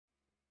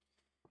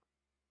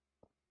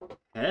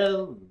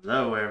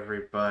Hello,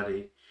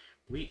 everybody.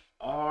 We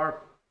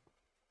are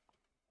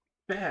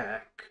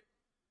back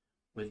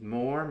with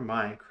more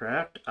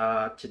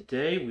Minecraft.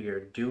 Today we're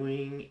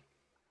going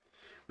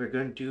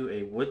to do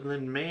a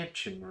Woodland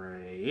Mansion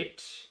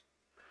raid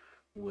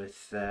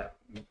with that,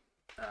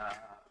 uh,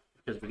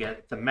 because we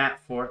got the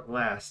map for it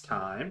last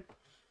time.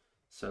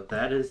 So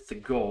that is the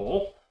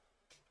goal.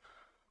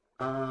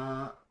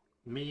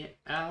 Me and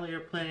Allie are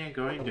planning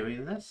on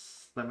doing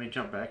this. Let me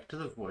jump back to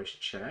the voice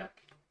chat.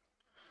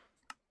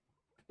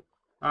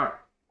 Alright.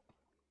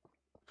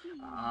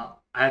 I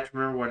have to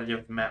remember what I did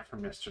with the map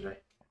from yesterday.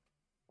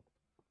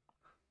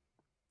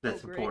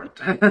 That's great. important.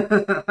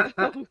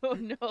 Oh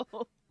no.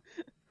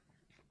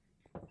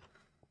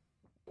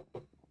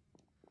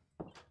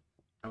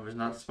 I was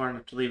not smart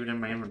enough to leave it in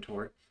my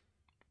inventory.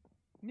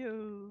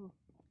 No.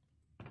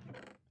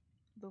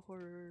 The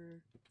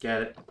horror.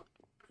 Get it.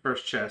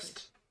 First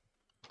chest.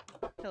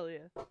 Nice. Hell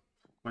yeah.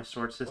 My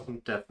sword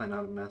system definitely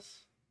not a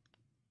mess.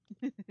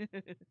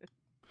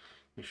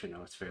 You should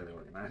know it's fairly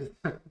organized.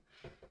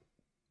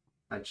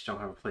 I just don't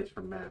have a place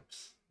for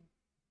maps.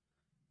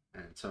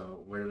 And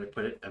so where did I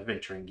put it?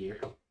 Adventuring gear.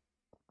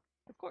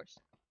 Of course.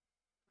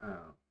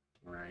 Oh,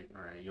 right.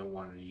 You'll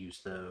want to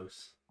use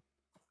those.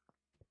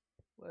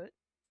 What?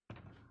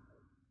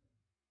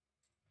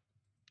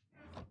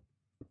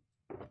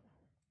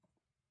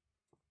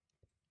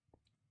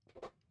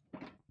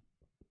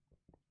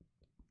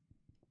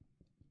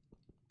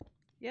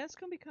 Yeah, it's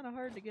gonna be kind of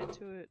hard to get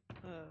to it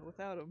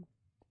without them.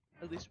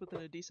 At least within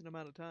a decent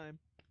amount of time.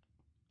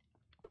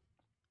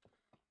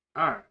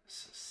 Alright.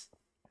 So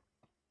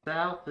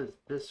south is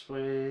this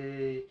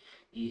way.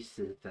 East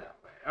is that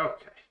way.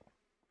 Okay.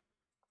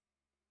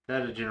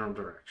 That is a general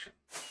direction.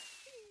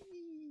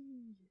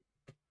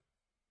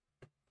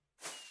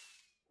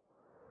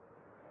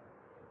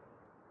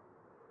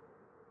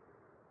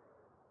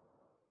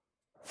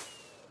 So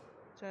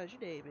how's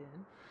your day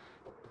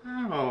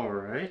been?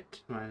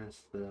 Alright.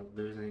 Minus the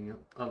losing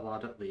a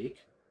lot at League.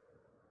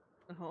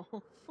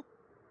 Oh.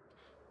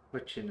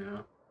 But you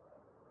know.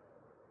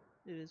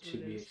 It is what it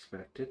Should be is.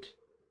 expected.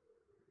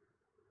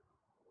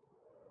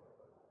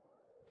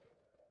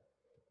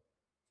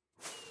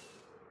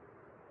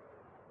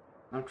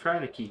 I'm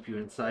trying to keep you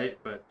in sight,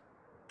 but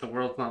the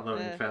world's not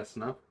loading fast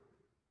enough.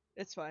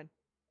 It's fine.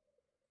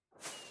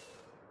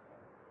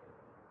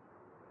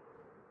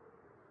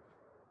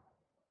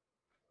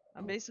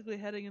 I'm basically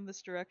heading in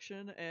this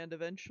direction, and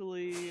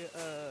eventually,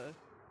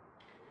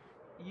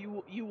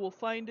 you will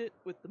find it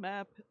with the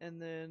map, and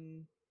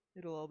then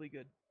it'll all be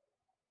good.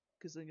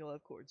 Because then you'll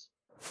have cords.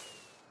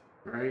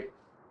 Right?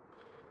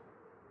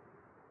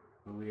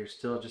 We are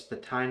still just the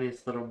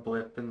tiniest little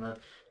blip in the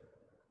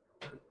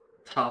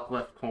top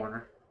left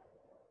corner.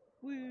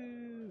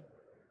 Woo!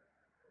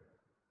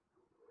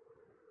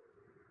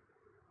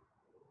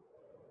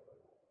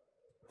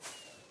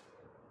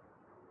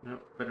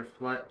 Nope, better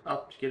fly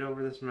up to get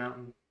over this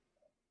mountain.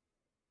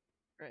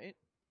 Right?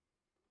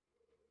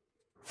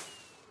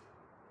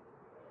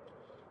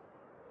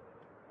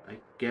 I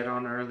get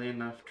on early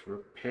enough to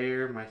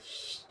repair my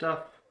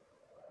stuff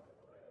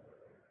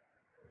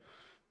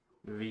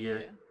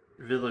via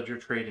villager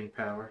trading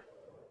power.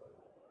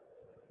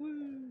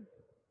 Woo!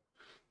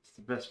 It's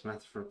the best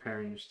method for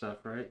repairing your stuff,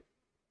 right?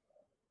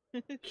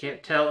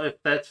 Can't tell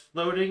if that's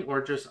floating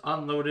or just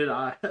unloaded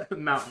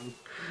mountain.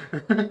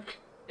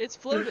 It's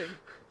floating.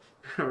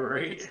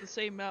 Right? It's the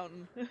same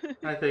mountain.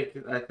 I think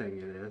it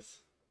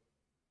is.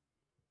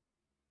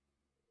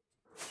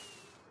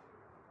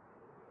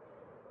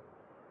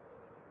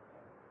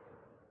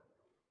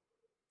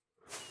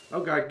 Oh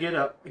god, get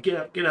up. Get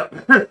up, get up.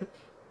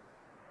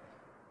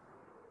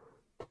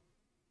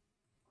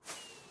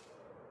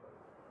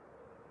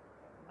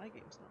 My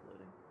game's not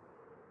loading.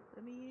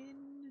 Let me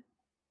in.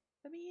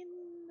 Let me in.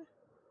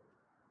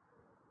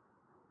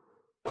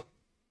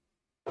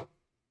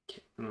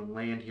 I'm gonna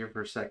land here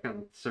for a second,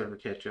 let the server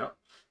catch up.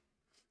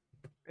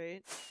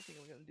 Right? I think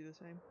I'm gonna do the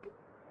same.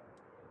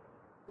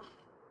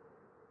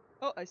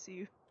 Oh, I see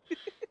you.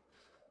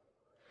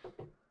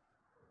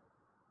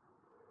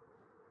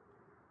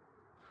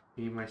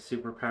 Need my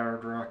super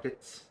powered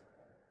rockets.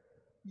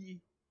 Yeah.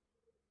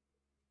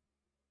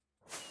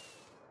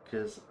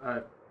 Because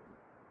I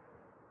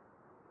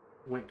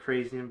went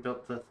crazy and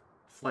built the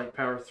Flight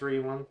Power 3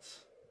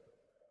 once.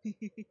 Yeah,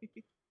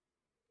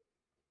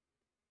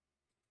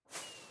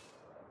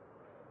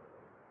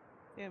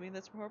 I mean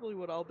that's probably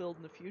what I'll build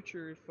in the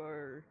future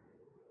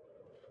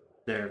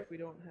They're if we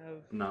don't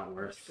have not much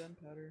worth.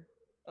 gunpowder.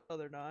 Oh,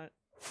 they're not.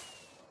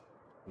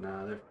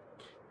 No, they're.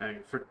 I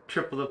mean, for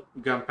triple the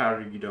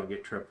gunpowder, you don't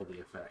get triple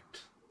the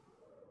effect.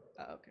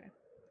 Oh, okay.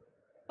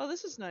 Oh,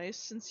 this is nice.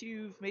 Since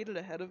you've made it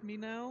ahead of me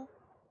now,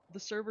 the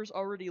server's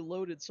already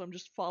loaded, so I'm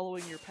just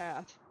following your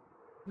path.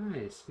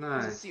 Nice,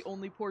 Because it's nice. the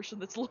only portion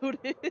that's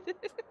loaded.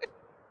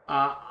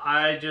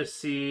 I just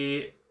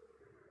see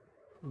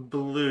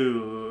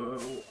blue.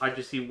 I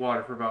just see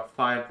water for about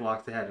 5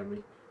 blocks ahead of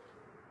me.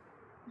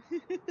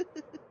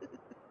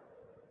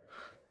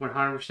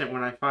 100%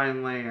 when I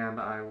find land,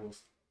 I will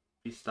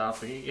be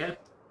stopping again.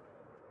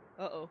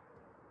 Uh-oh.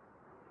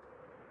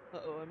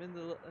 Uh-oh, I'm in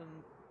the...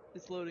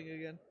 it's loading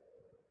again.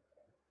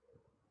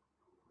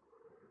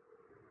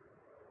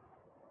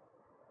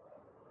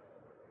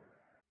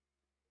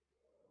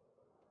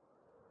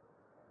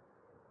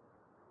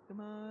 Come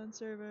on,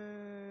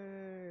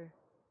 server!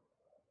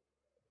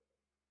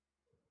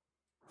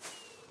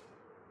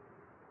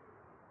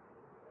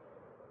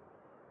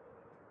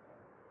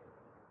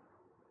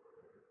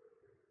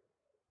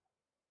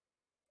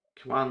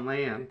 Come on,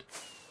 land.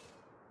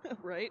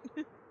 Right?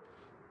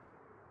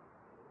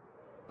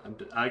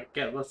 I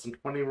get less than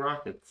 20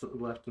 rockets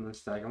left in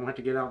this stack. I'm going to have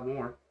to get out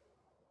more.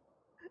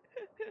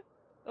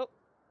 Oh!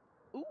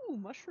 Ooh,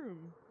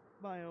 mushroom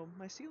biome,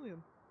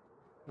 mycelium.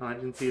 Oh, I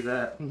didn't see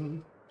that.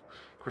 Of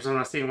course, I'm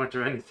not seeing much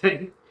of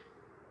anything.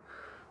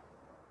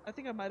 I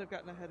think I might have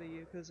gotten ahead of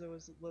you because I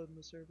was loading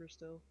the server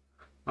still.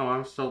 Oh,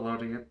 I'm still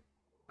loading it.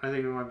 I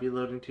think we might be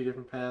loading 2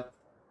 different paths.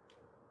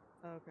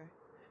 Okay.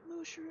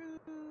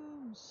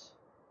 Mushrooms!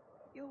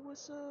 Yo,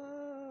 what's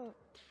up?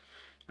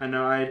 I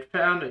know I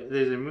found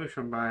there's a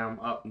mushroom biome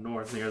up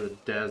north near the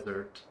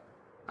desert.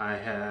 I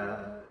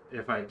had,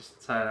 if I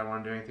decide I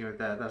want to do anything with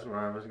that, that's where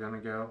I was gonna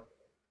go.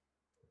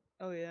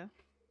 Oh yeah?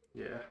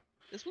 Yeah.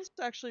 This one's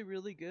actually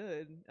really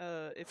good.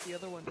 If the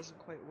other one doesn't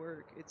quite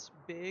work. It's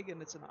big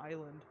and it's an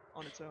island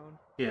on its own.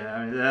 Yeah,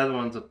 I mean, the other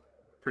one's a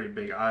pretty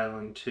big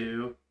island,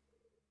 too.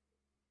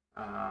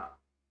 Uh,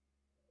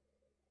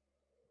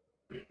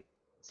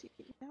 See,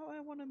 now I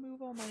want to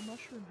move all my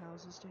mushroom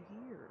houses to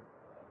here.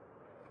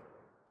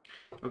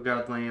 oh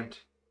god, land.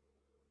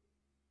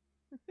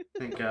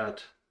 Thank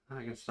god.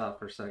 I can stop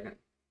for a second.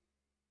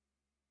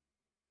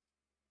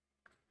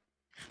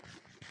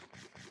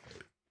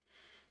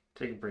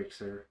 Take a break,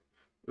 sir.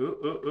 Ooh,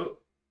 ooh, ooh.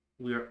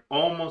 We are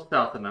almost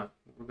south enough.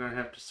 We're gonna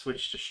have to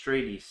switch to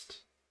straight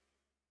east.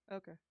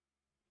 Okay.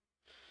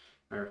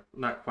 Or,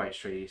 not quite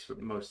straight east, but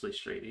mostly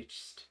straight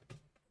east.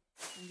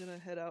 I'm gonna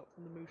head out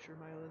from the mushroom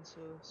island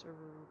so server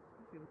will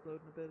be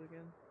loading a bit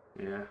again.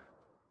 Yeah.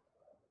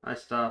 I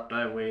stopped,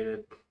 I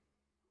waited.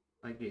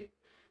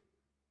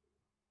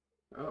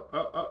 Oh,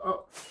 oh, oh,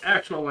 oh.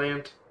 Actual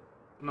land.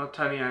 Not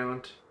tiny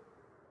island.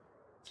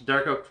 It's a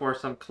dark oak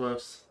forest, I'm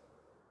close.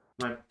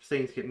 My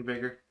thing's getting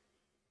bigger.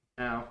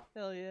 Ow.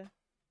 Hell yeah.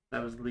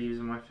 That was leaves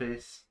in my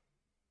face.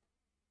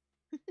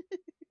 Okay,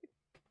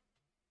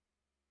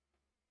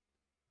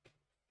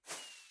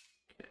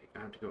 I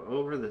have to go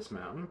over this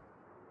mountain.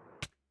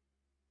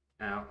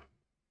 Ow.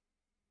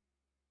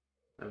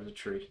 That was a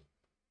tree.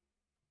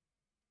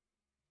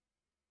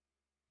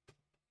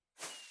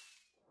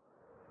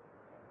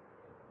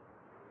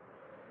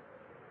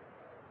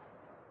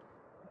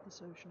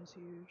 This ocean is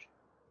huge.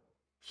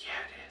 Yeah,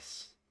 it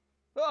is.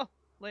 Oh!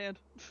 Land!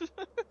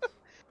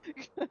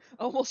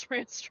 Almost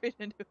ran straight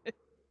into it.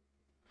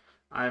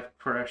 I've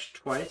crashed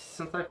twice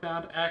since I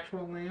found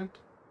actual land.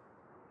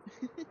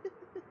 I'm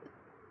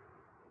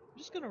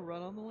just gonna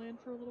run on the land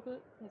for a little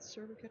bit. Let the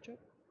server catch up.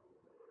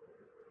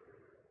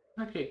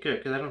 Okay, good,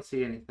 because I don't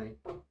see anything.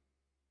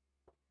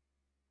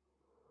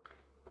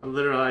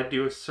 Literally, I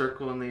do a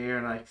circle in the air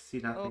and I see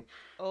nothing.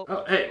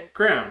 Oh, hey,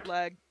 ground!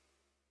 Lag.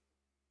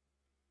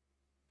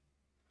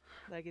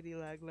 Laggity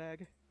lag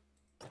lag.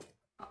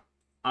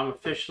 I'm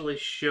officially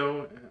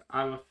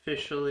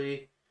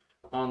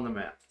on the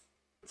map.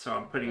 So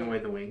I'm putting away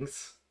the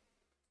wings.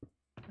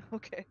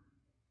 Okay.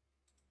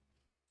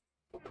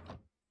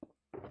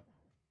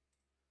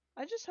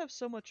 I just have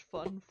so much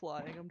fun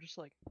flying. I'm just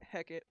like,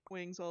 heck it,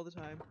 wings all the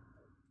time.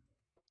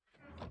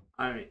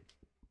 I mean,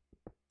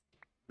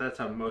 that's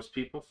how most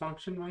people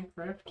function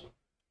Minecraft.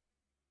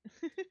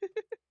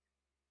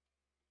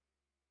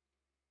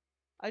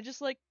 I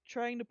just like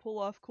trying to pull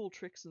off cool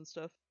tricks and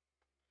stuff.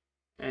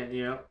 And,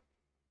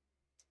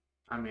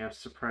 I mean, I'm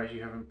surprised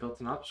you haven't built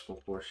an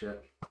obstacle course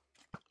yet.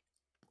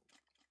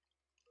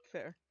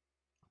 Fair.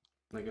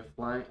 Like a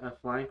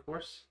flying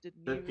course?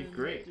 That'd be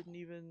great. Didn't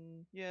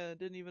even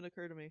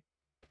occur to me.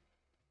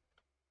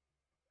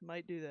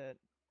 Might do that.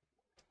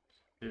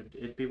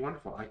 It'd be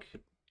wonderful. I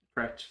could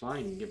practice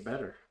flying and get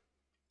better.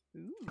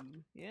 Ooh,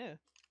 yeah.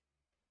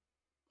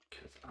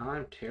 Because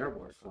I'm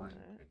terrible at flying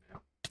right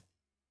now.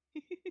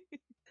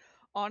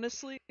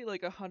 Honestly,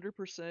 like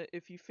 100%,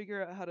 if you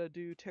figure out how to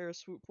do Terra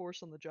Swoop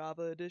Force on the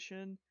Java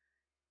edition,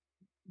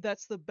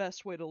 that's the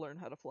best way to learn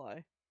how to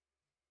fly.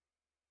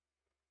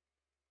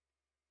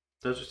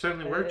 Those are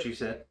certainly words you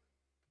said.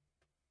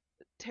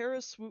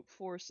 Terra Swoop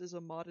Force is a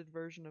modded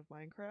version of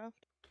Minecraft.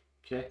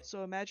 Okay.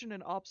 So imagine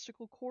an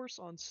obstacle course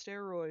on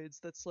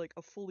steroids that's like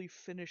a fully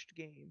finished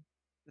game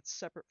that's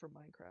separate from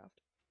Minecraft.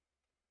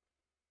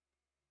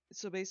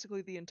 So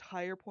basically the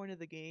entire point of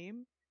the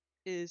game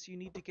is you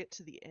need to get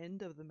to the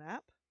end of the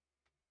map,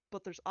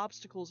 but there's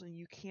obstacles and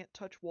you can't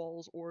touch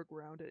walls or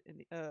ground it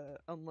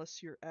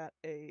unless you're at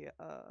a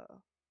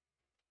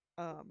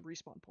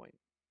respawn point.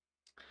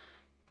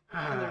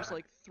 And there's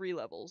like 3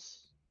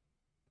 levels.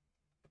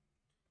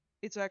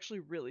 It's actually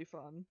really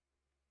fun.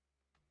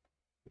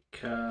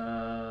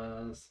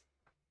 Because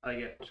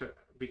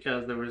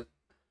there was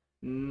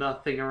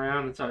nothing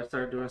around, and so I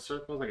started doing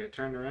circles. I get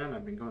turned around.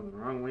 I've been going the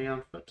wrong way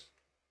on foot.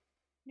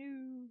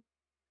 No.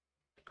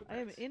 Go I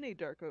am back. in a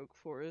dark oak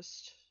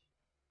forest,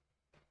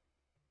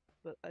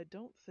 but I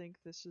don't think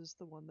this is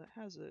the one that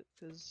has it,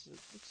 because it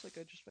looks like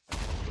I just found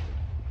it.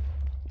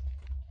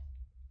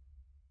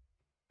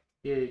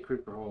 Yay,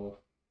 creeper hole.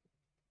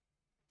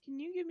 Can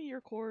you give me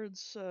your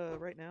chords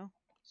right now,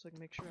 so I can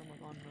make sure I'm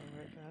like on the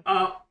right path?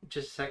 Oh,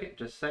 just a second,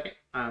 just a second.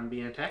 I'm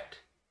being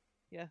attacked.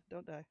 Yeah,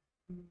 don't die.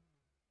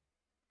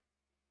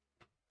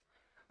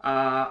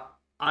 I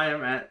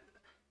am at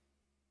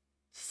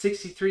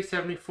 63,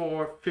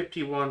 74,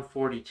 51,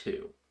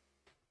 42.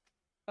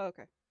 Oh,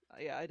 okay.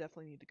 Yeah, I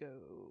definitely need to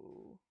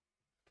go.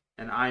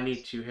 And I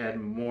need to head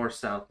more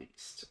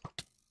southeast.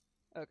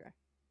 Okay.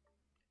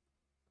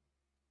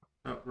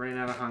 Oh, ran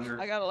out of hunger.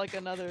 I got like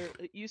another.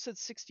 You said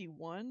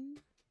 61?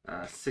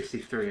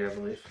 63, I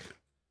believe.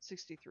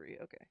 63.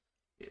 Okay.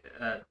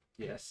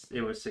 Yes,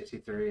 it was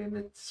 63, and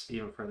it's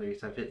even further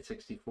east. I've hit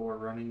 64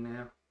 running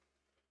now.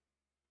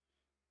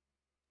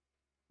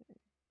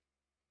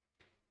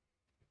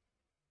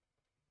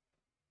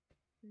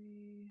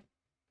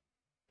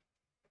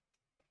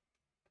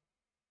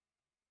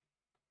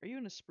 Are you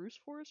in a spruce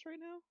forest right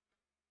now?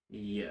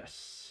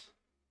 Yes.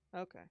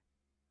 Okay.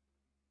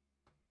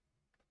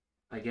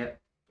 I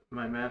get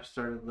my map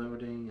started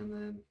loading, and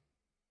then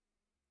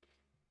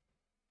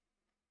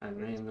I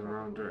ran in the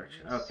wrong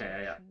direction.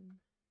 Okay,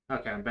 yeah.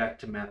 Okay, I'm back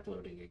to map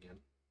loading again.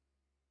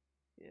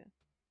 Yeah.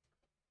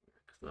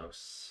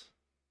 Close.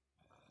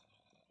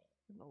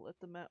 I'm gonna let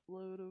the map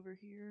load over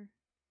here.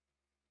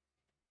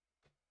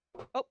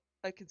 Oh,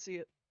 I can see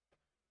it.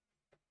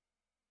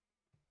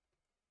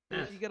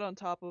 Yes. If you get on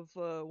top of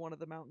one of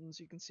the mountains,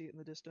 you can see it in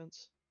the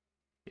distance.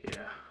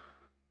 Yeah.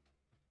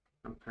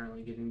 I'm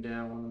currently getting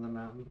down one of the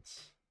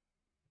mountains.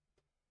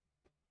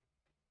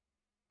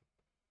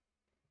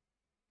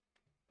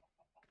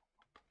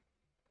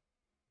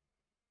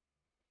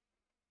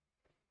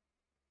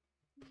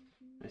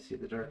 I see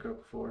the dark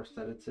oak forest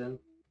that it's in.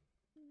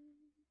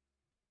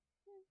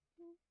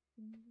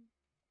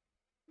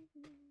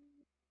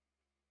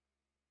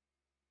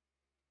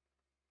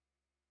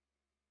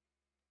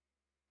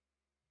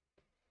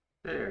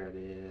 There it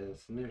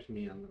is. And there's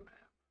me on the map.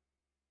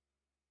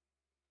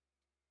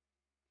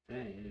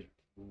 Dang, it is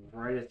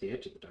right at the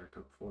edge of the dark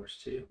oak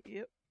forest, too.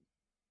 Yep.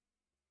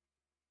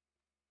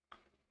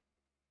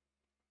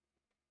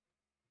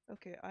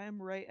 Okay, I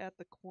am right at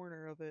the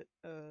corner of it.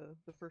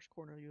 The first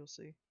corner you'll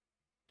see.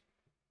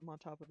 I'm on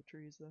top of the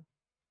trees, though.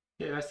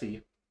 Yeah, I see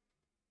you.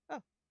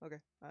 Oh,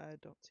 okay. I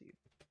don't see you.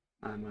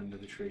 I'm under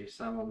the trees.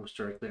 I'm almost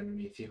directly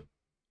underneath you.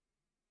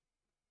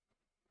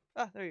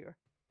 Ah, there you are.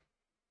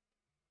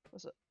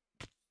 What's up?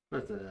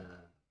 What the...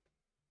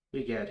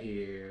 we got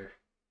here?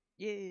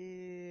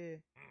 Yeah.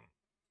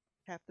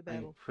 Half the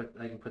battle.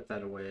 I can put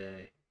that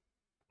away.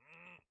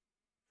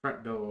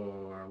 Front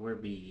door, where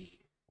be?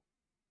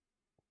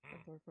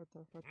 Front door, front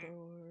door, front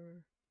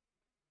door.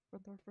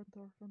 Front door, front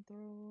door, front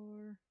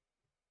door.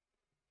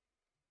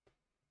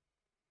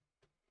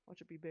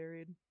 Watch it be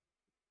buried.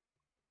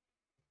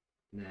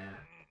 Nah.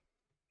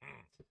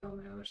 It's on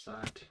the other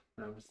side.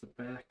 That was the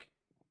back.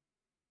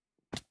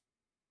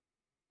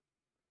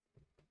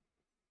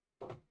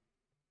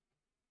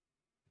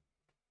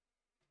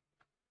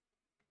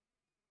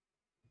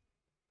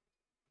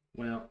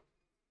 Well.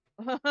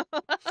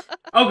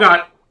 Oh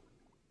god!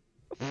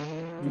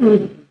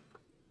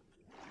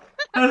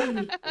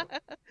 I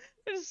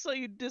just saw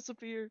you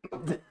disappear.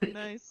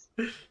 Nice.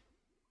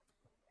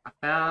 I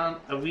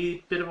found a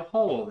wee bit of a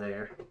hole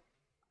there.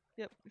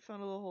 Yep, we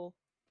found a little hole.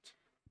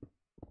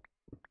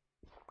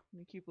 Let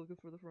me keep looking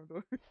for the front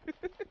door.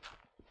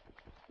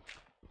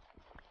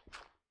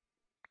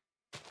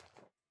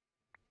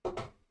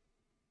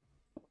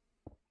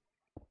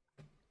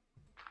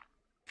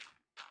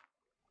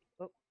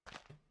 Oh,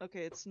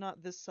 okay, it's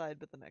not this side,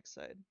 but the next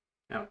side.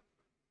 No.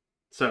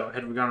 So,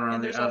 had we gone around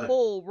And the there's other... a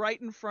hole right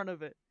in front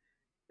of it.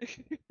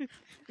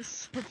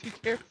 So be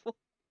careful.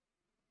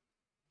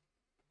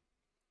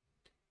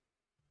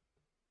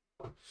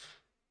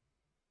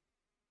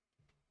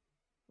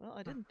 Well,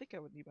 I didn't think I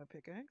would need my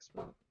pickaxe,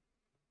 but...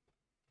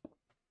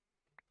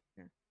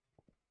 Here.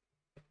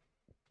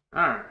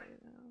 Alright.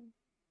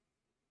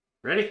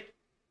 Ready?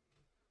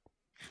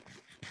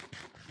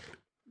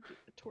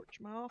 Torch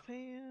my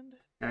offhand.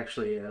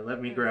 Actually,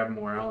 let me grab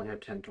more. I only have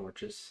 10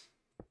 torches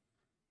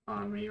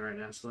on me right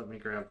now, so let me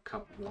grab a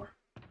couple more.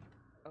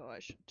 Oh, I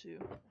should too.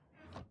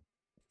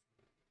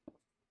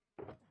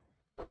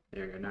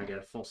 There you go. Now I got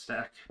a full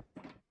stack.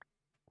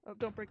 Oh,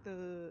 don't break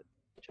the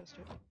chest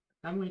yet.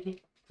 I'm waiting.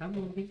 I'm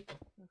waiting.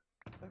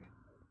 Okay.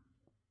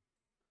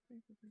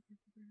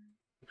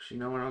 Actually,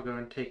 you know what? I'll go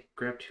and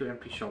grab 2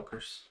 empty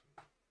shulkers.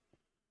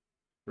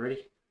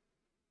 Ready?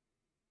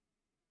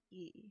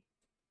 Yeah.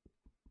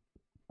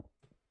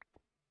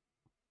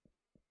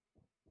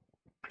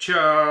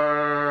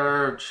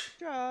 Charge!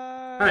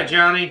 Hi,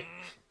 Johnny.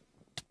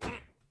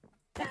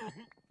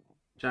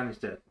 Johnny's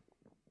dead.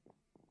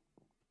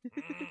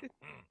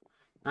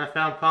 I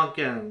found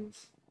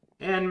pumpkins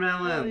and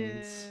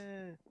melons.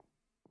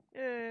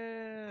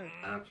 Yeah.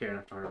 I don't care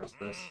enough to harvest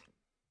this.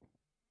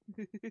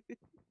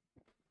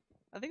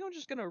 I think I'm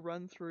just gonna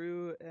run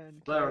through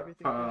and kill Flower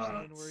everything first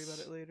and then worry about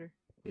pots. it later.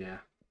 Yeah.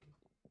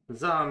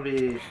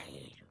 Zombie.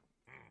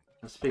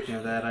 Now, speaking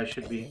of that, I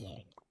should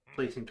be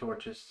placing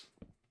torches.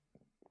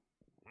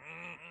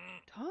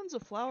 Tons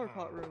of flower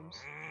pot rooms.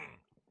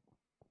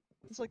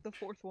 It's like the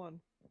 4th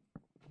one.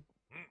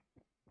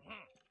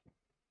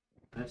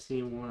 I've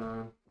seen one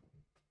on.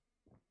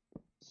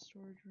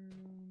 Storage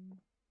room.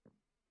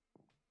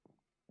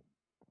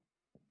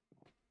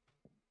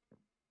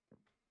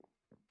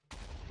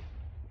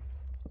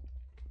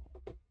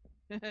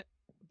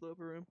 Blew up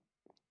a room.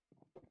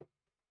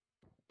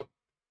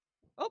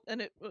 Oh,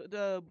 and it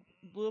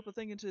blew up a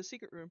thing into a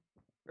secret room.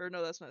 Or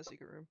no, that's not a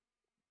secret room.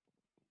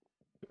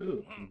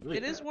 Ooh,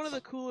 It is one of the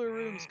cooler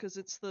rooms because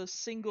it's the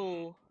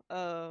single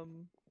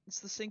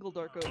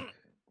dark oak.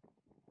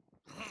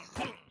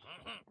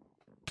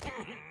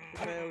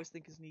 Which I always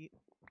think is neat.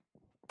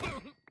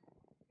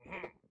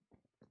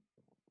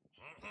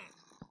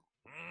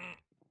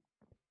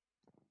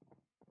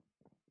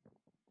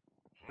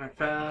 I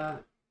found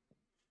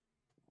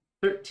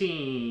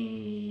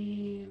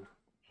 13.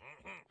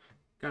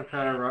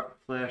 Gunpowder, rock,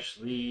 flesh,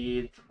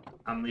 lead.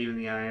 I'm leaving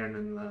the iron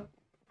and the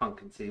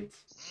pumpkin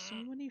seeds. So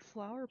many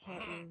flower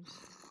pot rooms.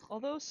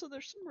 Although, so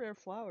there's some rare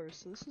flowers,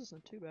 so this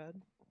isn't too bad.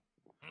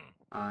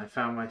 I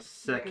found my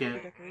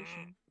second.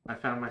 Decoration. I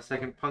found my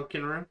second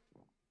pumpkin room.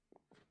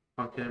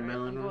 Pumpkin and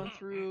melon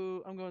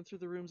room. I'm going through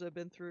the rooms I've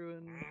been through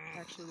and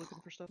actually looking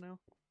for stuff now.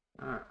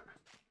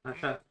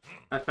 Alright.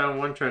 I found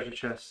one treasure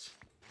chest.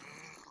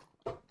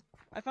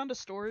 I found a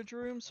storage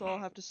room, so I'll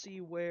have to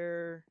see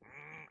where,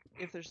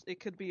 if there's,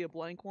 it could be a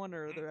blank one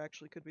or there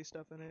actually could be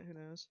stuff in it, who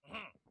knows.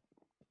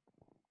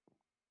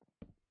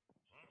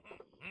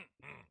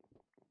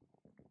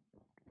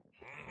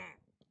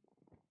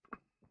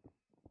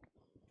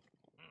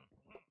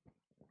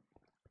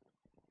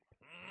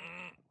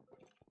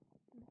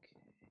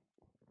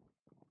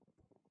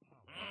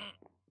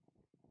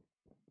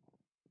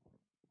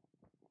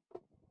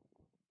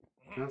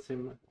 Let's see,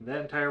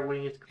 that entire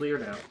wing is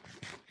cleared out.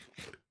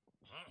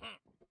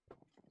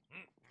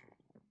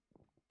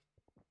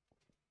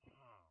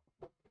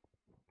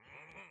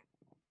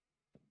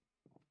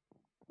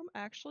 I'm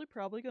actually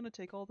probably going to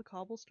take all the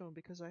cobblestone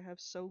because I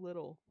have so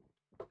little.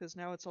 Because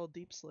now it's all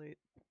deep slate.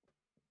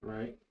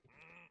 Right.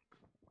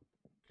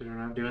 Because we're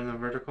not doing the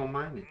vertical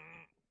mining.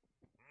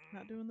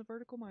 Not doing the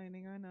vertical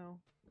mining, I know.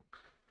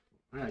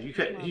 Yeah,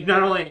 you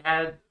not only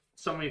had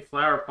so many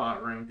flower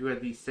pot rooms, you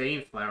had the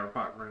same flower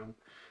pot room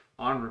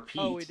on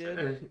repeat. Oh, we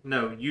did?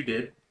 No, you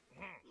did.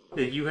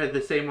 You had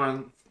the same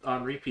one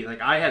on repeat.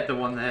 Like, I had the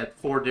one that had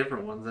 4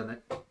 different ones in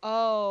it.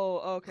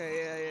 Oh,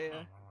 okay,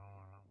 yeah.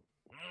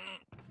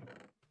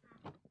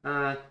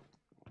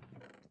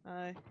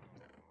 Hi.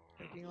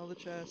 Taking all the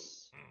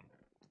chests.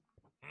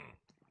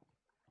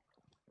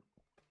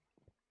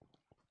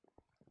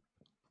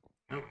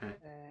 Okay.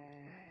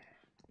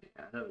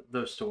 Yeah,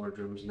 those storage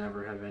rooms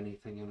never have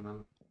anything in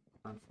them,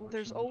 unfortunately.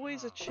 There's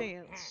always a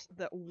chance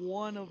that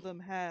one of them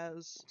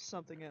has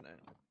something in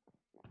it.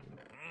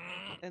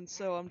 And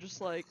so I'm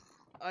just like,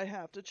 I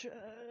have to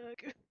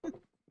check.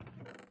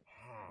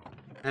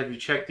 Have you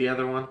checked the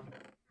other one?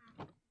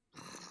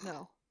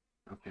 No.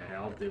 Okay,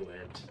 I'll do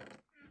it.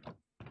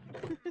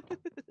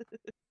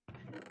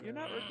 You're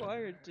not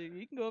required to.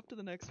 You can go up to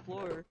the next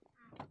floor.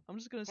 I'm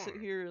just gonna sit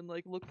here and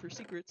like look for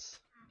secrets.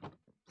 I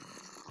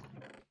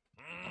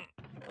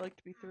like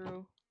to be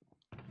thorough.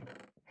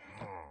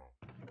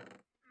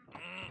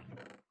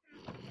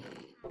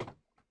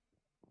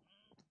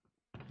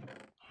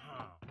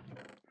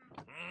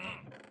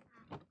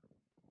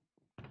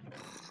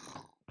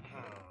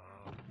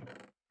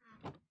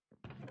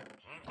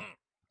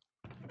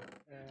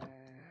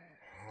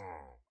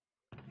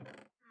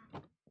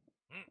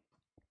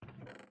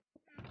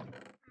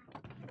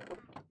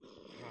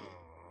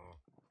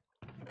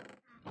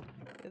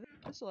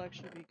 This will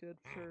actually be good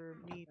for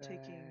me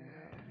taking.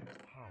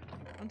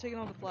 I'm taking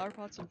all the flower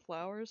pots and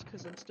flowers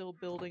because I'm still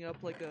building up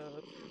like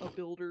a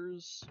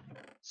builder's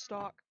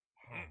stock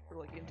for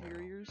like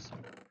interiors.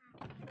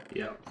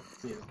 Yeah.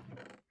 So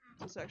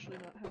it's actually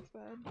not half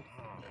bad.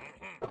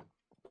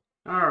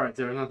 Alright,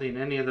 there was nothing in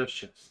any of those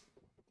chests.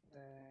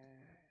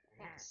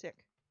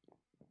 Sick.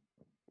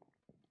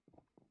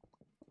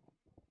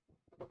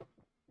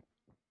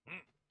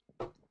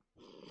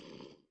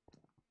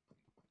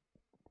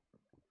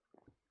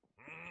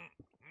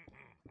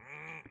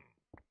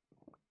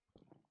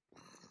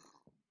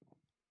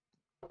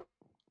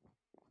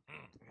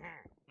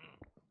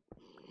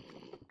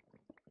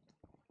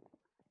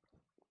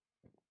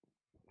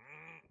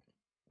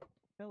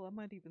 Hell, I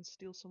might even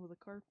steal some of the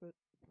carpet.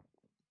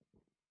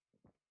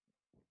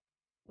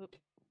 Oop.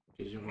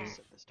 Let's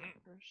set this down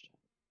first.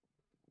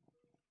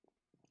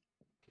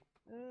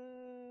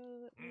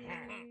 Let me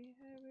have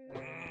it.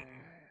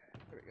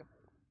 There we go.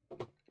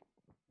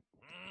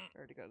 I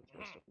already got the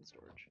stuff in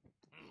storage.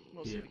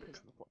 Mostly because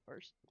of the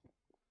flowers.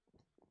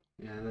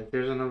 Yeah, like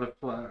there's another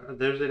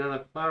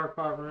flower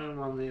pot room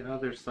on the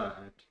other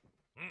side.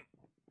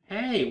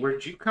 Hey,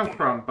 where'd you come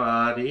from,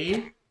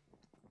 buddy?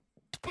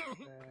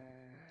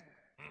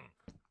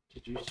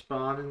 Did you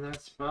spawn in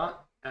that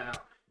spot? Ow.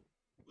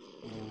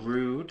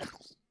 Rude.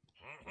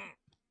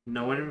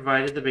 No one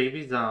invited the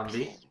baby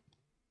zombie.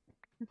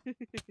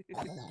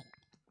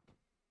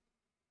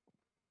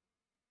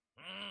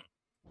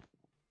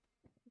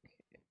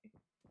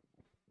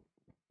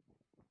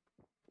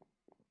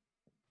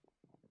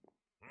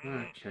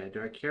 Okay,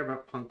 do I care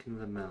about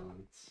pumpkins and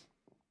melons?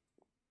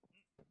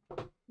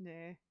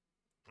 Nah.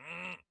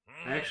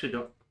 I actually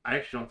don't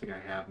think I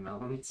have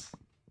melons.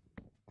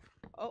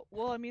 Oh,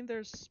 well, I mean,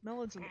 there's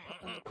melons in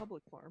the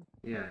public farm.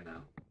 Yeah, I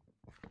know.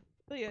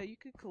 But yeah, you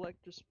could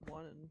collect just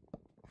one and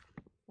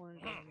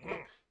go.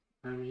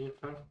 I mean,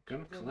 if I'm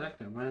gonna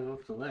collect, I might as well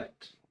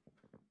collect.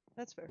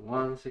 That's fair.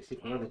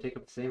 164, they take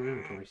up the same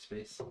inventory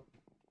space.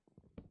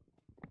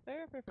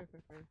 Fair.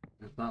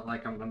 It's not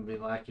like I'm gonna be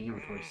lacking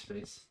inventory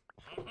space.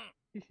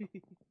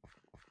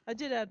 I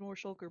did add more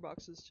shulker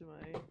boxes to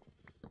my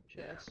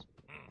chest.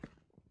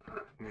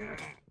 Yeah.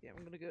 Yeah,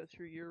 I'm gonna go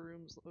through your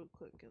rooms,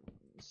 click and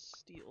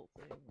steal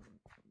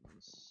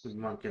things.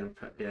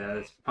 Yeah,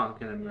 it's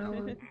pumpkin and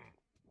melon.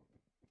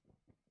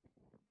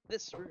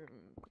 This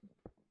room.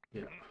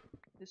 Yeah.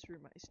 This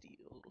room I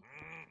steal.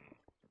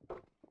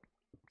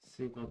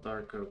 Single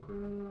dark oak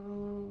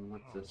room.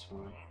 What's this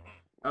one?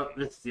 Oh,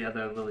 this is the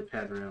other lily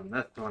pad room.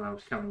 That's the one I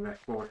was coming back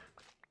for.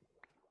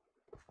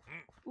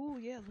 Ooh,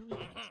 yeah,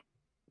 lily pads.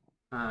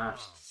 I've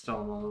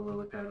stolen all the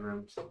lily pad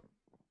rooms.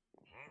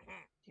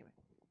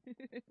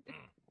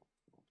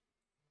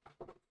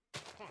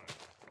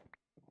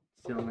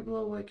 Stealing the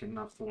glow lichen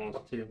off the walls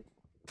too.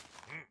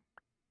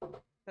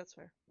 That's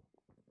fair.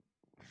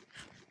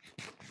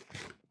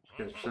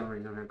 Because for some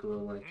reason I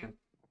glow lichen.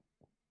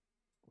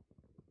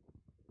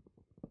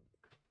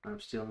 I'm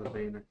stealing the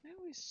banner. I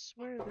always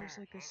swear there's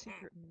like a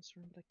secret in this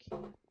room, but I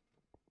can't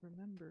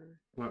remember.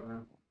 What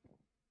room?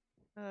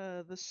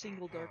 The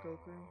single dark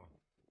oak room.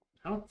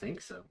 I don't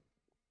think so.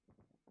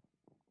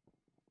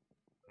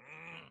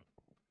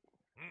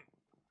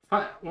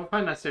 We'll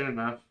find that soon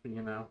enough,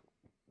 you know.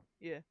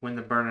 Yeah. When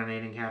the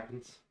burninating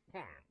happens.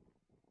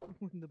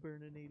 When the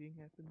burninating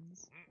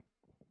happens.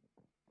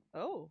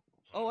 Oh.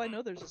 Oh, I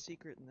know there's a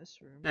secret in this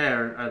room.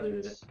 There, I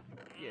looted it.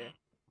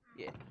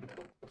 Yeah.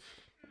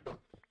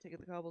 Take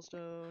the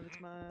cobblestone, it's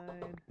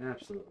mine.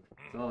 Absolutely.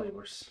 It's all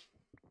yours.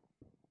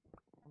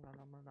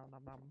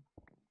 Nom.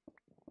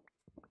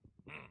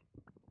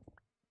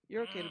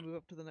 You're okay to move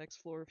up to the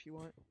next floor if you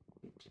want.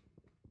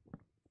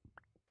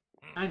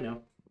 I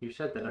know. You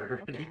said that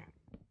already.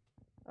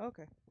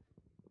 Okay.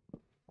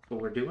 But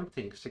we're doing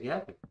things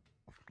together.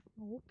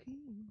 Okay.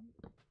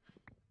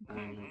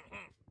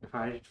 If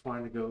I just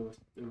wanted to go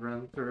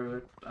run through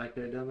it, I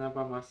could have done that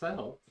by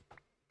myself.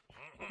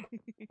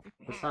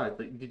 Besides,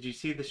 like, did you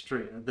see the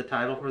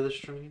title for the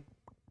stream?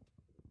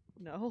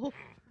 No.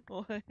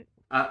 What?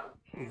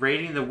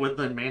 Raiding the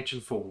Woodland Mansion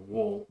for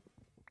wool.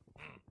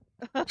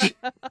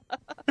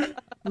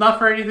 Not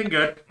for anything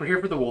good. We're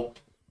here for the wool.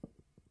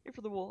 Here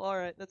for the wool.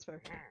 Alright, that's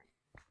fair.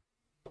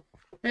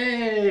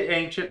 Hey,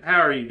 Ancient, how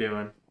are you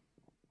doing?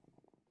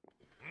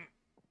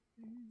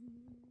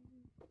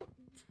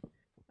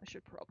 I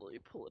should probably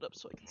pull it up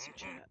so I can see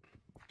chat.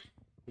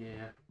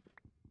 Yeah.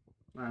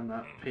 I'm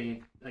not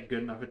paying a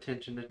good enough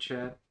attention to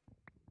chat.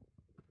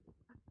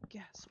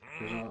 Yes.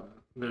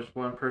 There's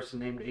one person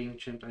named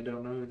Ancient. I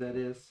don't know who that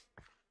is.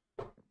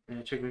 And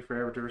it took me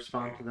forever to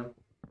respond to them.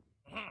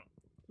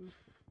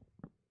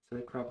 So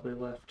they probably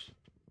left.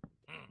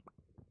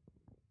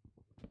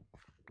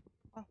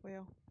 Oh,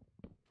 well.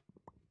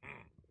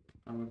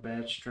 I'm a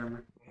bad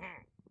streamer.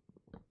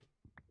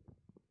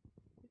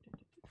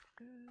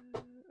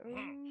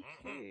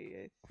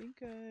 Okay, I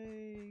think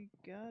I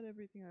got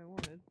everything I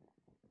wanted.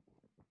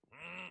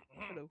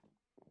 Hello.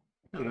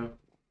 Hello.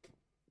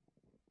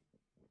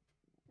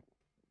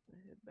 I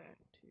head back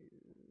to...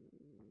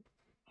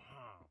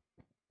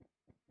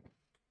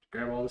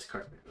 Grab all this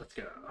carpet. Let's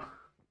go.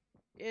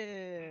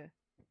 Yeah!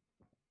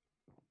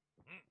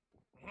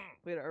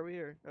 Wait, are we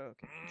here? Oh,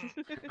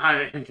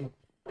 okay.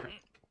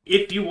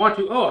 If you want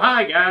to... Oh,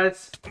 hi,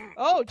 guys!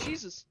 Oh,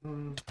 Jesus!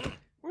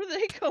 Where did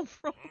they come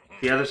from?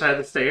 The other side of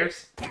the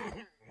stairs.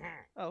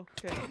 Oh,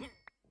 okay.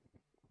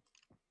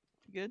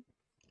 You good?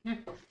 Yeah.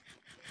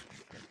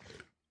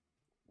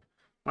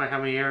 Why, how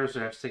many arrows do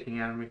I have sticking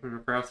out of me from your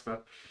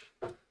crossbow?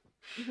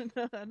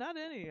 Not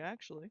any,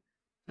 actually.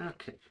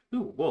 Okay.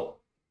 Ooh, wool.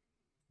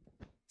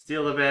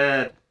 Steal the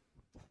bed.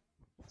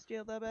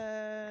 Steal the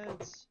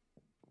beds.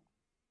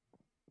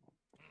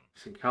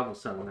 Some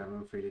cobblestone in that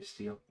room for you to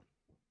steal.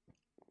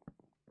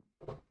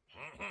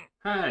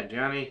 Hi,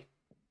 Johnny.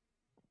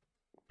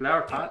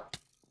 Flower pot.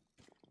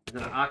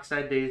 There's an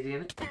oxide daisy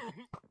in it.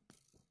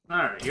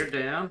 Alright, you're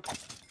down.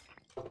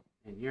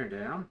 And you're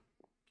down.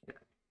 Okay.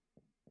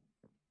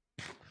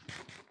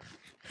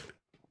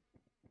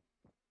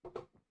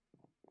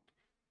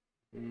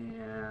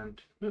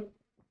 And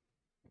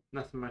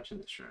nothing much in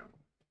this room.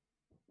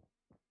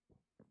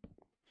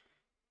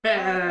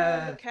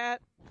 The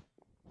cat.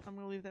 I'm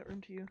gonna leave that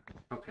room to you.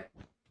 Okay.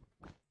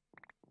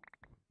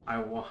 I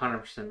will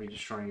 100% be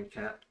destroying a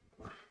cat.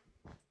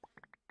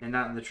 And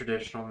not in the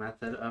traditional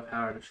method of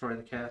how to destroy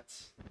the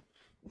cats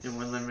in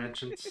Woodland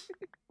Mansions.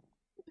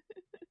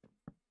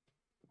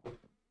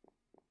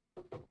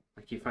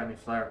 I keep finding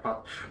flower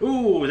pot.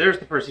 Ooh, there's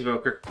the first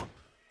evoker.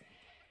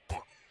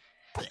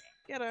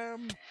 Get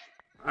him!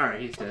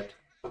 Alright, he's dead.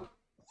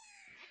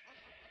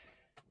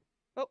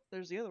 Oh,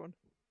 there's the other one.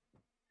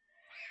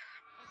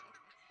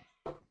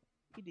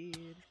 He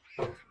did.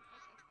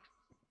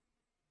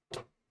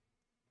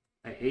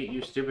 I hate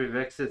you, stupid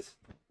Vexes.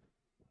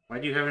 Why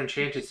do you have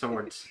enchanted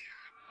swords?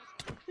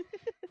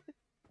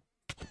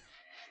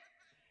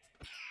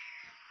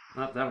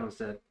 Oh, that one's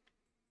dead.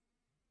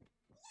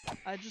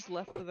 I just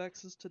left the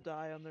Vexes to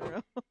die on their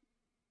own.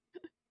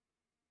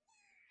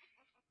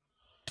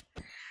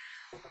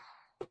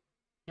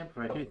 Yeah,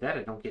 but if I do that,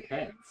 I don't get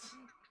heads.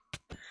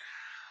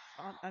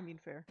 I mean,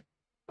 fair.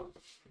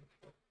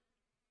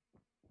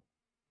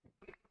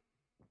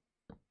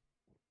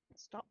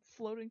 Stop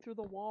floating through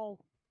the wall.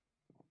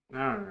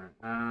 Alright,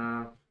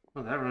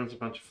 well, that ruins a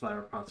bunch of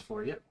flower pots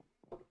for you.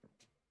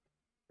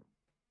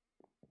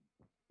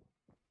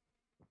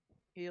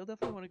 Yeah, you'll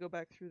definitely want to go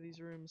back through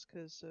these rooms,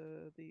 because,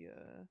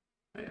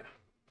 Yeah.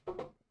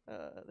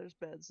 there's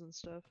beds and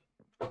stuff.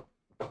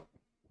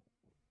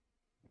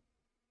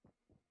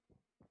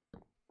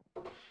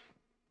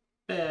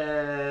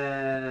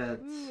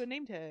 Beds! Ooh, a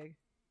name tag.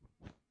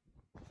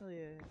 Hell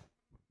yeah.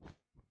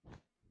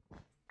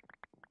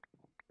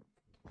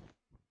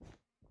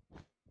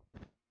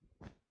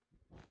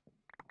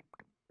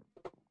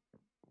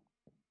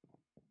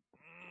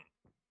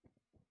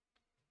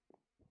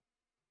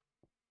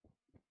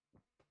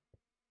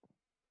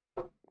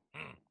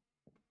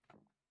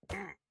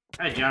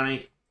 Hi,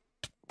 Johnny.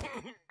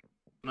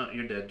 No,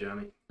 you're dead,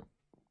 Johnny.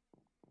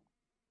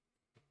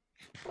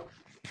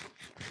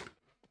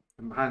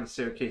 I'm behind the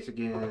staircase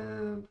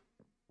again.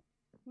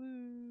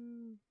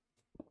 Woo.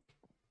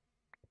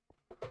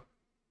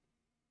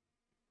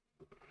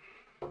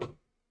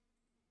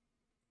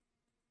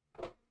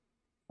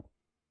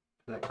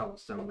 That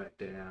cobblestone back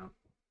down.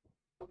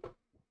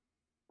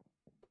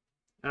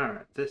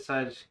 Alright, this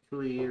side is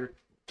clear.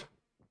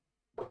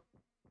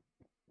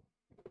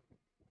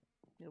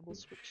 Yeah, we'll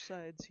switch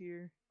sides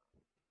here.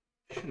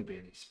 Shouldn't be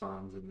any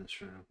spawns in this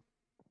room.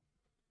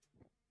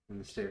 In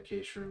the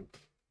staircase room.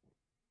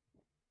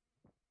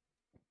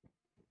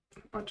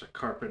 A bunch of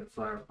carpet and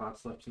flower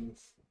pots left in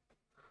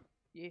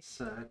this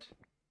side.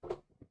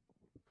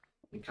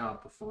 And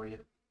cobble for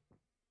you.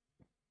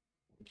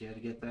 You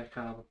gotta get that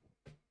cobble.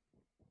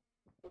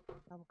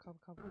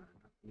 Cobble.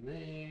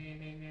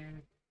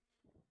 There.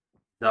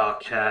 The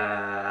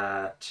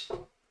cat.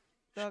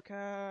 The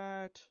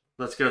cat.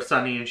 Let's go,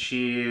 Sunny and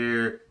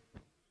Sheer.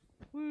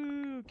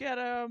 Woo, get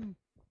him!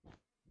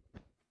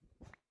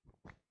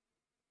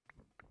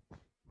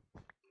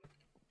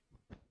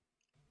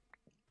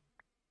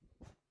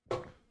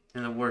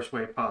 In the worst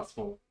way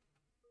possible.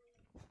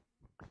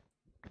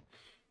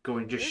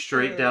 Going just There's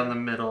straight down the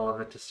middle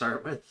of it to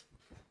start with.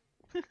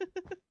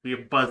 We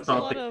buzzed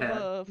off the cat. There's a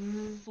lot of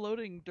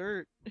floating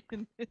dirt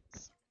in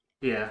this.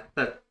 Yeah,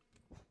 that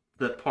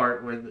the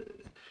part where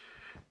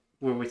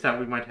we thought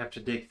we might have to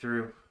dig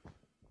through.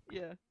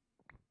 Yeah.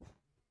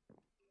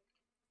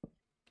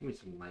 Give me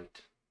some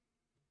light.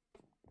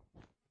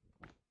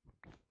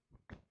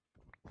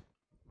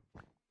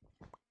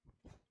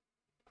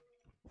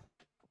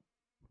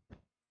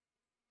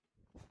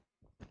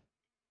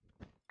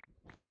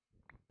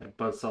 I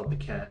buzzsawed the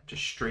cat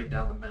just straight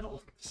down the middle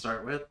to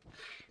start with.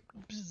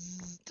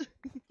 Bzzzt.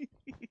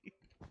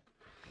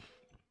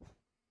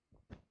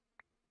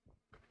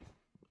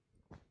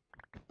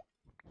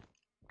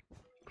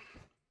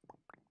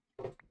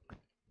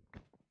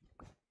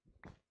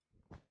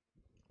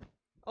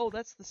 Oh,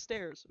 that's the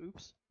stairs.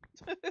 Oops.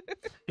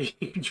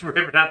 You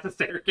ripping out the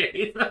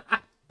staircase.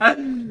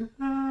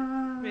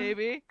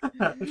 Maybe.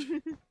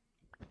 It's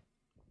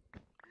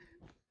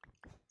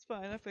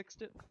fine, I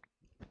fixed it.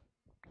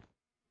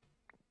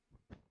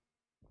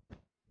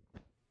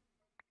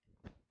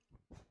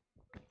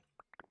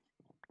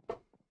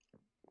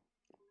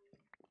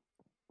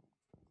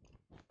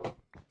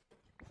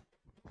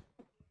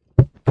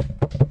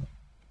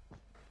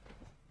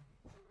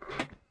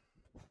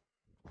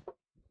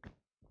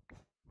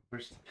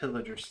 Where's the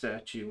pillager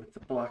statue with the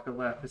block of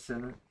lapis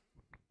in it?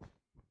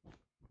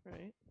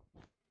 Right.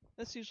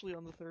 That's usually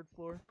on the 3rd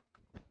floor.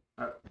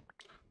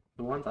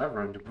 The ones I've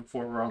run to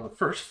before were on the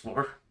 1st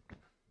floor.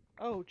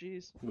 Oh,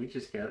 jeez. We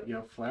just got,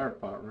 flower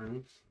pot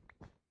rooms.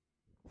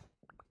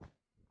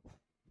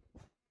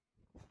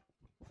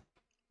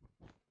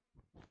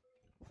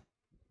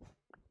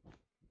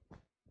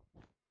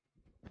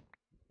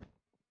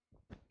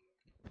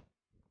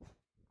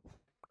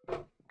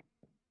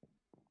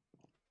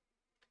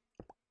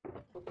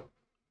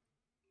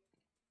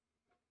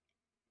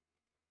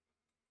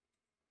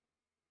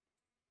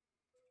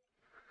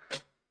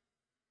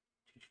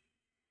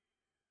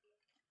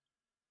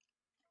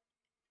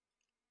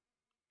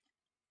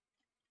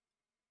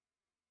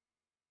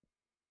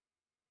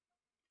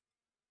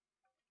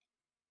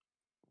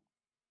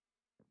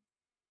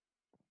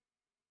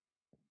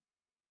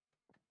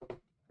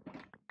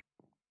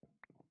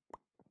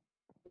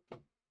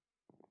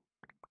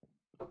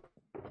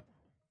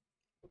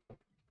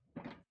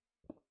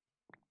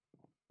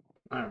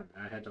 Alright,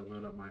 I had to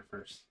load up my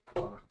first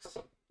box.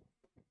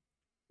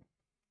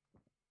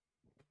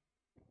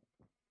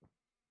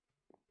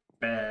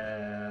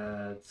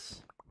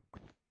 Beds.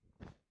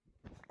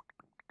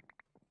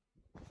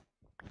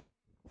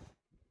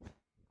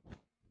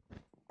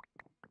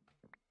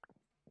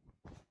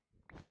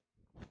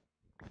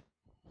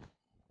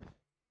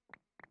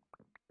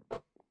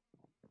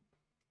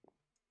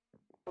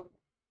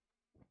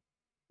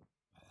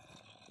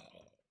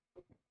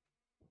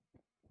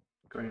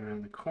 Going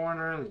around the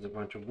corner, there's a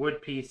bunch of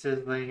wood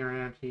pieces laying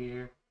around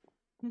here.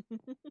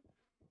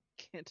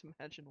 Can't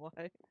imagine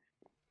why.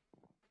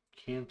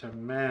 Can't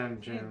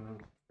imagine. Man,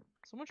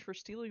 so much for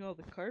stealing all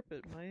the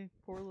carpet, my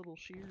poor little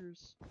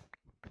shears.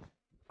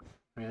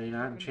 Really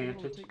not Gonna be able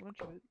enchanted? to take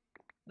much of it.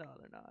 No,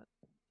 they're not.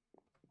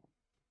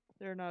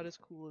 They're not as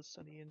cool as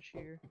Sunny and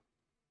Sheer.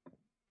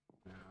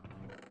 No.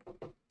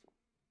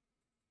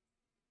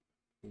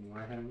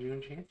 Why haven't you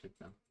enchanted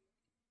them?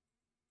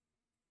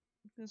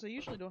 Because I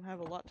usually don't have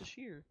a lot to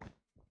shear.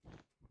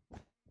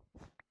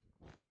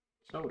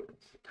 So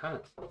it's a ton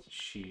of stuff to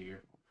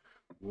shear.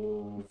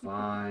 Wool,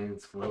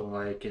 vines, glow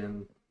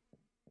lichen.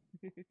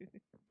 Honestly,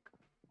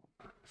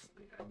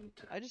 I need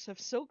to. I just have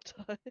silk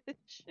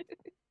touch.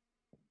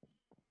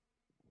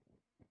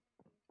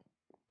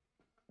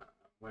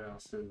 What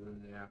else is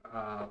there?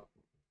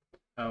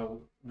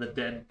 Oh, the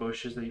dead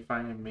bushes that you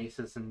find in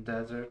mesas and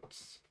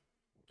deserts.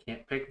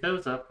 Can't pick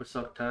those up with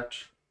Silk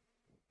Touch.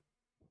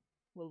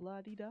 Well,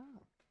 la-di-da.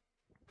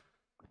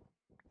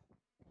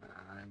 I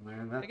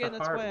learned that Again, the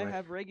that's hard why way. I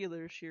have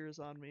regular shears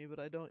on me, but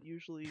I don't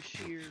usually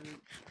shear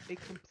a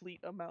complete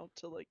amount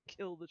to, like,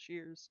 kill the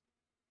shears.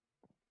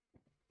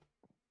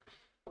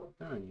 Oh,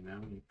 you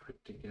know, you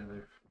put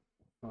together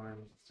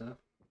farms and stuff.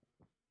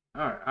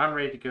 Alright, I'm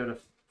ready to go to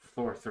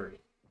floor 3.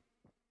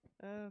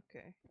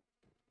 Okay.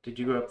 Did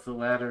you go up the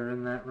ladder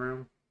in that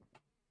room?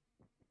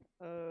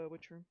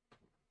 Which room?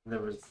 There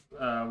was,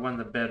 one of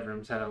the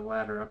bedrooms had a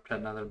ladder up to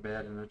another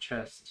bed and a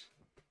chest.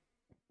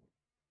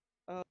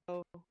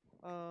 Oh,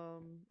 I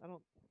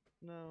don't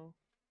know.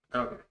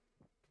 Okay.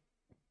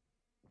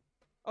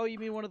 Oh, you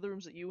mean one of the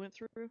rooms that you went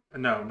through?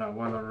 No,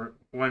 one of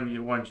the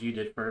ones you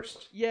did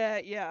first.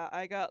 Yeah,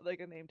 I got, like,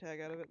 a name tag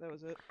out of it, that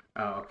was it.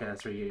 Oh, okay,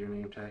 that's where you get your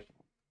name tag.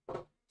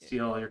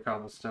 Steal all your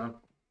cobblestone.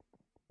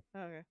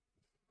 Okay.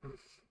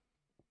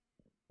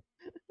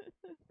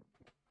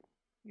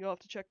 You'll have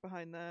to check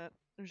behind that.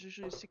 There's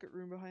usually a secret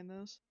room behind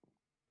those.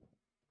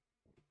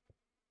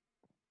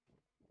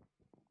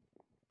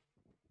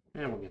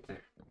 Yeah, we'll get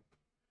there.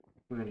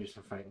 We're gonna do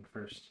some fighting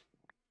first.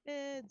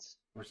 Beds!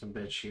 Or some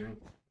bed shearing.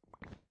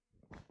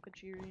 Bed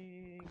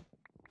shearing.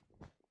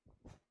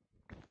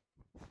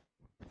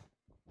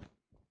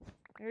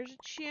 There's a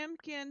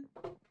chimkin.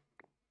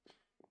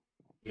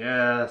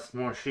 Yes,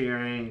 more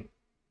shearing.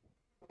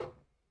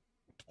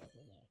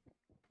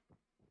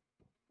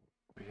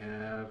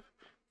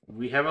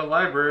 We have a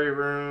library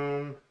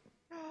room.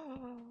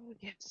 Oh,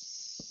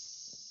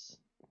 yes.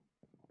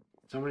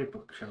 So many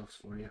bookshelves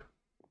for you.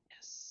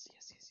 Yes.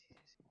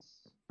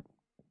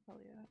 Hell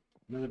yeah.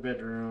 Another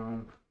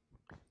bedroom.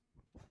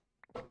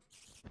 Time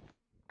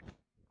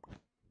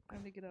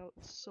to get out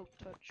Silk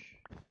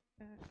Touch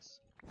axe.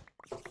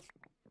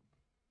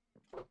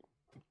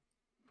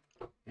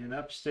 And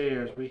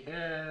upstairs we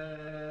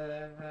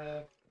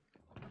have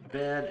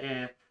bed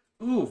and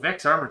ooh,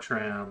 Vex armor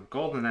trim,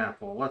 golden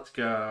apple. Let's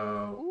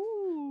go. Ooh.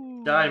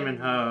 Diamond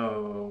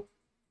hoe.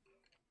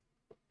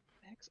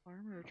 Vex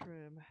armor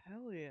trim.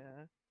 Hell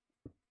yeah.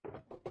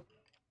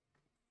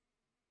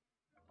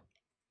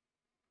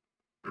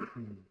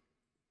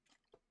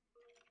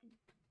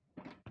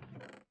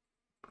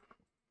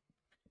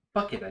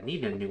 Fuck it, I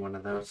need a new one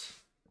of those.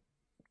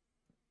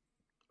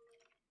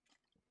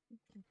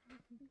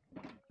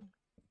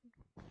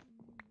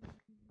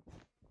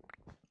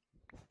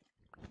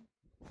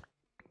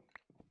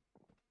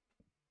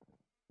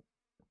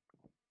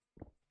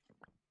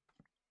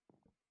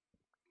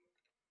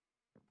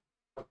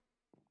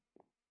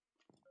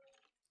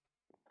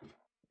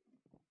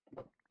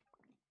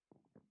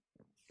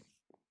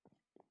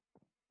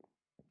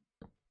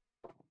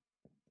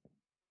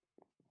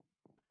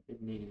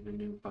 It needed a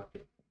new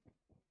bucket.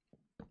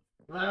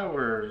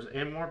 Flowers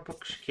and more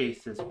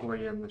bookcases for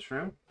you in this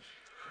room.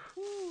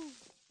 Woo.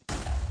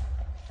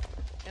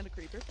 And a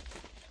creeper.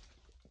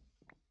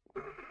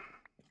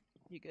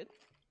 You good?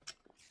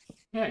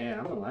 Yeah,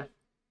 I'm alive.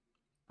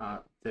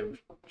 There was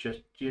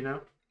just, you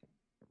know,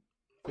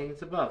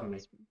 things above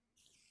me.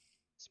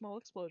 Small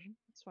explosion.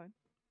 It's fine.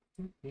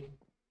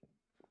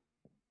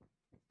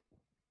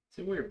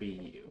 So where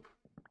be you?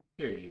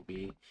 Here you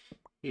be.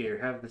 Here,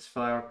 have this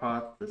flower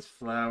pot, this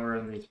flower,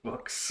 and these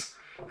books.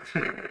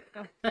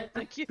 Oh,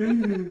 thank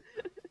you.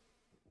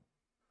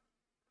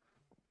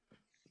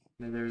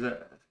 There's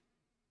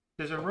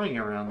a ring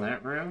around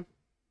that room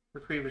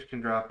where creepers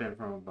can drop in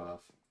from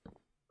above.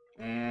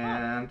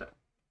 And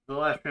the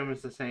last room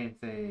is the same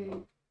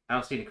thing. I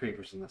don't see any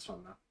creepers in this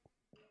one though.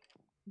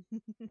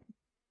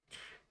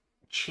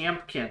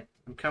 Champkin.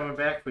 I'm coming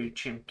back for you,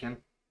 Chimpkin.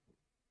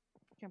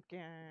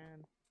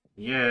 Pumpkin.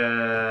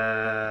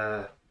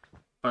 Yeah.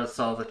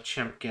 Buzzsaw the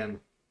Chimpkin.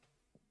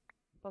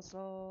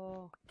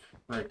 Puzzle.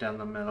 Right down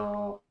the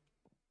middle.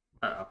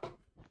 Uh-oh.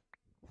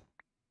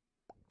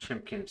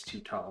 Chimpkin's too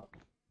tall.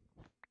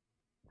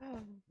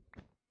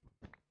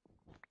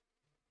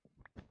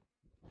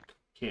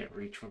 Can't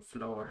reach from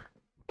floor.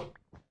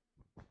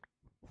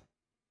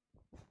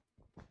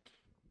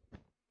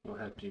 We'll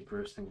have to do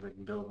gross things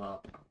like build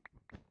up.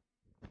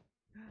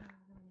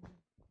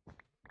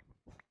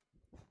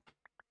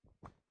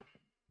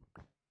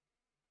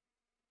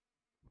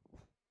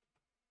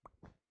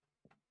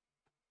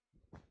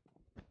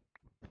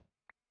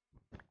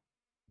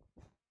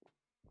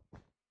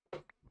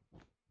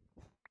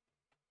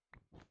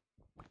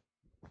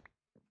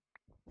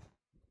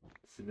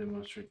 This is the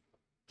most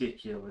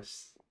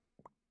ridiculous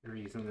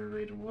reason to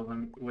read a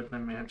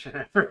Woodland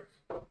Mansion ever.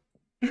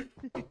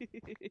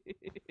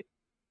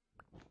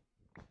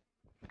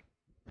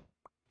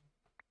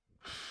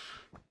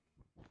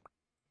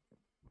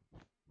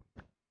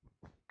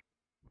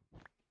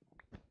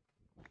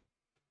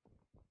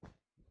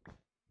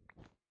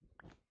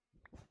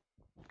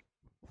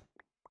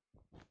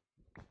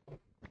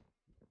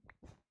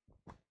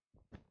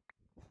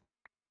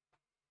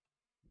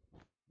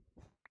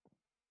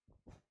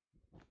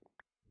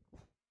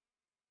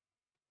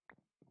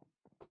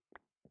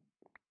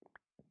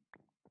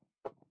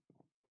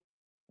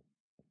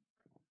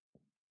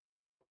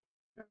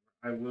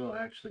 I will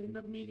actually end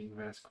up needing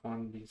vast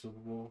quantities of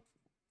wool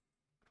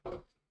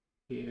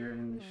here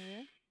in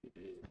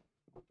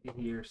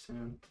here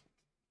soon,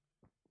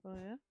 Oh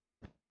yeah?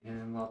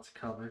 and lots of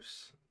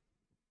colors.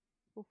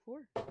 What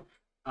for?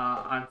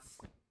 I'm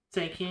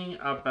thinking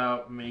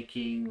about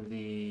making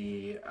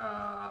the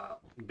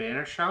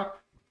banner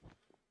shop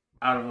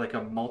out of like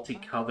a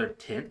multicolored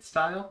tint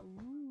style.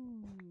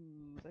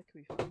 Ooh, that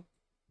could be fun.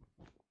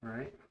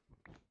 Right?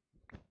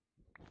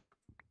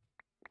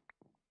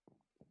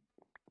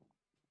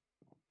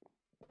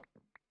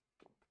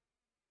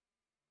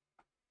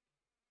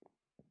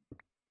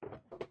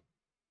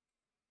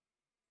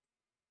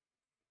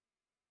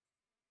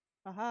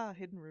 Aha,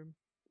 hidden room.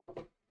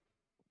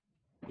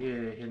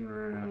 Yeah, hidden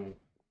room.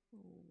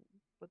 Ooh,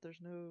 but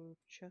there's no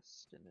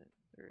chest in it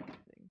or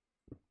anything.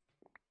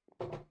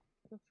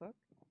 The fuck?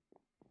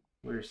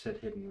 Where said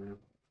hidden room?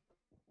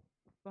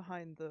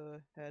 Behind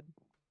the head.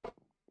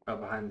 Oh,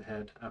 behind the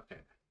head.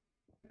 Okay.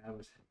 I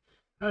was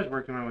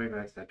working my way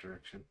back that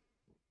direction.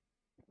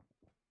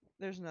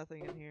 There's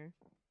nothing in here.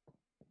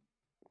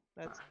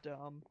 That's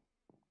dumb.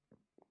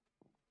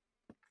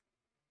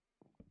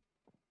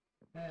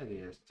 That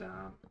is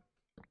dumb.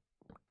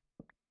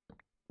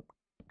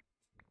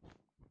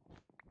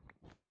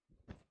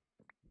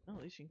 Oh,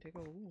 at least you can take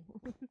all the wool.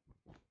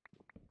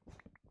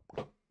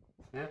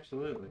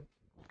 Absolutely.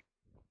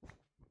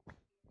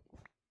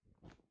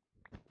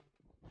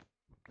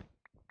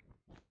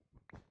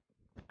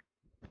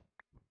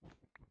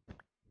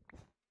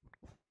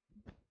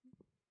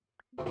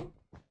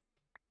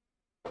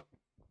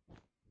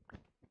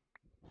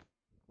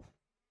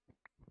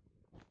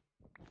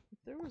 If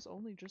there was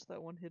only just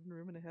that one hidden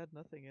room and it had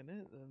nothing in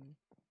it,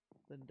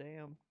 then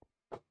damn.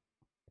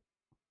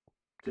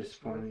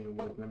 Disappointing.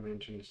 Woodland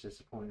Mansion is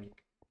disappointing.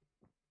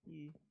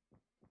 Yeah.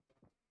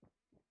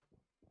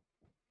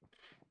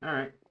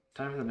 Alright,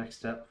 time for the next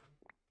step.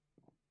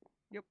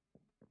 Yep.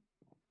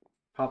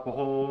 Pop a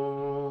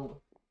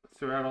hole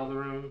throughout all the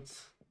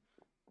rooms.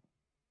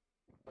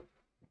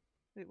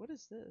 Wait, what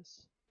is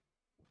this?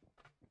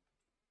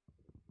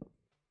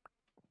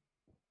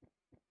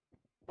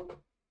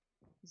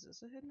 Is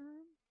this a hidden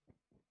room?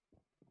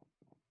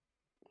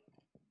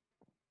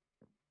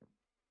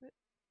 What?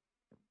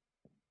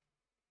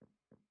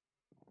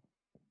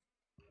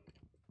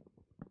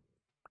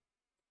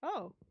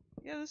 Oh,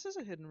 yeah, this is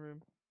a hidden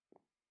room.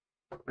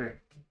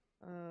 Where?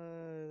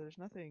 There's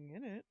nothing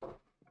in it. No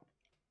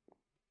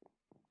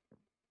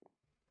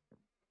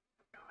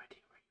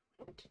idea where you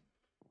went.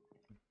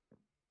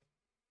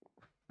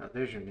 Oh,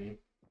 there's your name.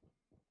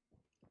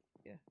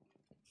 Yeah.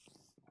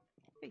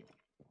 Hey.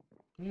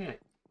 Yeah.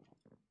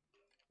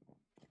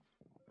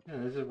 Yeah,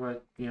 this is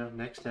what,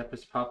 next step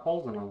is pop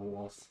holes in all the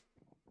walls.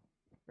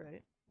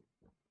 Right.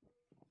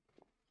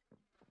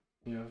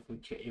 If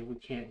we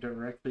can't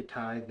directly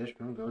tie this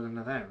room goes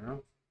into that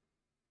room,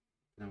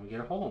 then we get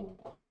a hole in the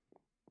wall.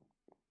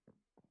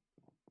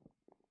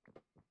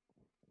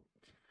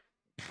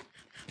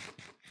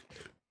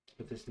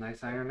 With this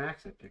nice iron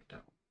axe I picked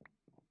up.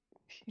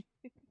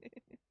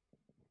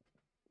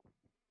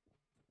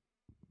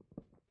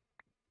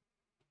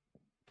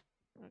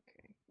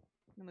 Okay.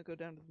 I'm gonna go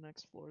down to the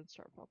next floor and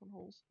start popping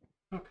holes.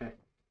 Okay.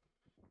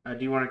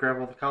 Do you want to grab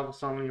all the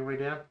cobblestone on your way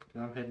down?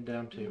 Because I'm heading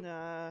down too.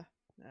 Nah,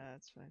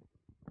 it's fine.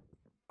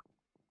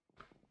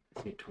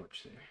 I see a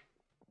torch there.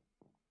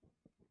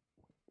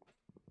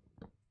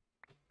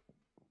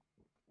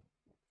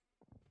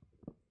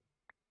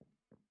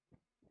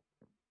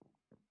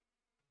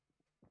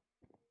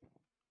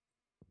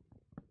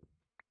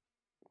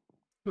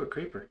 Ooh, a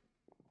creeper.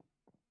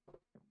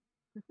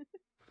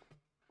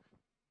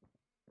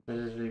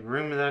 There's a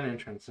room without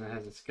entrance and it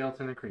has a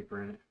skeleton and a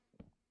creeper in it.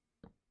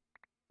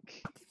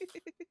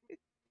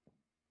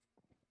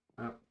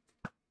 Oh.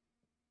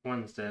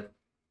 One's dead.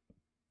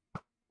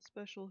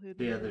 Special hidden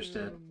The other's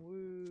dead.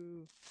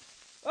 Woo.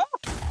 Oh!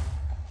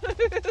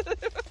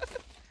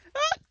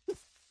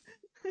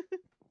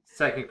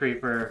 Second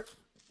creeper.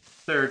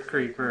 Third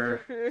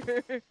creeper.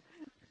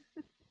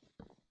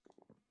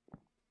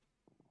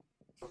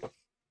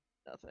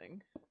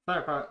 Nothing.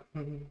 Fire pot.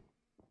 Oh,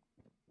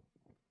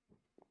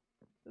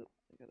 I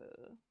gotta...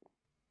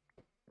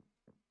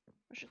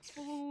 My shit's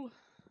full.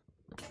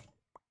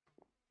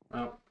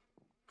 Oh.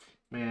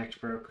 My axe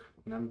broke.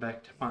 And I'm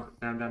back to now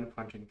I'm done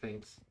punching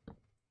things.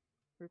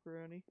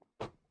 Ripperoni.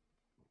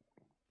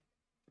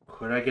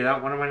 Could I get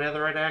out one of my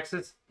netherite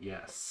axes?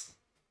 Yes.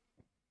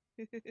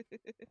 Do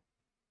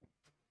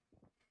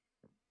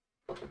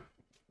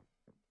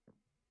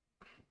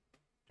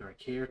I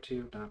care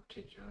to? Not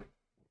particularly.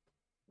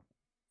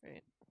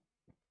 Right.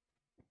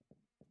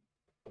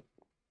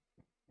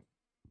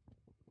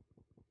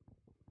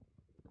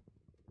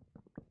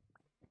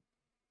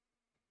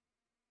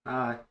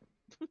 Hi.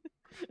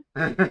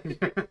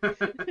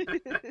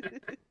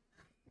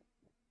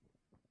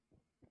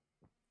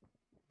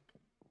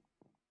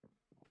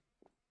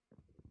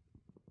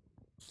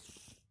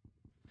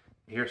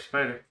 You're a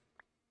spider.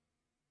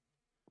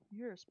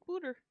 You're a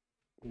spooter.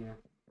 Yeah.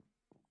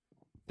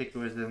 I think it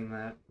was in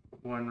that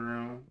one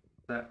room,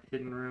 that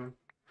hidden room,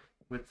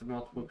 with the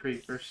multiple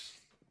creepers.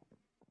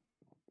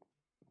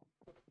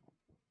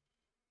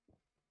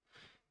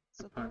 Is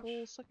that the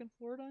whole second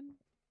floor done?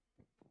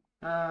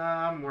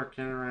 I'm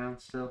working around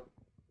still.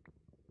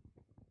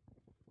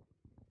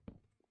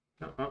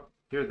 Oh,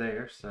 you're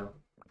there, so.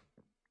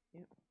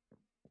 Yep.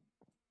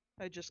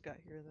 I just got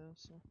here though,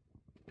 so.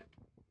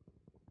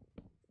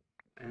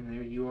 And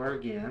there you are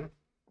again.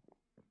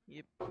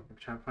 Yep. I'm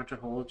trying to punch a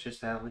hole, it's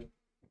just alley.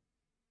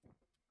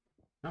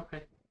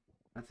 Okay.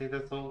 I think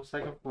that's the whole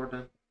second floor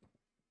done.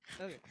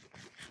 Okay.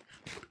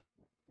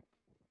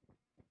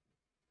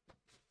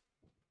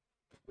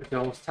 It's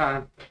almost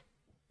time.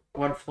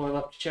 One floor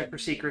left to check for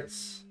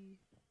secrets.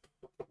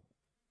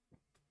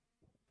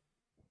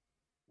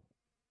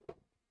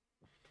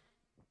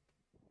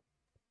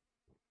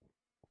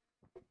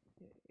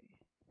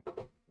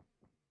 Okay.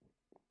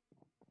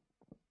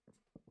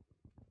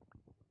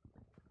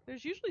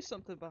 There's usually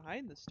something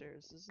behind the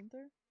stairs, isn't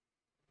there?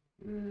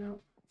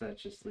 No, that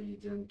just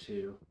leads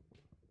into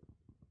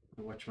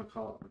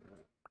whatchamacallit,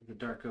 the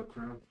dark oak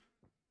room.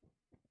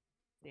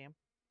 Damn.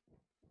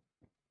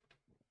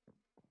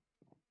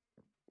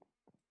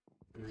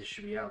 And this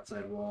should be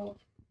outside wall.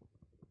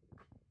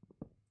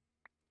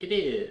 It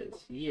is!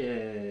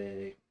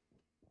 Yay!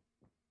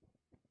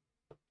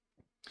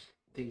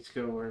 Things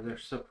go where they're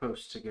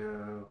supposed to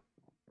go.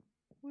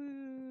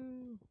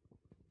 Woo!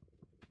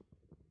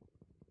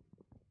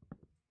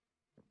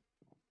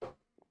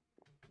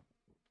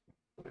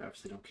 I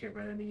obviously don't care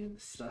about any of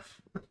this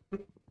stuff.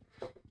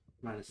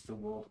 Minus the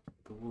wool.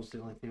 The wool's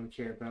the only thing we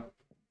care about.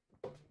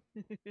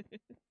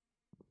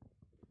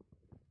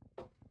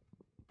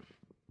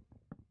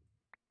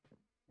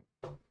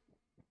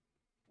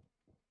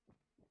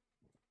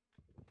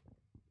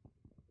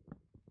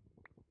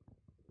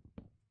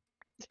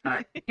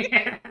 Hi.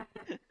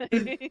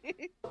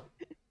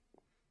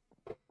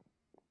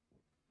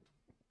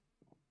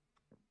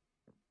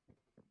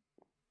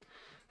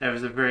 That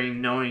was a very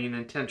knowing and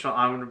intentional.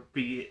 I want to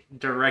be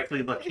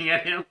directly looking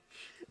at him.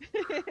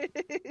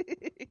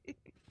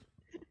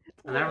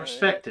 And I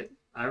respect it.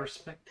 I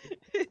respect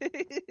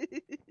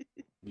it.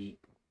 Yeet.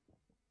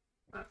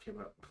 I don't care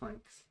about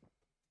planks.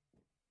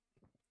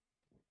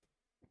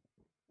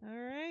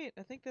 Alright,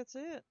 I think that's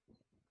it.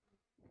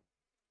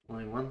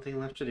 Only one thing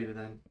left to do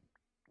then.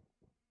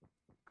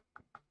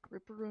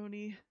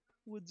 Ripperoni,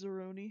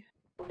 Woodsaroni.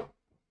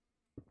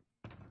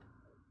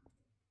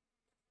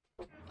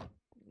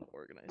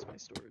 Organize my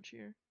storage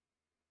here.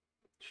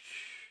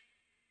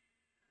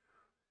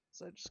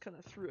 So I just kind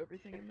of threw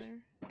everything in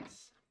there.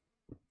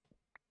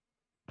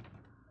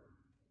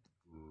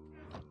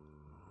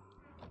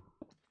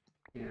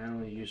 Yeah, I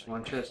only used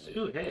one chest.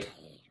 Ooh, hey.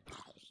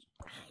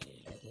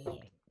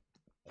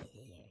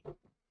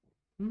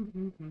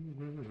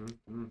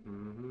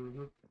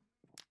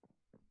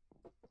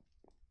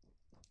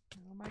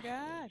 Oh my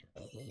god!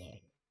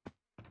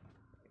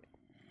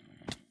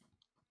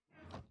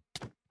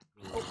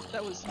 Oh,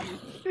 that was you.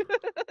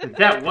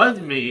 That was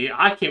me.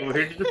 I came over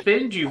here to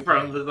defend you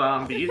from the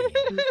zombies.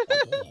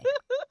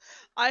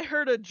 I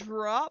heard a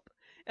drop,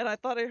 and I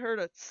thought I heard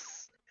a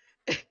tss.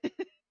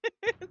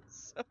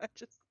 So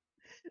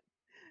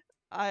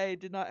I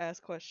did not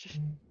ask questions.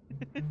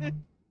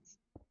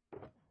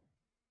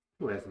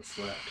 Who hasn't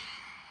slept?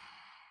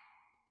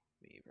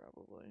 Me,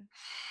 probably.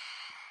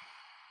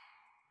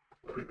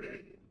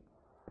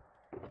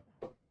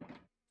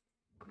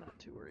 Not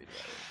too worried about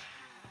it.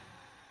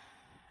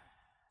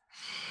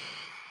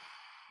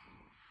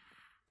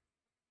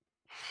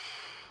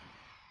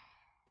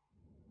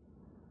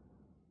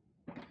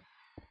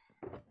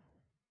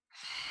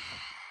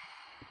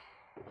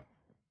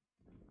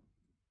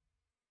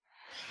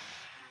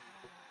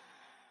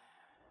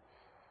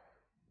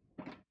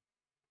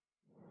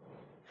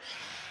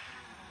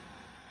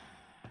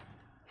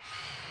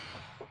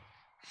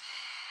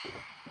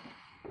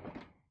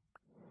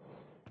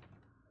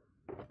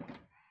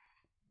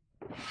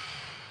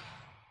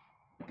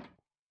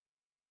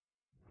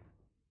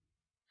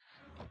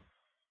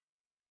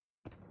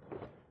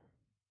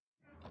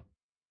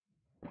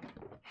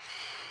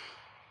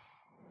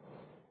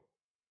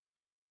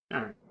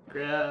 Alright,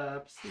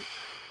 grab sleep.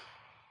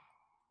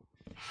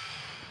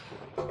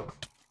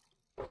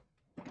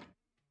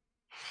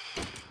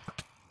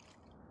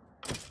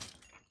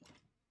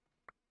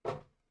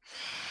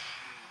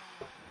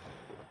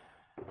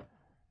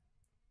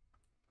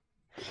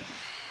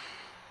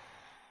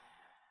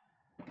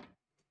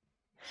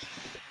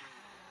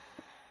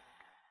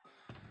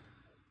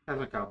 Have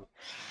a cobble.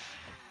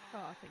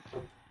 Oh, thank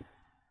you.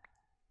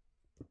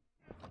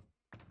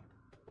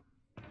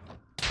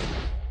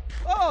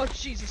 Oh,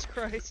 Jesus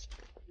Christ.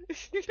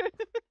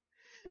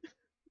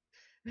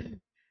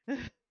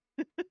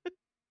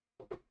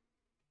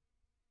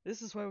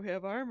 This is why we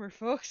have armor,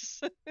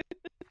 folks.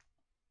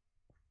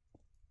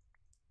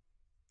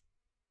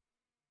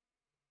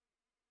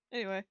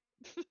 Anyway.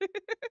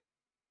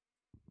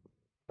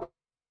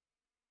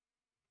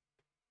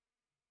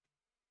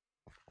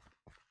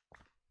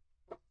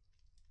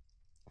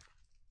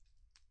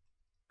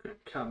 Gonna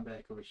come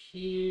back over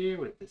here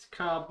with this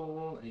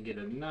cobble and get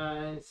a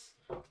nice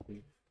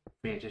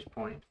vantage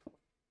point.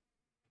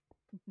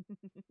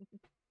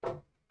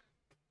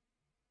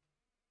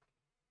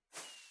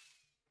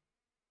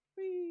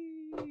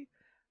 Whee!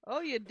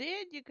 Oh, you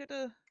did? You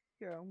coulda...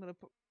 Here, I'm gonna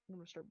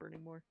start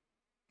burning more.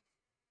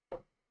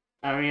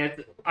 I mean,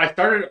 I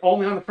started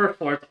only on the first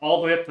floor. It's all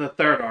the way up to the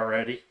third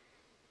already.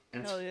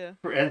 And Hell yeah.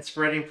 And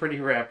spreading pretty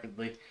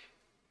rapidly.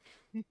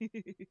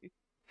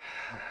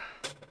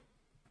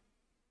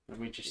 Let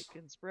me It just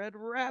can spread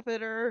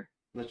rapider.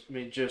 Let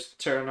me just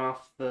turn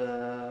off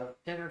the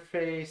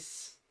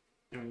interface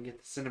and we can get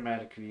the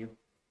cinematic view.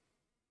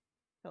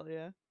 Hell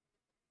yeah.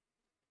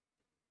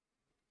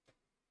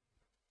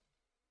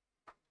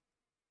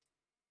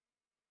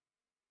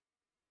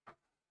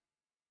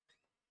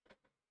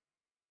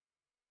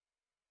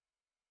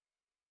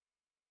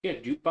 You got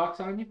a jukebox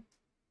on you?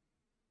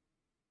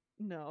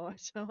 No, I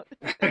don't.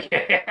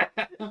 Okay.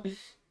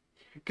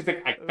 Because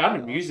I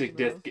found a music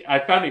disc. I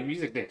found a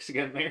music disc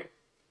again there.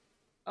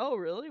 Oh,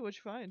 really? What'd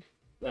you find?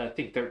 I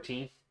think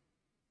 13.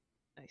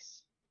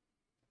 Nice.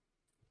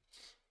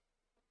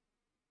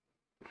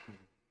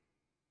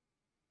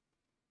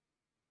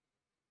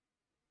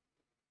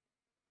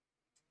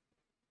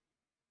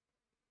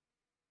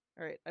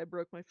 Alright, I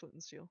broke my flint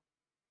and steel.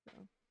 So.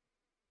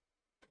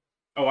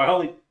 Oh,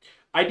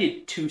 I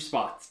did 2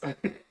 spots. I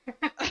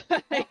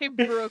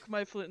broke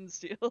my flint and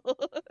steel.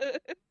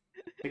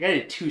 Like, I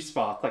did 2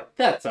 spots. Like,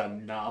 that's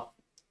enough.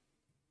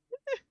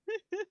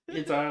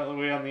 It's all the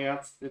way on the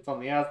it's on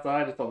the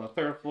outside. It's on the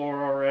 3rd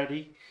floor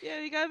already.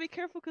 Yeah, you gotta be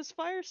careful because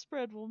fire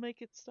spread will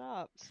make it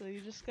stop. So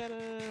you just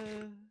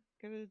gotta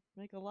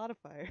make a lot of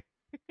fire.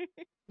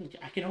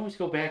 I can always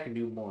go back and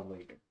do more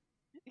later.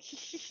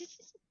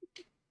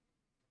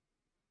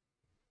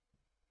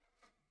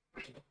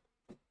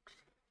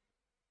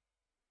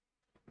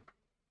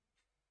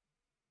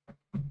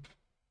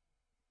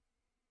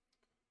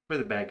 We're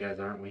the bad guys,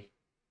 aren't we?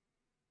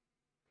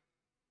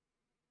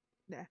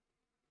 Nah.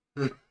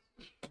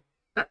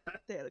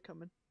 They had it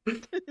coming.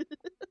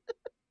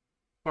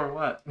 For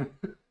what?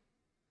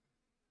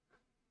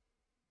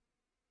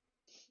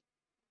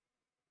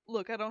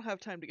 Look, I don't have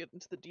time to get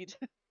into the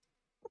details.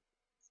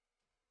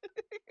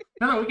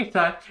 No, we can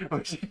talk.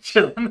 We're just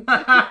chilling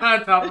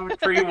on top of a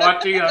tree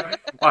watching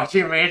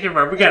a mansion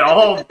where we got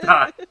all the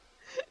time.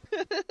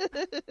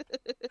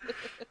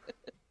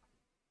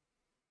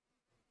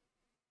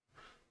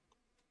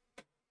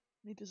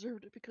 They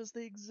deserved it because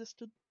they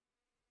existed.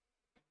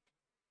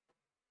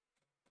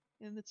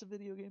 And it's a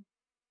video game.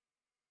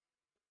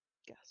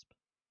 Gasp.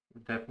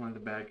 Definitely the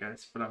bad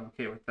guys, but I'm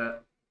okay with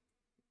that.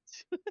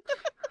 Can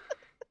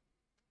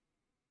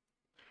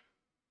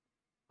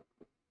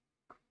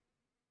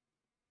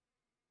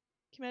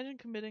you imagine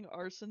committing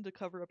arson to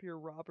cover up your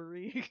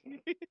robbery?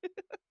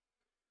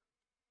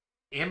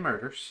 And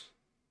murders.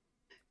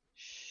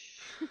 Shh.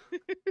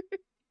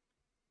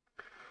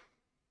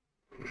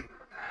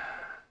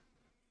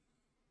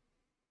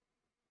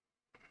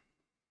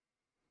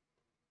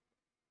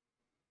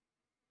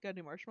 Got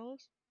any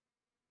marshmallows?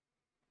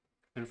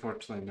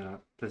 Unfortunately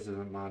not. This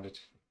isn't modded.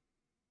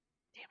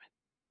 Damn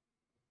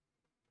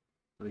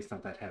At least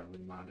not that heavily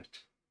modded.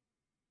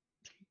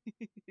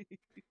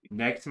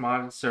 Next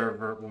modded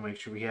server, we'll make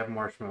sure we have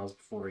marshmallows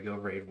before we go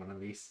raid one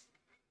of these.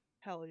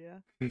 Hell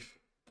yeah.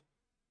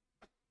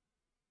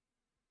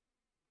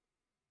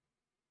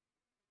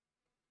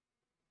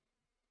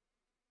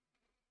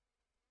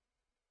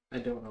 I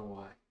don't know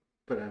why,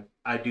 but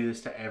I do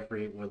this to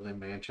every Woodland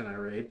mansion I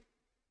raid.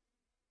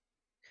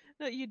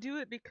 No, you do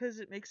it because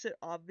it makes it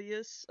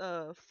obvious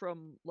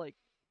from like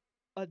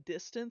a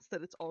distance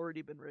that it's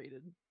already been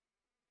raided.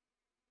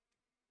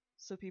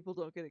 So people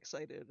don't get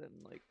excited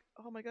and like,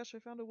 oh my gosh, I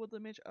found a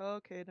Woodland mansion. Oh,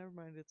 okay, never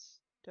mind, it's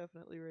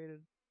definitely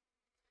raided.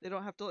 They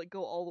don't have to like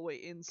go all the way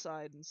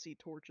inside and see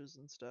torches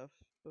and stuff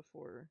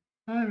before.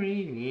 I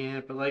mean,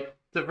 yeah, but like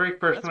the very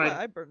first That's one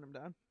why I burned them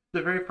down.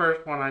 The very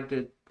first one I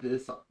did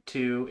this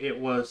to, it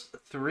was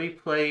 3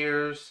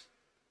 players.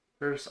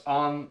 There's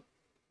on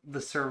the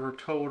server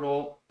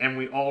total, and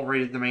we all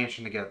raided the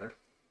mansion together.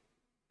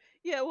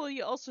 Yeah, well,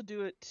 you also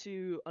do it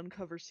to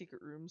uncover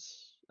secret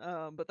rooms,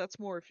 but that's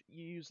more if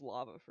you use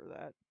lava for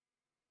that.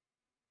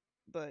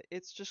 But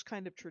it's just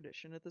kind of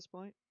tradition at this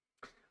point.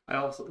 I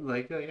also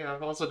like yeah,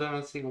 I've also done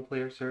on single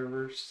player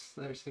servers,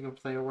 or single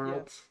player Yeah,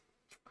 worlds.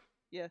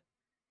 yeah.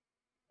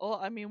 Well,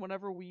 I mean,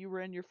 whenever you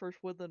ran your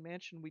first Woodland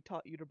mansion, we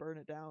taught you to burn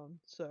it down.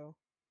 So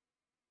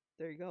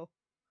there you go.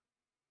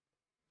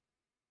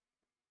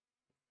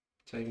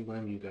 So I can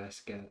blame you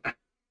guys again.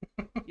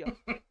 Yep.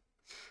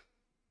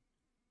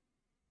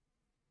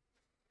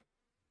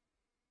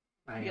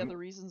 I Yeah, am. the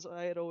reasons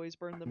I had always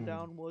burned them Hmm,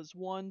 down was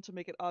one, to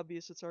make it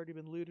obvious it's already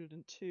been looted,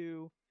 and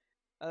two,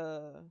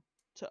 uh,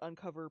 to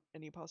uncover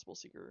any possible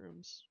secret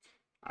rooms.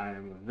 I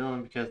am a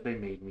villain because they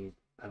made me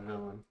a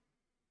villain.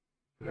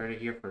 You Yep, heard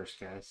it here first,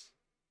 guys.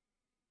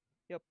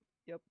 yep,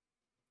 yep.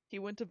 He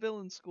went to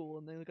villain school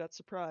and then got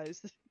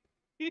surprised.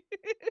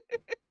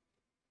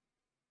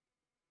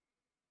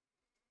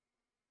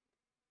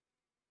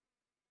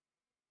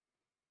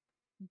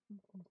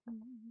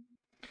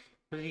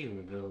 But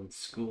even villain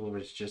school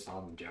was just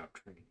on the job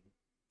training.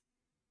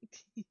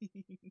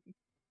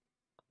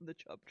 The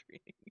job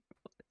training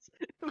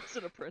was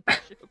an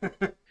apprenticeship.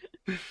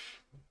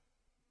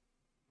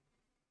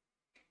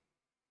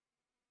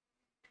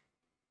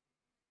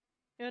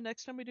 Yeah,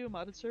 next time we do a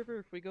modded server,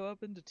 if we go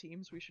up into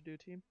teams, we should do a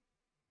team.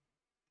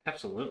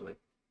 Absolutely.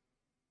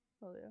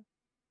 Oh yeah,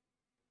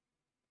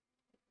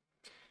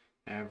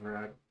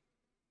 Ever,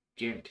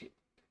 guaranteed.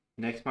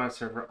 Next mod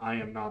server, I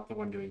am not the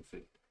one doing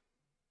food.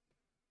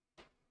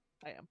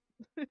 I am.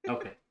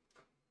 Okay.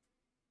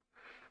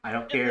 I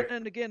don't And, care.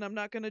 and again, I'm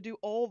not gonna do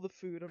all the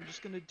food. I'm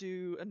just gonna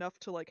do enough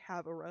to like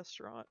have a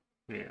restaurant.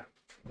 Yeah.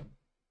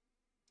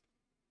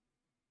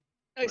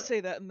 I But,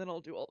 say that, and then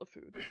I'll do all the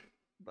food.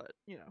 But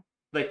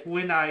like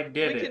when I did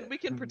we can it, we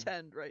can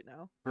pretend right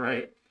now.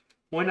 right?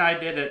 When I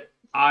did it,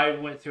 I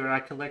went through and I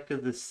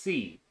collected the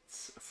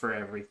seeds for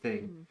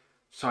everything. Hmm.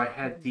 So I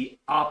had Hmm. the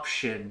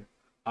option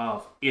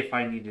of if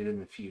I needed in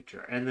the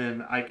future. And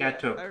then I got Yeah,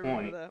 to a I remember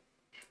point that.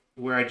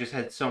 where I just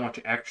had so much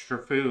extra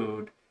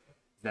food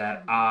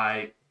that Hmm.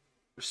 I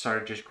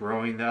started just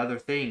growing the other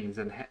things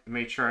and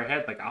made sure I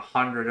had like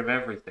 100 of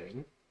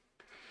everything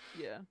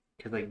Yeah.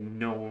 because like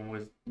no one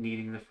was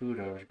needing the food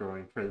I was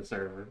growing for the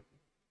server.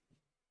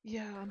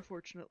 Yeah,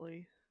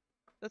 unfortunately.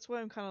 That's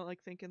why I'm kind of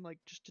like thinking like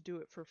just to do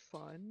it for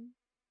fun,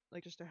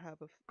 like just to have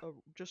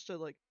just to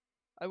like,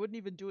 I wouldn't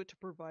even do it to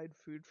provide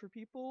food for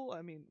people.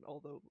 I mean,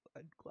 although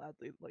I'd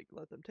gladly like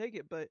let them take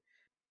it, but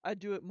I'd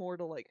do it more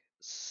to like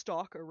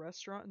stock a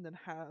restaurant and then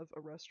have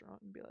a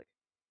restaurant and be like,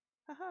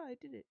 haha, I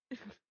did it.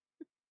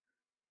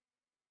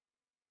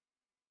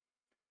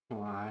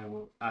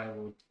 Well, I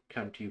will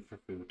come to you for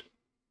food.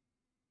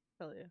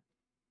 Hell yeah.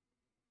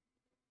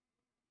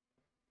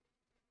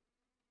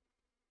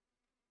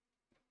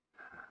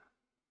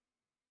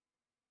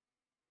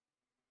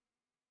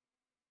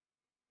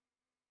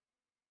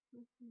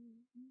 I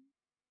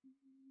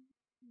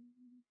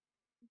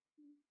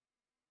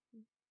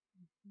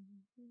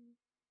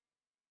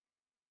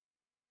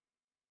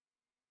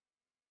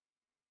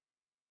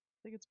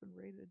think it's been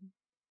rated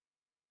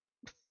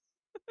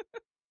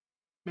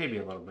Maybe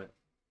a little bit.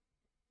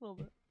 a little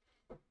bit.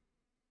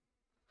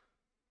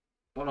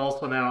 But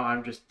also now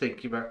I'm just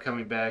thinking about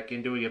coming back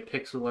and doing a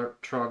pixel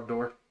art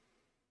Trogdor.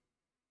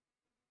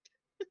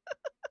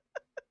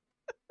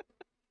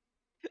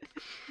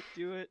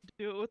 Do it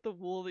with the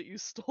wool that you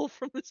stole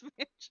from this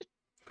mansion.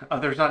 Oh,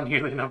 there's not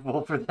nearly enough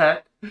wool for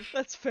that.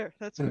 That's fair.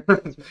 That's fair.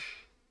 That's fair.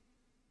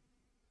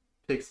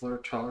 Pixel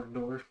art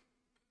Trogdor.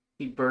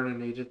 He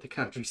burninated the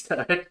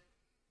countryside.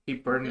 He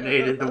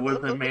No. burninated the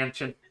woodland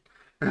mansion.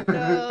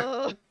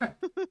 No.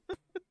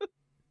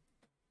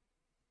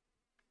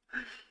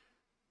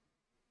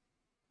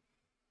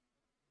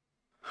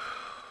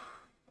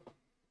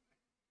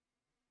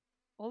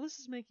 All this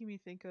is making me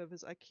think of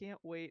is I can't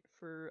wait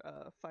for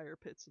fire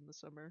pits in the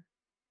summer.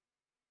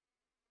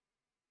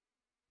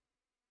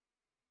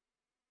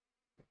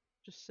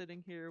 Just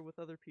sitting here with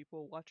other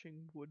people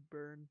watching wood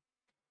burn.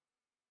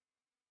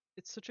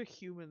 It's such a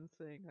human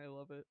thing. I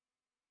love it.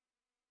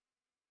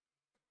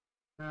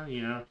 Well,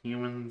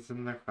 humans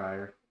and their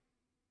fire.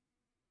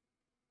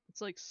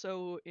 It's like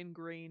so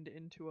ingrained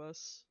into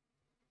us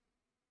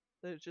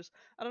that it just,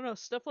 I don't know,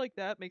 stuff like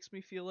that makes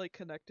me feel like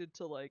connected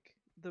to like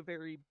the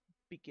very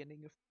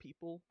beginning of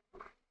people,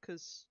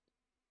 cuz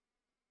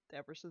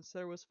ever since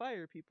there was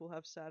fire, people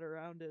have sat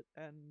around it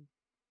and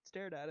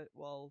stared at it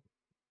while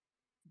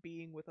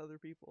being with other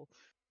people.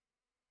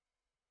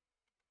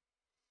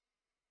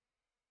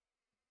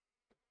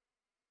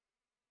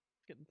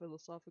 Getting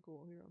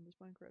philosophical here on this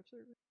Minecraft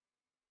server.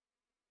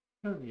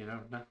 Well,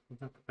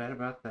 nothing bad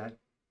about that.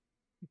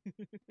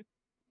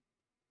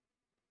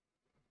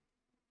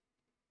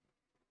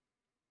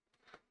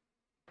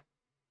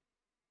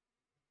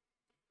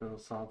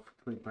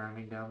 Philosophically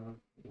burning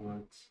down the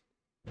woods.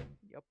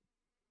 Yep.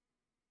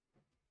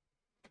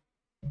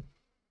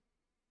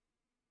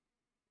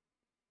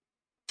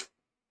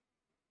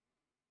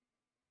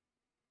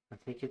 I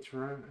think it's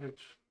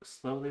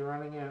slowly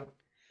running out.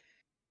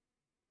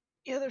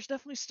 Yeah, there's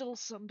definitely still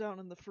some down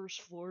in the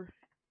first floor,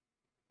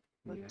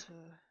 but Yeah.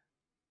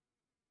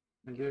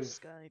 And get a there's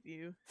sky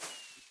view. a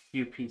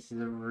few pieces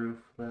of roof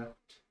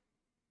left.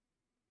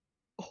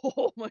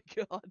 Oh my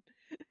god.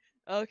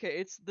 Okay,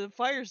 it's the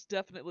fire's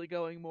definitely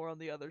going more on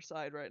the other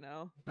side right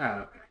now. Oh,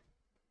 okay.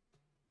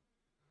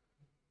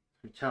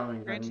 You're telling me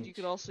that I Granted, need you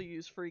could also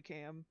use free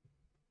cam.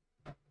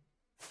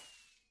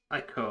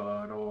 I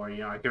could, or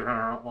I could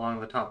run along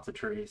the tops of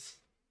trees.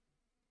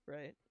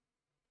 Right.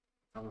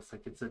 Almost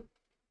like it's a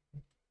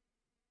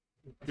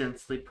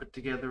densely put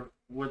together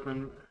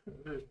woodland,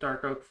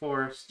 dark oak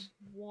forest.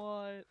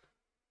 What?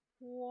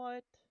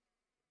 What?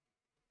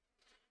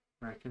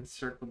 Where I can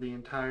circle the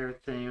entire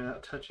thing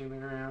without touching the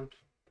ground.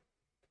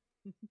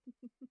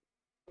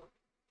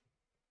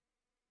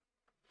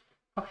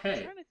 Oh, I'm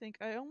hey. trying to think.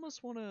 I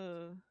almost want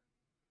to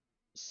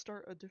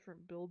start a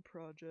different build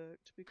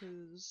project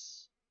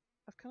because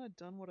I've kind of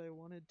done what I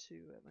wanted to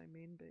at my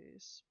main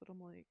base, but I'm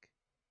like,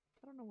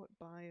 I don't know what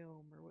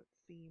biome or what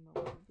theme I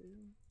want to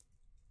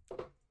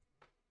do.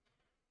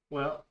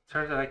 Well,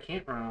 turns out I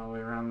can't run all the way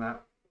around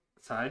that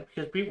side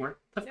because we weren't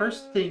the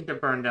first No. thing to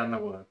burn down the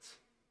woods.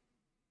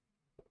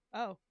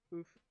 Oh,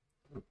 oof.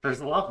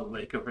 There's a lava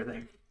lake over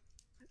there.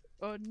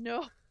 Oh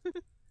no. It's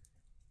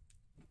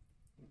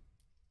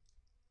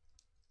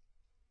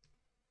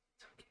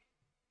okay.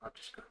 I'll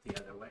just go the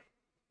other way.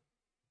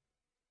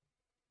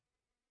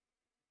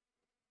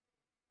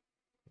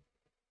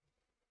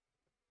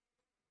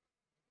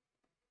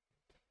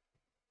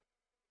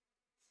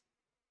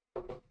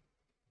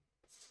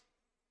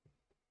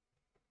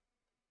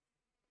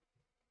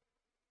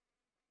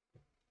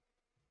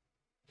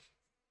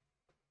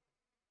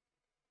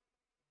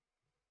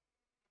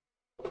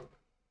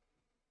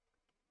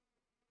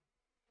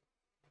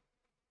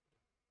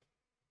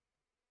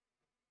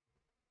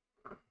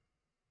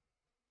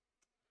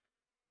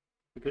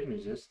 The good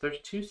news is there's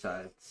two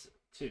sides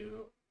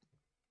to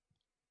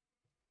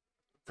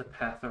the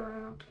path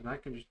around, and I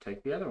can just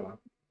take the other one.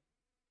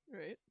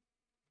 Right.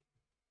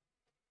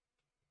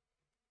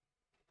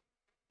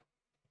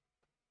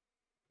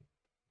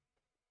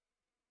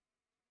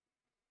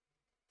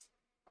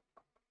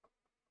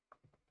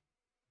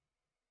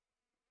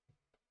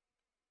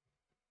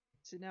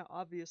 So now,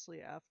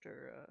 obviously,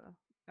 after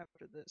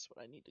this,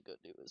 what I need to go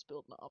do is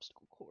build an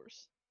obstacle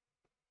course.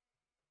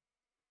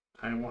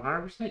 I'm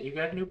 100%. You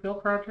got a new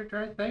build project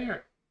right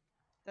there.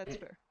 That's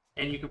fair.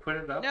 And you can put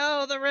it up.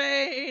 No, the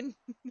rain!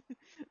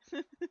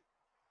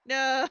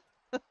 No!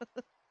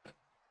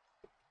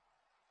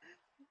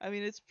 I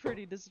mean, it's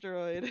pretty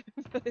destroyed,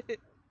 but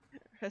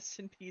rest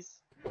in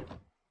peace.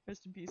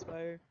 Rest in peace,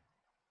 fire.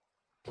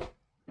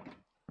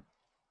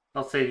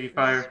 I'll save you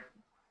fire.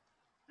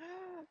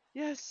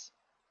 Yes!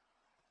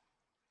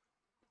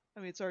 I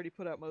mean, it's already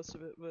put out most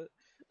of it, but...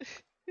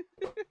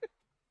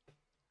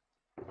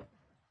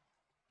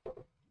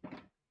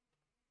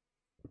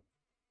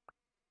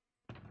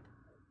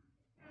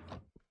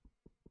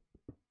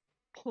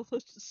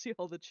 Let's just see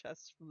all the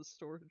chests from the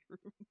storage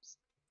rooms.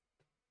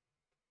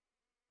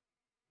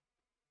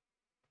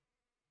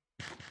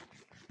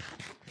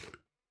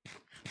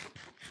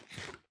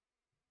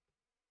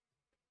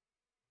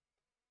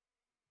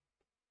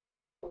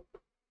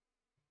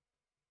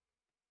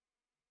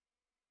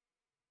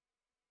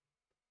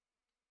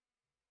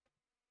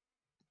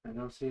 I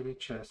don't see any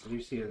chests. I do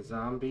see a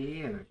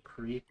zombie and a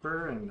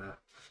creeper and a...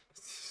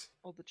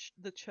 All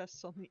the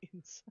chests on the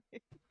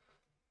inside.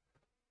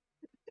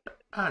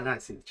 Ah, now I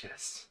see the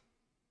chest.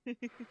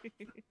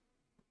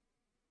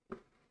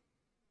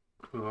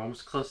 We're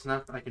almost close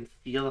enough. I can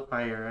feel the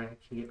fire. I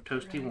can get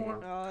toasty Right.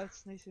 warm. Oh,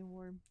 it's nice and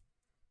warm.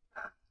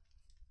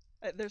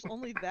 There's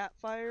only that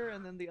fire,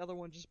 and then the other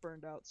one just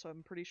burned out, so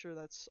I'm pretty sure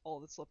that's all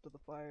that's left of the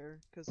fire,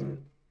 because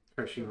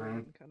Hershey the ran.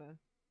 rain kind of...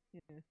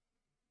 Yeah.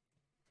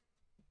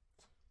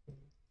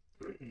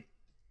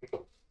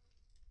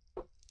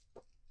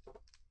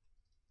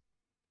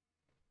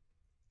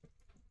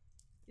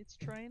 It's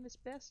trying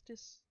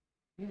asbestos.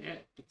 Yeah,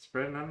 it's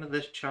spreading onto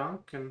this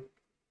chunk, and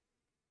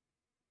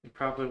it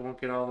probably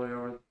won't get all the way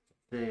over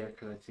there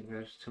because I think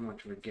there's too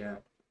much of a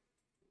gap.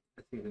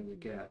 I think there's a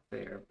gap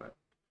there, but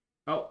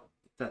oh,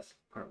 that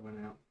part went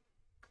out.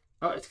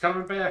 Oh, it's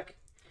coming back.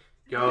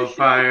 Go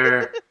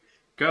fire!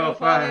 Go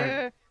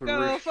fire!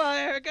 Go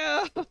fire!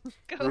 Go!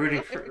 Go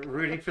Rooting fire!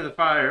 rooting for the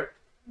fire.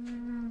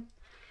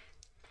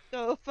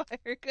 Go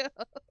fire! Go!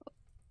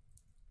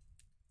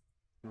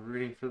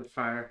 Rooting for the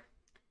fire.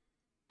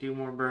 Do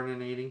more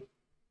burninating.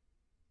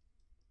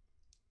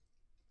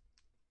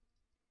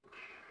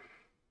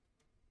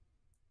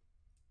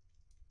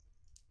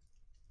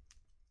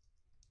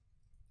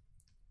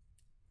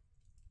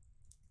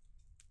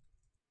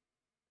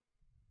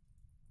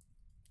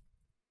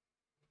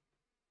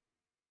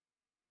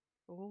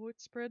 Oh,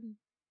 it's spreading.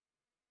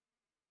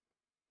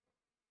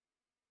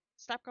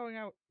 Stop going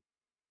out.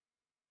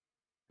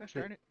 Gosh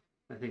darn it.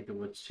 I think the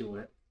wood's too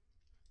wet.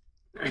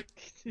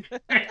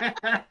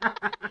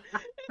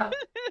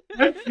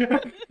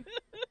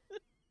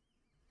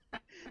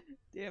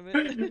 Damn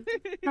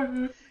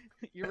it.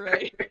 You're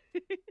right.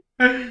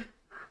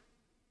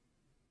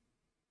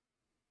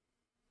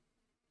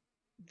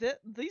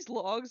 these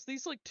logs,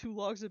 these like 2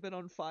 logs have been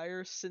on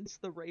fire since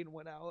the rain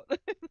went out.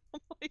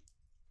 I'm like,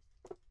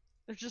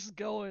 they're just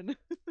going.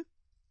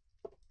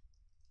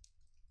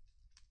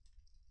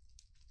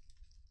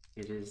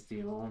 It is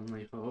the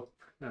only hope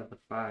of the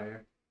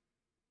fire.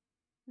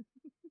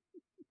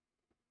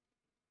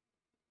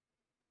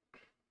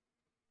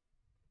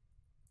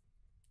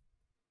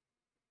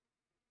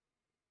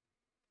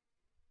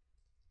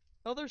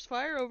 Oh, there's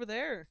fire over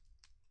there.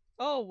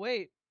 Oh,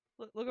 wait.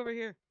 Look over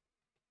here.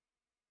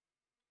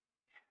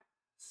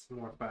 Some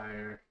more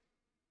fire.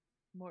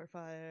 More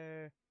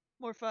fire.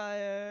 More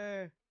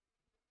fire.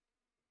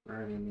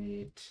 Burning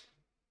meat.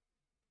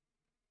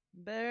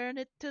 Burn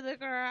it to the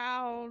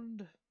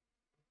ground.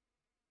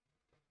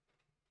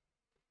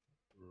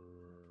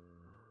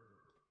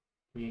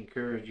 We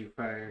encourage you,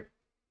 fire.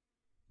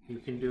 You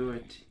can do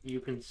it. You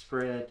can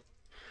spread.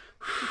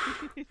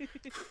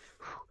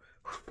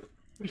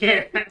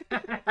 Yeah.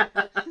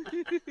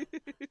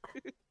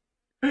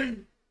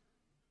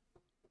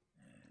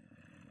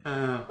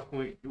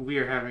 We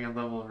are having a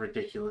level of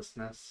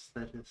ridiculousness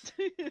that is.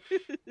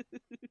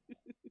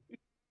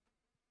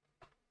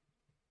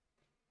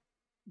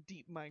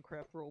 Deep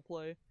Minecraft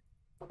roleplay.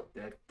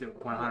 That Blow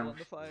on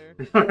the fire.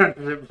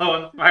 blow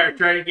on the fire,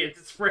 trying to get it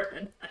to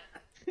spread.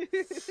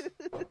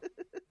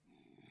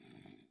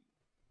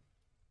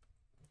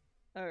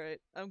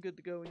 Alright, I'm good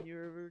to go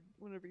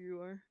whenever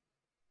you are.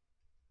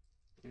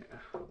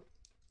 Yeah.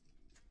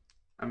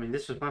 I mean,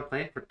 this was my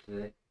plan for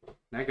today.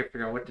 Now I gotta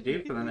figure out what to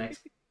do for the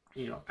next,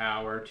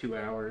 hour, 2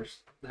 hours,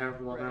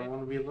 however long I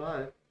want to be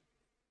alive.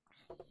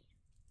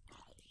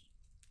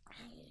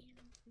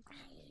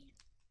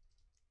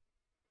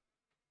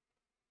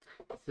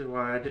 This is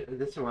why I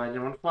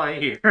didn't want to fly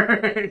here.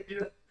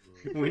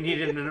 we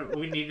needed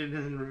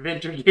an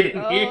adventure getting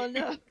here. Oh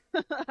no,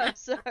 I'm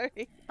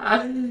sorry.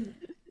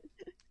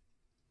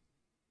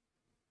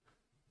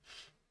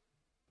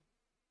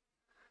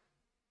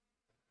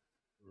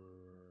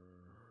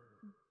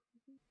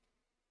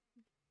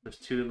 There's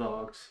 2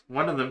 logs.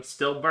 One of them's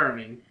still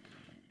burning.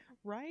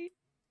 Right?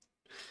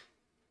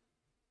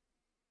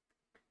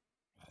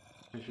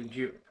 Should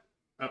you?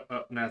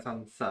 Oh, now it's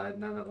on the side.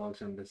 Now that log's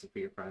gonna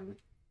disappear finally.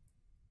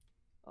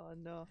 Oh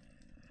no.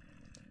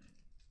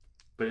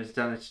 But it's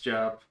done its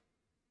job.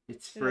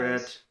 It's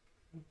spread.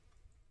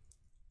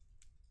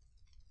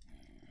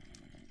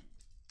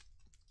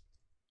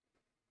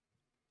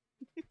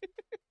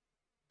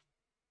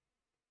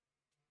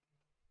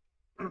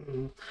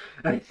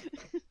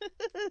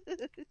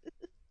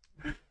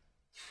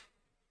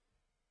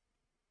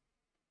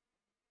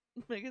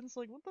 Megan's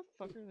like, what the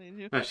fuck are they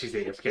doing? No, she's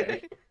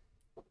AFK.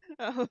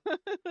 Oh.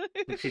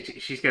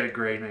 She's got a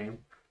gray name.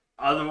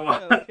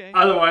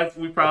 Otherwise,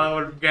 we probably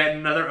would have gotten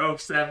another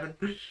 07.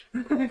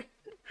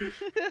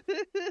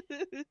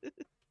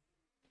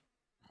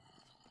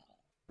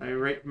 I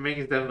mean,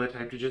 Megan's definitely the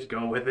type to just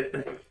go with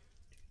it.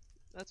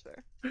 That's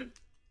fair.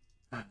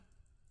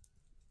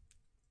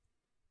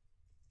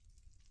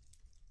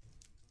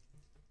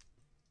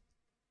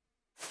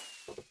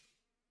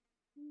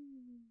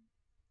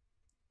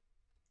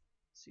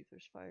 See if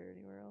there's fire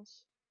anywhere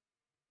else.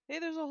 Hey,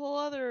 there's a whole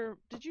other...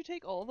 Did you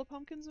take all the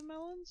pumpkins and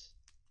melons?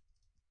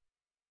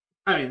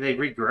 I mean, they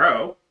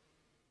regrow.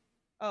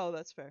 Oh,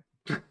 that's fair.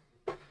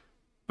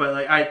 But,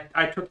 like,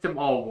 I took them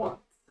all once.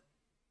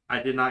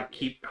 I did not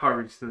keep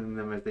harvesting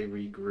them as they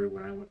regrew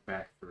when I went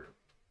back through.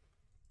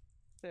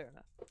 Fair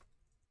enough.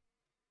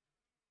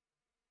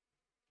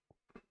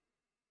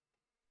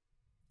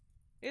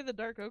 Hey, the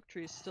dark oak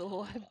tree's still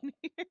alive in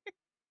here.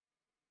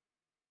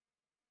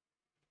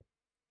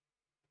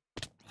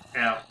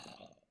 Ow.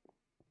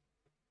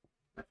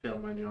 I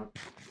failed my jump.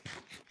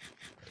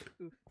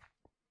 Oof.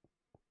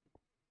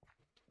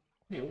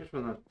 Hey, where's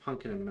one of the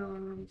pumpkin and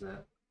melon rooms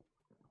at?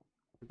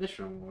 This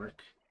room will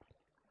work.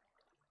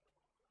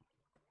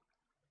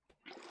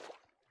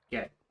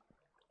 Yeah.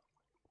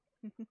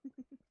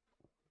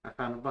 I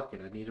found a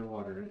bucket. I need to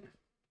water it.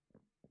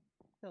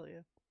 Hell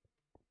yeah.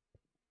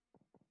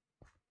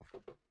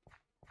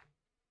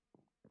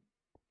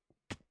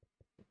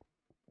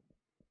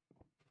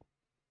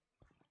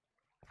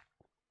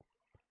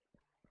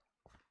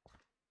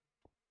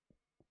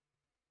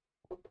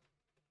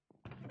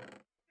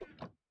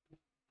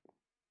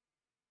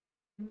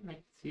 I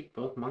can see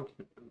both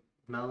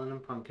melon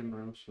and pumpkin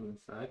rooms from the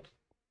side.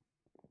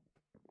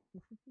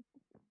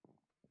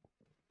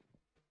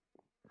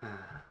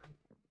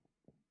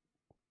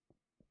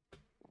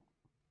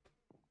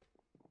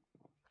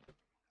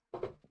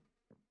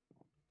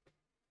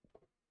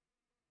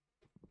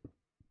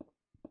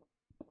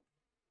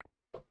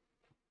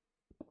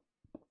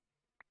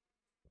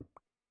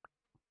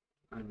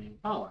 I mean,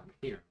 while I'm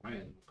here, I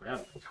can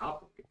grab the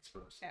copper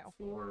exposed to the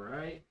floor,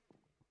 right?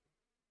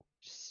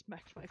 Just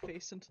smacked my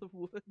face into the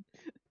wood.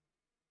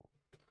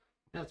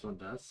 That's one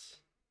does.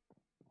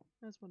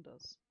 As one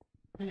does.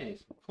 Hey,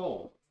 some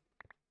coal.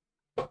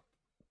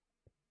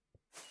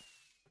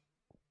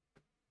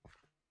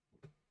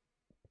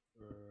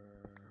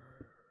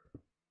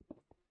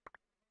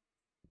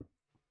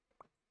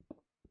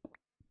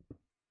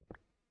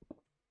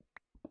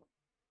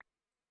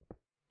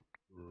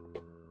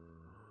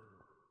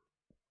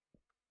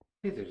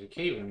 I think there's a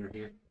cave under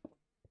here.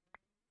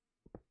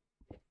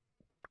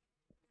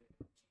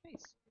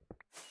 Nice.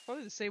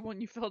 Probably the same one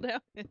you fell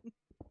down in.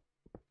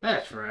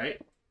 That's right.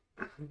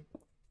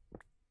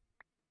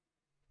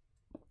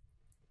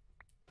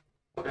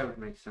 That would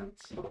make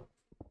sense.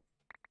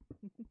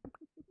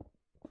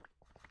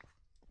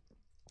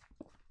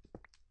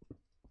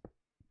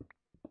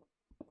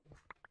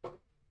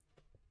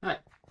 Hi.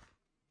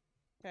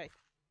 Hey.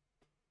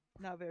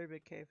 Not a very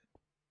big cave.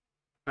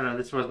 Oh no,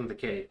 this wasn't the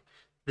cave.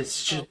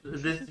 This is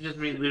just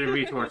me looting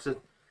resources.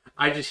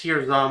 I just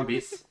hear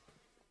zombies.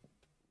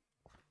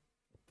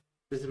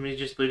 This is me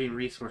just looting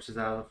resources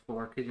out of the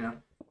floor, 'cause, you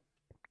know,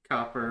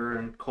 copper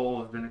and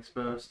coal have been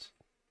exposed.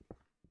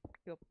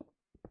 Yep.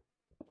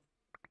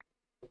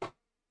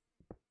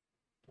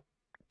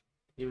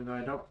 Even though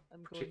I don't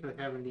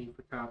particularly have a need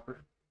for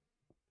copper.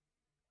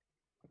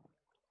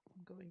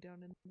 I'm going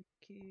down in the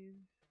cave.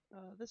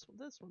 This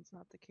one's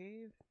not the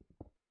cave.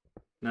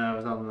 No, it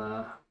was on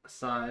the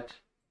side.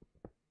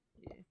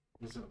 Yeah.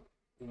 This is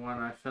one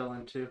I fell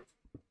into.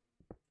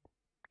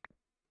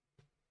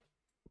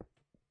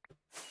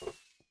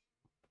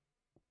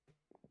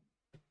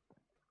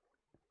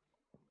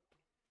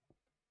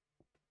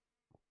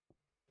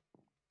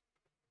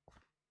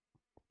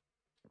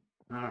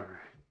 Alright.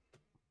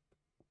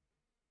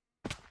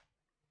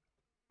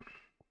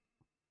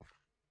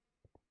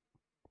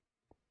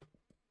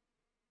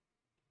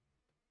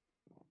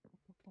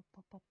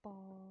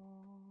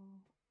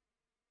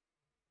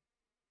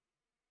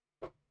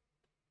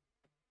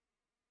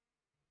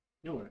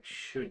 You know what I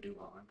should do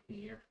while I'm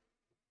here?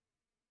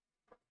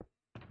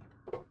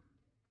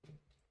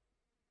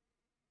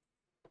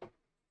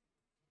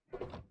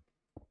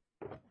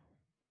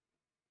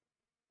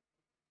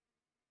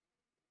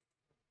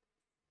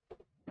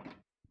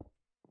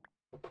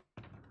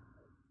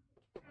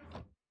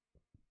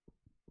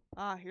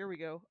 Ah, here we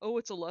go. Oh,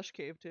 it's a lush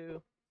cave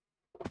too.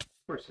 Of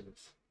course it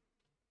is.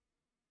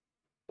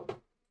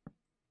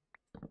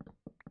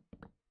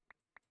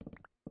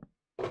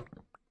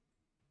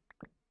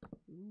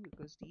 Ooh, it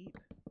goes deep.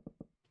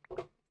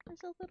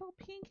 There's a little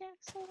pink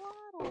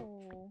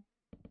axolotl.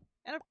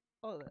 And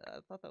I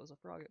thought that was a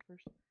frog at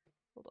first.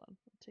 Hold on,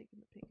 I'm taking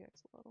the pink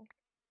axolotl.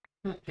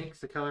 Pink's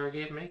the color I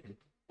gave Megan.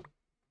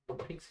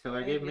 Pink's the color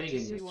I I gave have yet Megan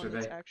to see one that's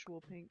yesterday.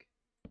 actual pink.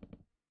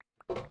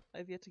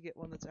 I've yet to get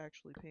one that's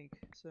actually pink,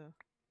 so.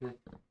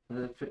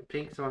 The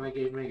pink's the one I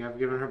gave Megan. I've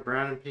given her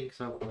brown and pink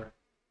so far.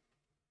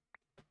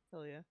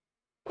 Hell yeah.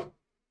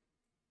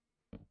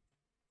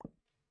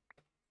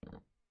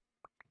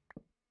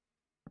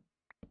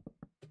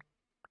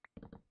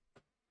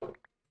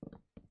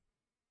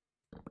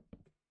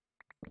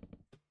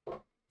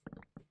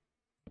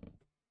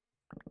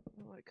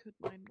 Oh, I could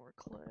mine more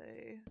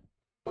clay.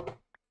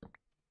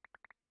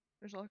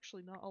 There's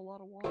actually not a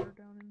lot of water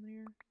down in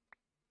there.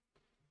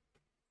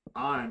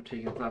 I'm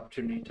taking this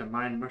opportunity to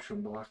mine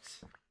mushroom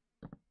blocks.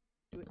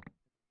 Do it.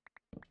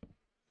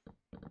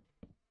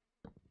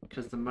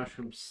 Because the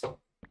mushroom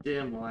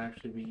stem will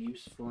actually be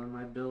useful in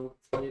my builds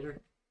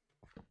later.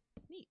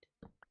 Neat.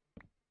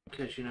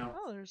 Because, you know...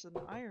 Oh, there's an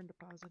iron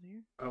deposit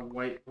here. A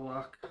white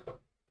block.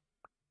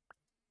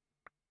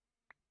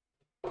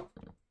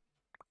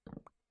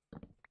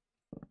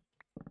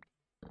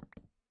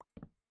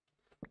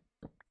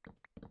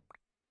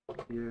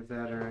 Either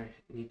that or I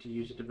need to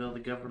use it to build a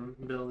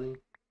government building.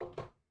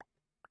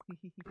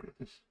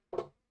 It's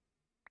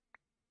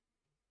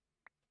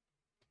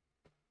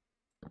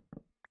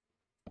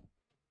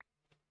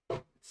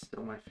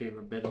still my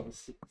favorite bit of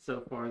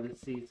so far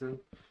this season.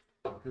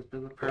 Has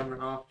been the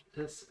permanent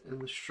office and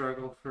the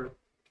struggle for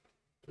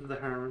the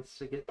hermits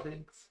to get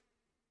things.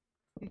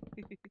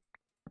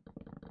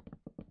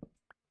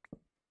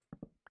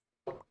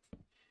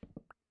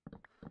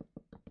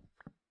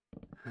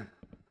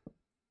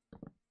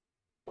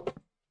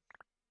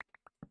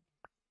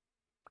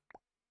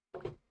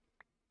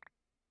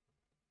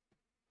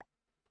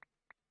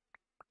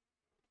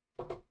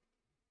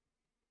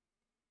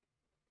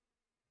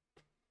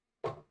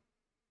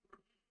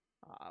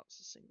 Ah, it was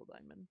a single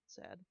diamond.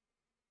 Sad.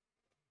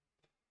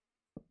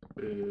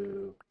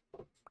 Boo.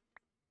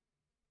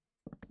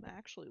 I'm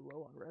actually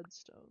low on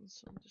redstone,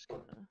 so I'm just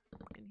gonna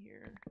in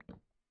here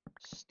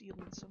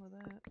stealing some of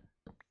that.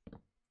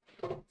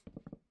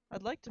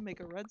 I'd like to make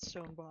a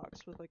redstone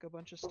box with like a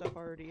bunch of stuff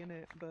already in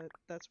it, but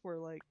that's where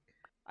like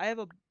I have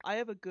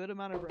a good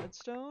amount of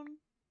redstone,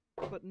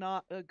 but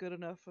not a good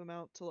enough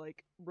amount to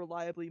like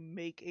reliably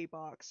make a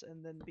box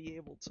and then be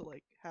able to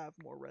like have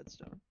more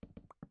redstone.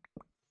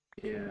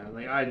 Yeah,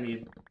 like I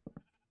need...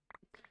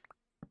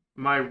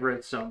 My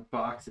redstone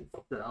box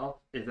itself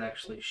is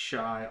actually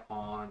shy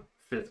on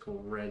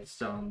physical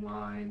redstone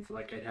lines.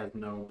 Like it has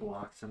no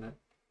blocks in it.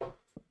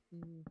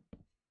 Mm.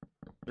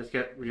 It's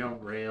got, you know,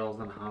 rails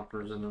and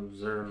hoppers and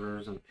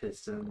observers and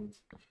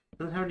pistons. It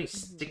doesn't have any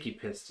sticky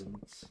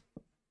pistons.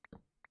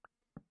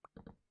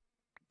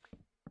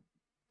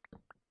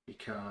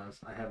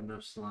 Because I have no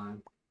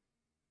slime.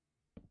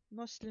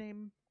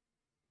 Muslim.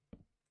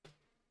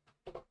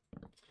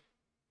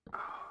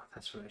 Oh,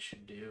 that's what I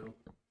should do.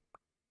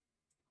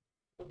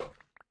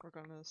 Work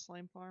on a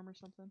slime farm or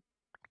something?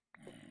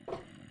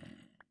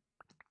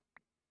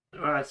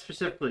 Well, I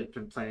specifically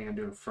been planning on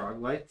doing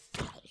frog lights,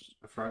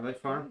 a frog light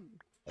farm.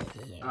 Ooh.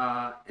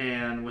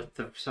 And with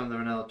some of the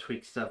vanilla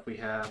tweak stuff we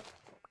have,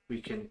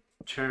 we can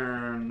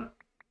turn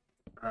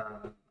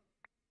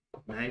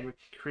magma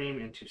cream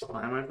into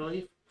slime, I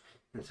believe.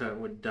 And so it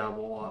would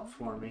double up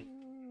for me.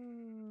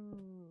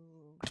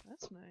 Oh,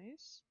 that's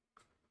nice.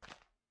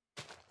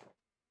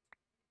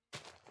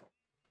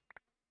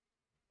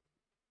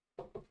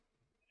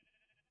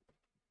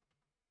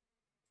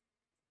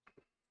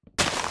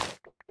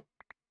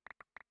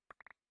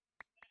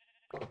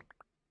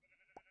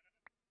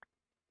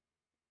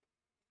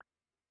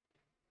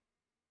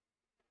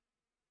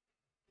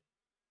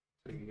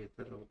 So you get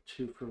that little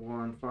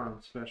 2-for-1 farm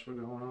special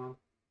going on.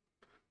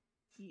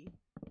 Yeah.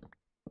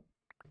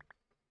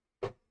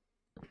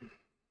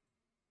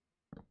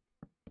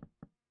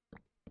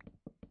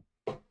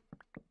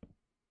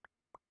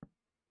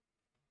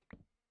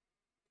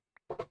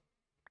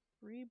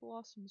 Three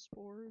blossom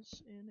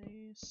spores in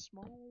a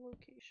small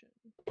location.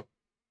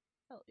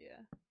 Hell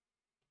yeah.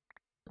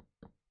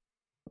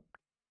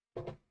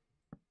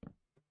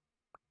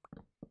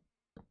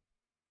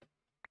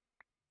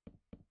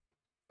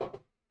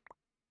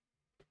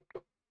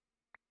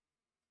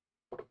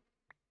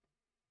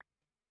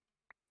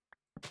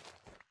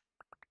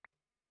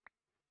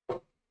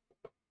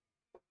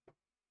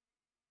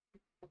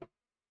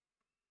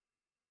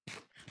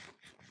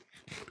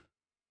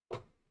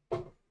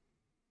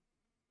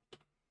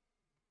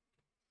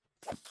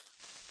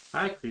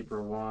 Hi,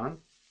 Creeper 1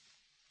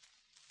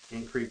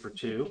 and Creeper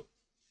 2.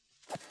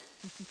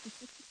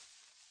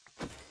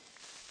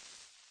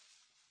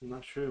 I'm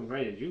not sure who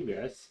invited you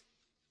guys.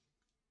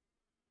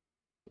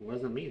 It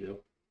wasn't me, though.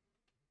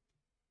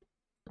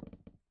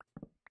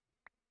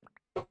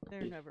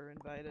 They're never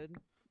invited.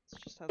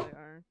 It's just how they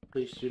are.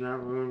 Please do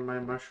not ruin my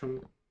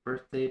mushroom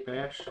birthday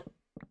bash.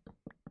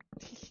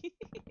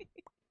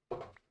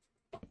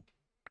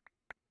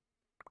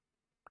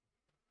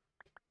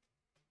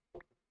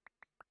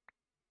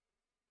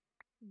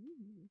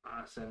 Ooh.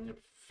 Honestly, I need to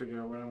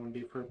figure out what I'm going to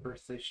do for a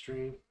birthday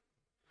stream.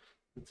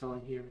 It's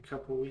only here in a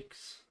couple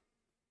weeks.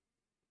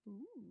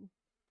 Ooh.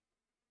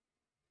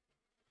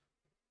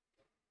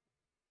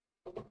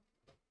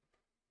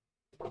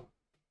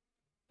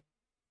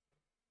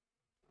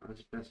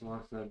 It's been so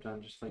long since I've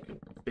done just like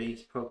a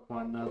base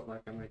Pokemon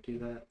Nuzlocke. I might do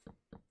that.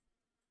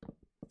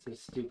 It's a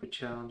stupid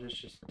challenge. It's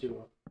just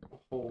do a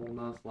whole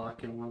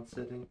Nuzlocke in one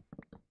sitting.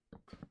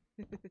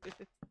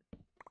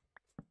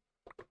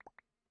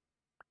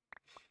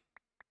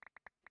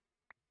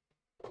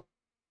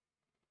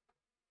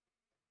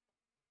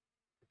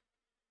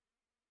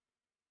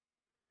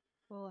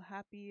 Well, a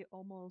happy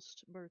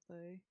almost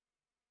birthday.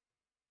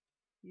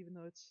 Even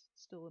though it's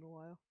still in a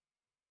while.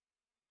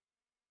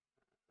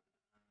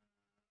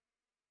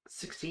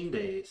 16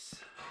 days.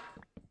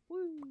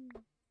 Woo!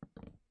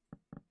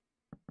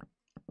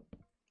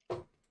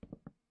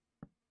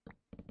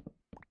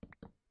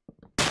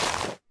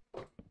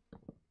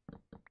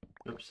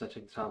 Oops,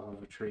 touching the top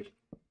of a tree.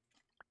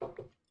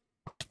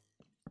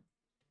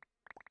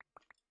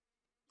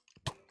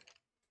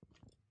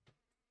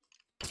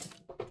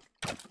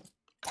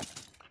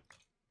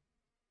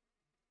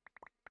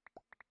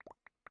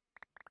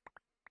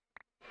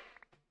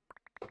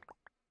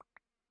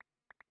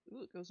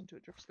 Ooh, it goes into a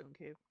dripstone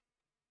cave.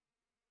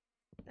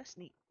 That's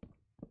neat.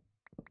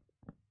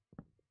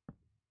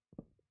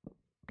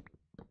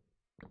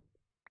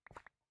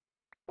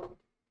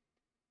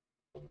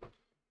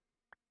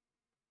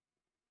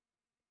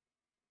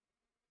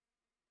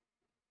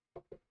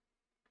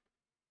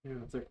 Yeah,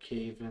 they're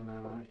caving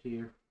out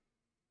here.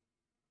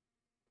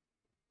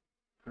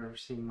 Ever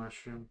seen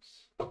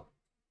mushrooms? Oh,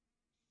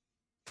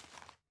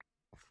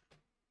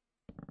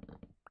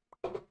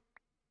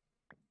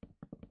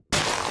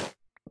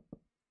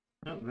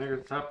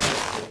 there's the top of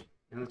that tree.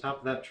 And the top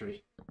of that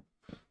tree.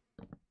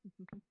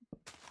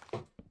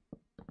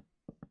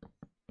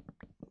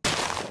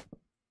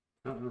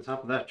 Oh, and the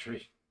top of that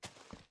tree.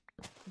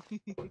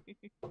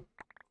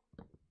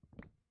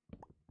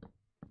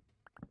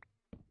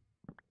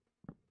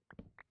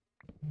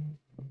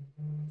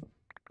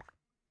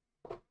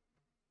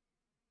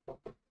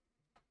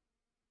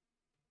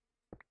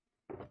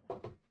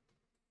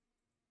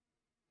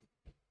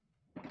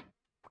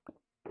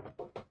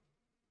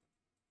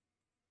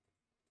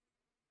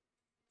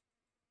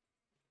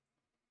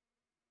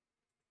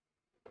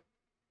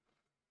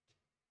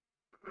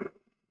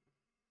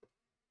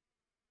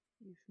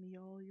 Give me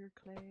all your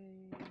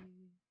clay.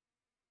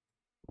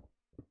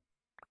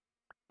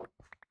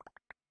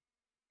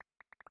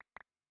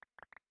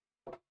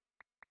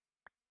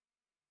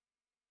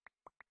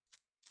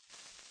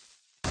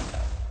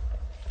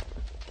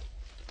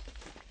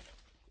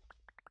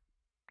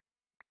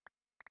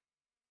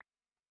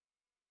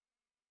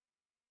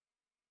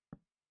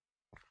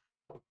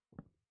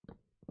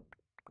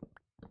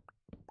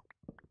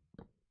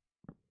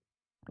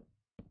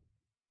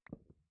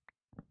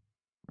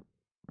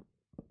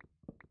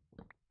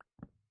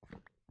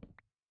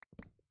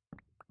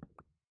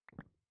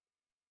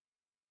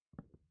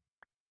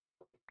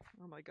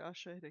 my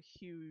gosh, I had a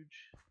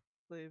huge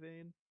clay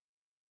vein.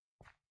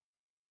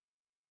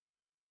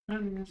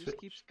 And Just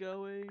keeps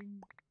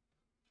going.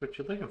 That's what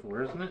you're looking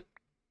for, isn't it?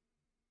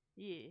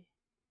 Yeah.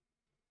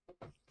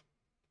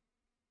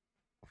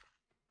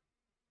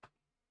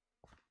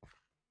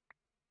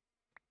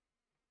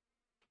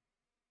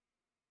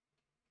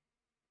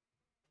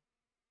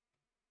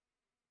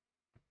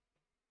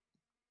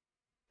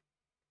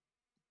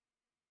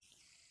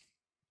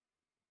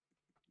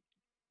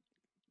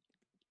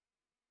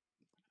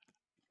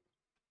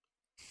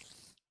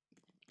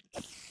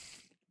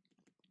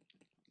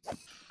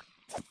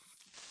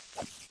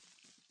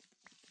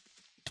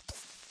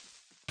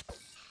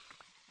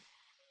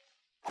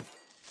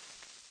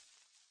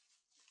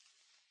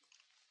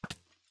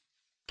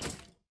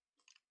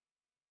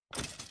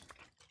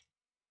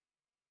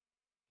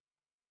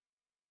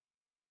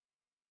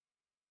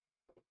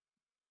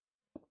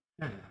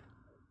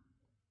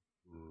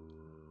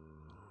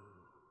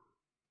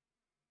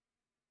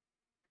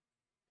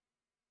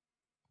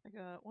 I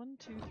got 1,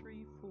 2,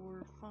 3,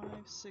 4, 5,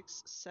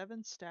 6,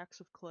 7 stacks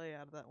of clay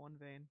out of that one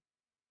vein.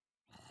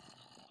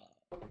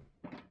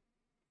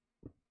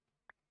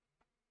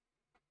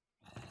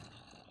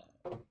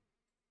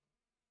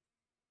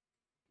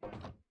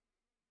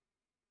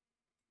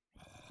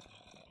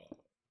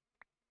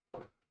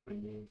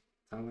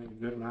 Sounds like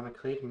a good amount of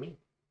clay to me.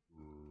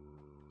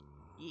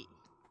 Yeah.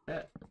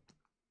 Yeah.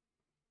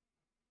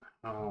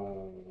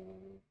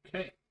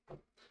 Okay.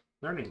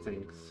 Learning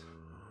things.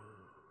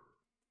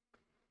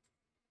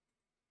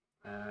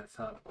 I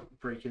thought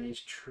breaking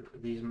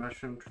these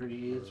mushroom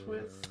trees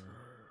with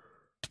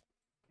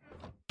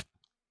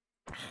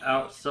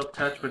silk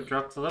touch would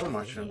drop the little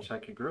mushrooms so I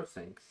could grow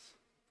things.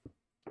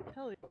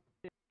 Hell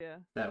yeah.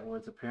 That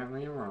was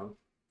apparently wrong.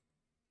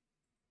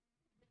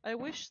 I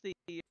wish the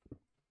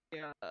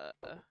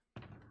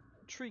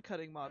tree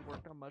cutting mod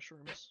worked on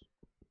mushrooms.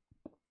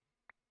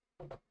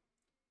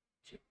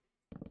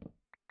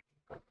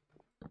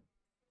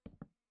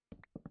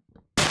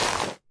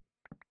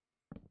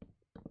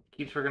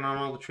 Keeps working on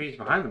all the trees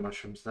behind the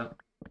mushrooms, though.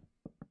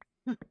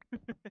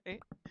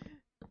 Right?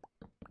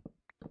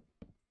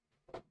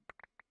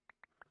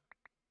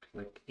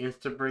 Like,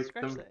 insta-break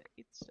Scratch them. that.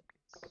 8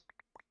 stacks.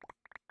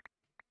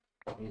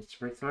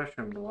 Insta-break the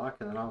mushroom block,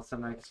 and then all of a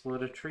sudden I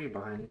explode a tree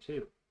behind it,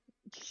 too.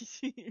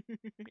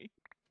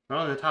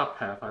 Well, only the top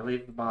half. I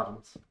leave the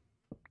bottoms.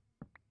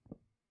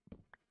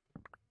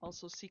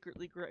 Also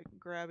secretly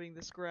grabbing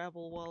this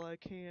gravel while I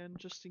can,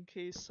 just in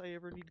case I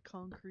ever need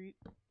concrete.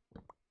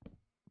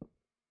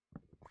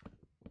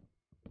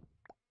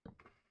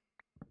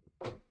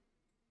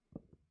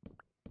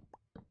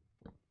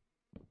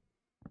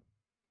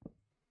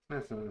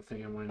 That's another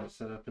thing I wanted to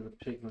set up in the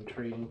pigment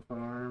trading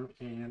farm,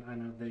 and I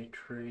know they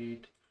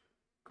trade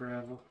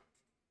gravel.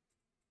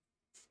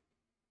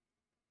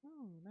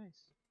 Oh,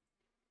 nice.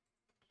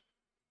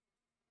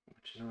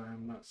 Which is why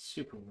I'm not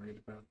super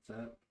worried about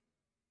that.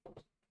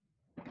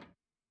 Do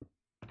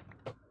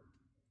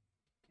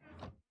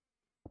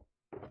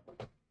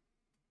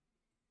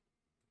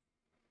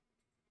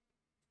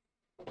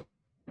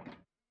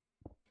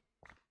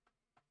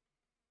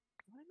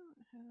I not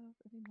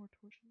have any more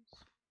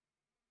torches?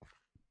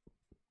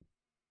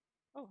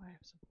 Oh, I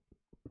have some.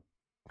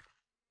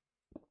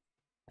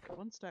 Got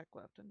 1 stack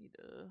left. I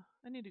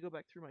need to go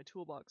back through my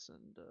toolbox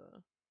and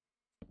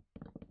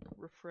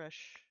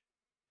refresh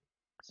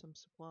some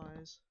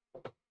supplies.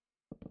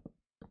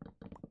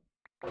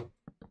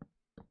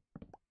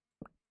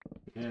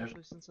 Yeah,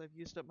 Especially since I've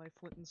used up my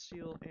flint and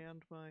steel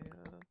and my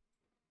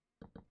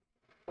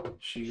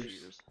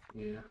shears.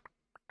 Yeah.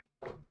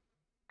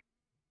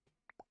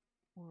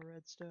 More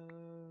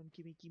redstone.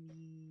 Gimme,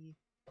 gimme.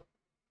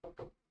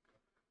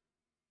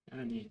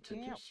 I need to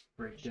just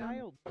break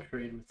down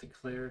trade with the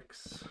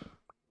clerics.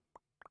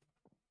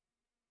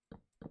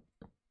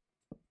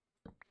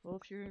 Well,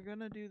 if you're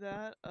gonna do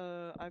that,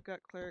 I've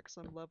got clerics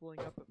I'm leveling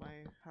up at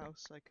my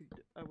house.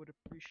 I would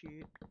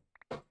appreciate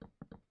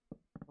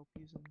help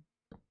using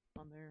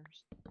on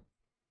theirs.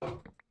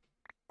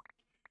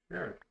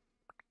 Sure.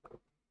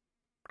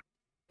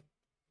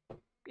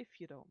 If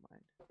you don't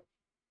mind.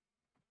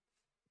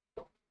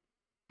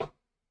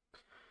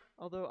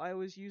 Although I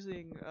was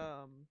using,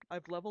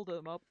 I've leveled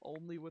them up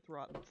only with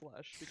rotten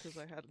flesh because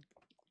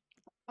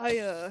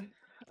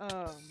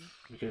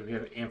Because we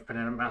have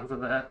infinite amounts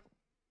of that.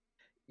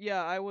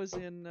 yeah, I was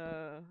in,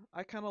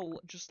 I kind of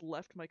just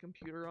left my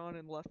computer on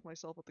and left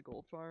myself at the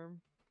gold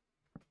farm.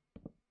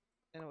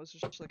 And I was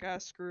just like, ah,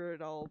 screw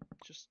it, I'll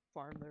just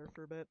farm there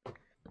for a bit.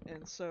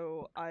 And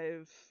so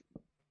I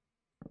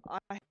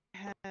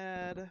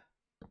had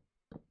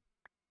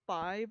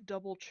 5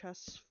 double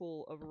chests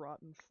full of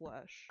rotten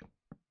flesh.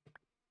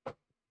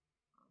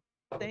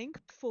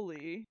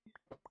 Thankfully,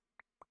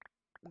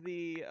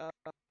 the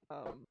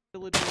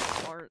villages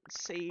aren't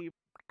saved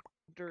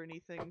or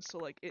anything, so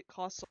like it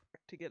costs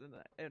to get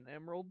an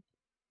emerald.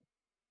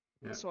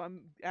 Yeah. So I'm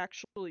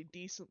actually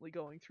decently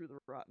going through the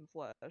rotten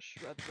flesh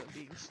rather than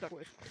being stuck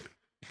with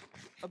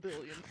a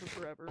billion for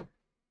forever.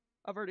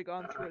 I've already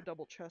gone through a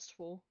double chest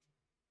full.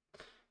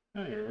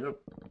 Oh yeah,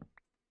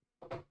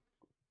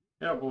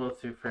 it'll blow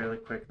through fairly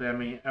quickly. I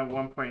mean, at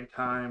one point in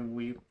time,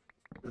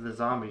 the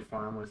zombie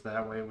farm was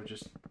that way, with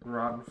just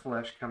rotten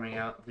flesh coming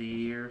out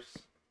the ears,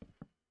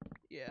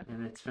 Yeah.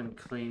 and it's been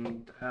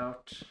cleaned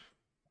out.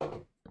 Yeah.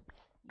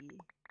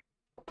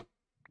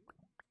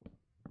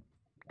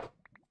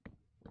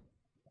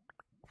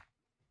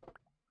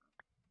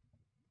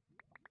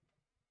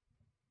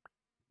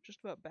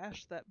 Just about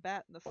bashed that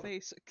bat in the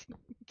face. It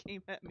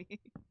came at me.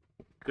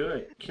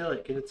 Good, kill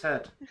it, get its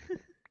head.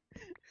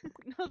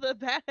 No, the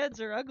bat heads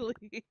are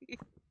ugly.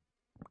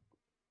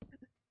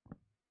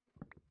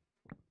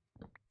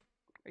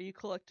 Are you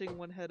collecting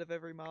one head of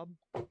every mob?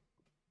 I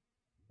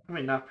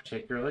mean, not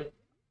particularly.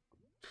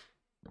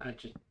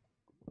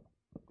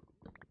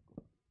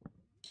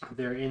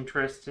 They're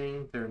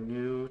interesting. They're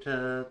new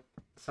to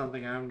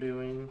something I'm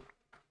doing.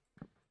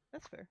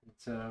 That's fair.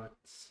 So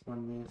it's one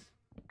of these.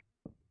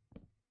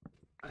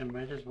 I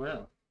might as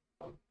well.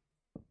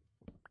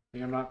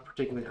 Like, I'm not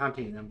particularly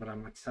hunting them, but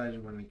I'm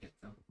excited when I get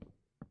them.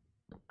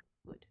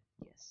 Good.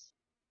 Yes.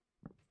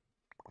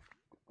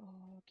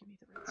 Oh, give me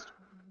the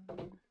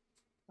redstone.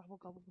 Gobble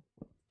gobble.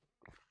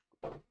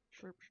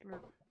 Slurp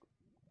slurp.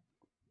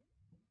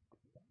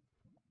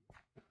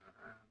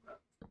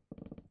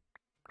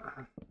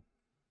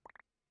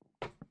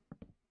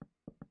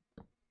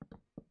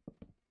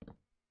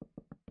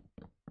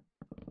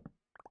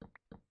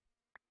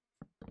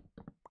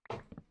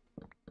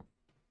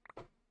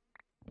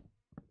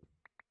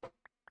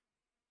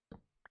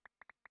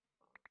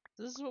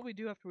 This is what we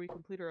do after we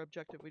complete our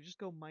objective. We just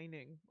go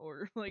mining,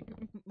 or like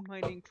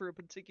mining for a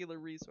particular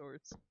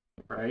resource.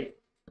 Right?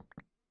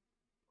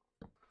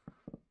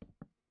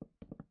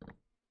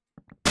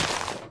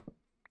 I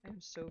am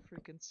so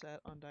freaking set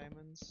on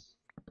diamonds.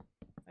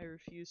 I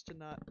refuse to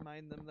not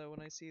mine them though when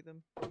I see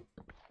them.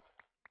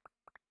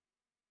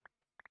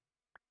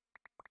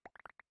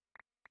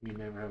 You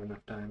never have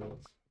enough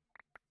diamonds.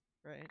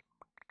 Right?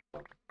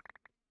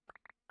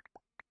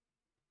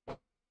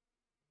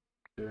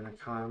 They're an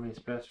economy's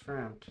best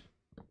friend.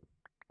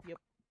 Yep.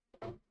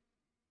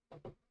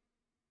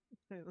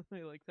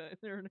 I like that.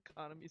 They're an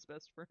economy's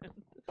best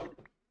friend.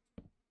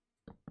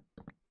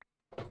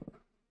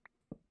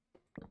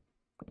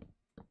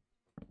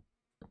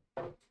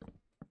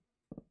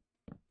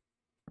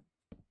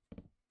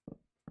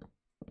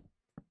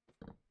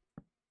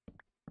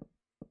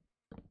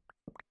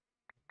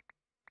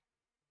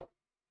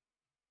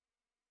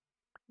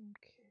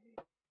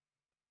 Okay.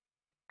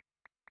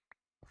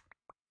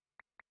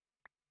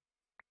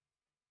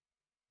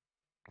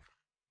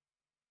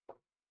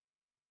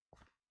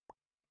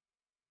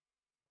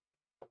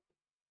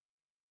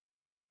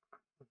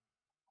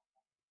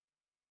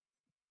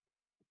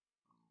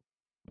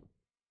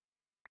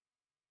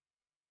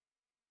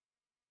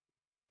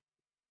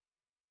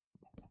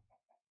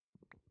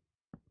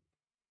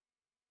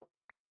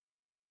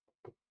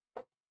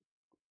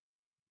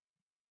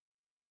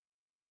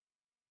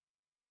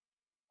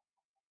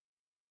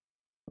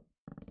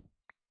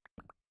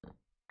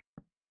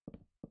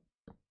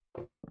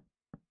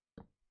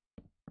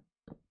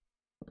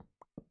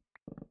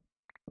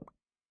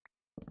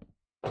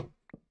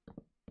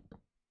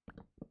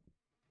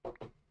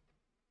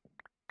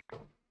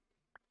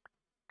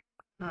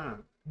 Huh.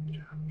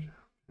 Jump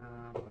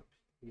up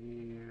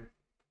here.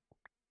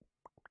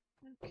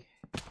 Okay.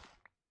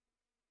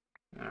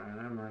 Alright,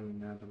 I'm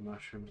running out of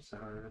mushrooms to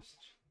harvest.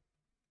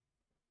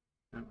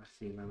 Oh, I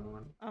see another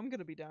one. I'm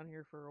gonna be down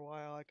here for a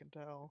while, I can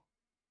tell.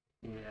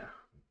 Yeah.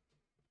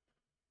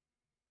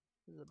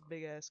 This is a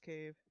big ass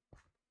cave.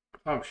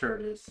 Oh, I'm sure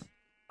it is.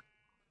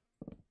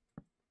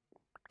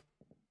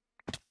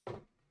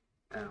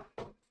 Ow.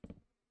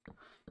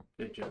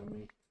 Good job,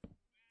 me.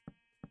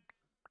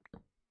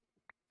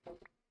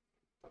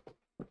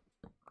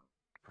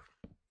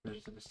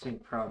 There's a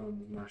distinct problem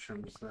with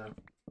mushrooms, though.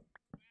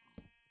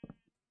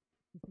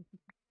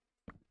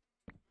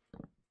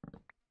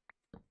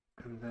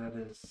 And that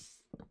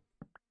is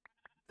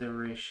the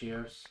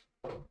ratios.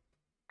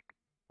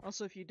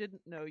 Also, if you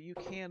didn't know, you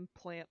can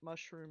plant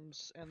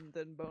mushrooms and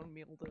then bone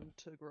meal them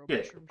to grow Yeah.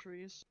 mushroom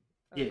trees.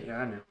 Yeah,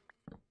 I know.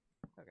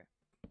 Okay.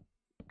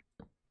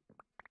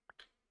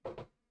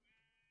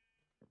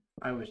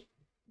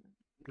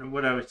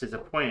 What I was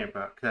disappointed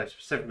about, because I was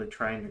specifically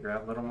trying to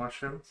grab little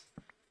mushrooms,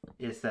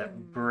 is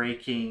that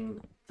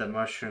breaking the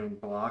mushroom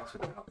blocks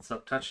without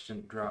silk touch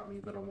didn't drop me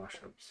little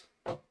mushrooms.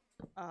 The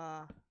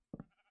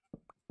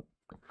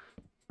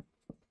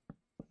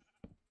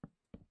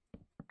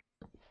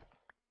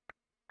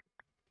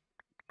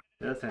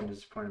other thing I'm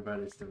disappointed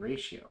about is the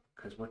ratio,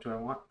 because what do I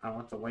want? I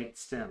want the white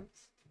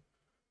stems.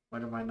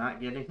 What am I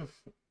not getting?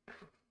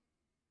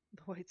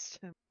 The white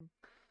stem.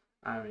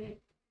 I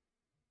mean,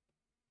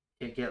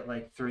 you get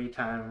like 3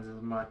 times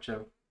as much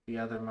of the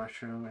other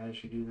mushroom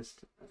as you do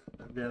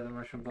the other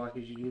mushroom block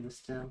as you do the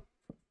stem.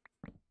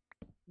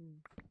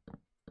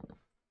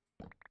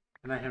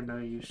 And I have no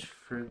use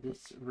for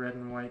this red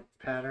and white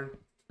pattern.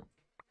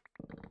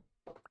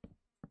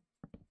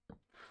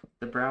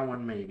 The brown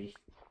one maybe,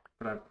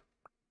 but I've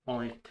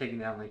only taken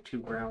down like 2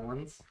 brown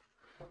ones.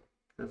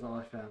 That's all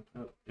I found.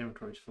 Oh,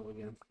 inventory's full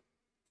again.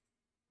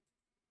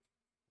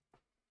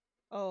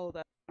 Oh,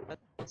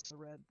 that's the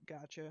red.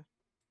 Gotcha.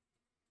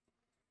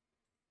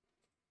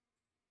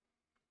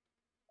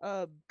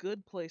 A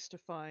good place to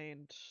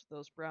find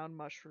those brown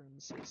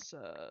mushrooms is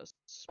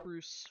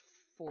spruce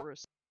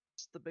forest,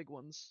 the big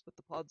ones with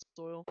the pod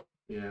soil.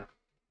 Yeah.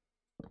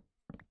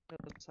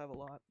 Those have a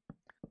lot.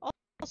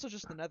 Also,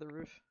 just the nether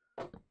roof.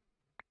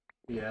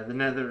 Yeah, the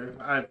nether.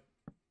 I've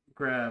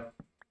grabbed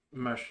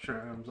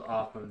mushrooms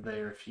off of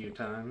there a few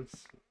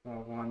times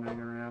while wandering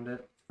around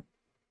it.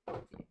 I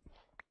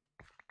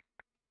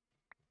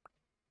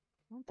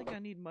don't think I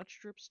need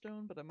much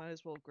dripstone, but I might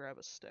as well grab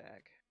a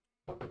stack.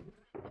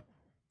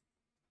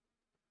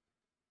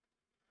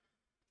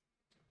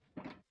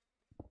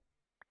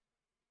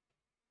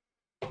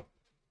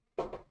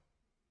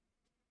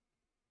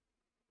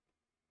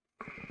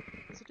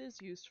 Because it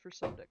is used for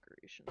some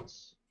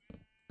decorations.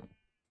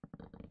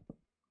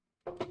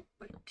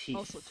 Like teeth.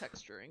 Also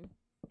texturing.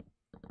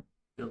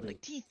 Building.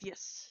 Like teeth,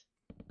 yes!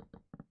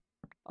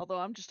 Although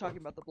I'm just talking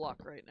about the block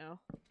right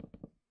now.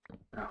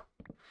 Oh.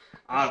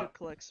 I should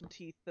collect some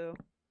teeth, though.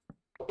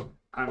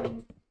 I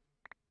mean,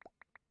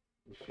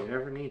 if you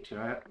ever need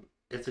to,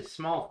 it's a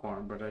small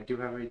farm, but I do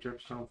have a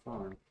dripstone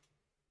farm.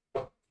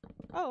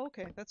 Oh,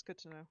 okay, that's good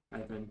to know.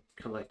 I've been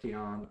collecting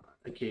on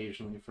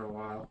occasionally for a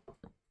while.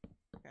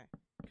 Okay.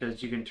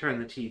 Because you can turn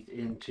the teeth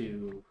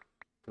into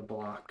the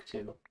block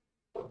too.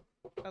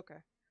 Okay.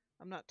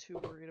 I'm not too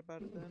worried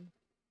about it then.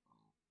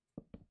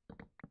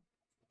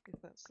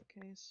 If that's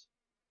the case.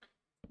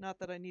 Not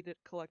that I need it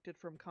collected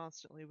from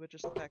constantly, but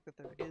just the fact that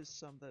there is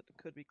some that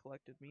could be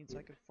collected means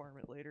I could farm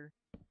it later.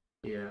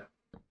 Yeah.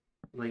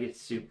 Like,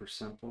 it's super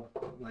simple.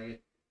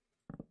 Like,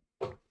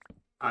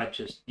 I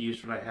just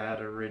used what I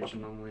had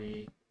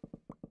originally,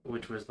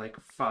 which was like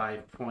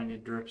 5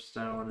 pointed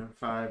dripstone and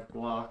 5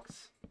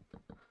 blocks.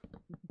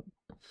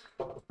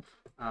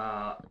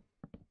 And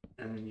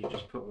then you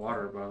just put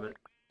water above it.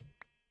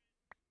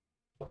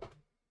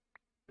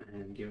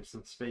 And give it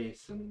some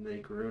space, and they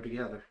grow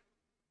together.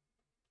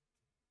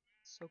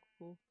 So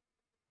cool.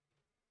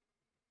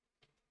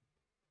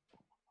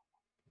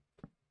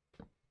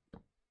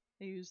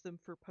 I use them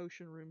for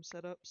potion room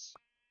setups.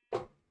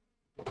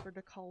 For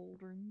the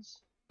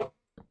cauldrons.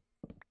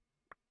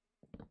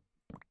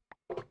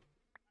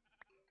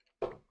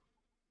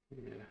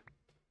 Yeah.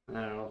 And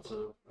I've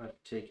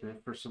taken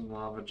it for some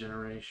lava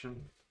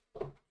generation,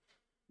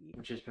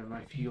 which has been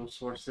my fuel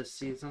source this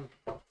season.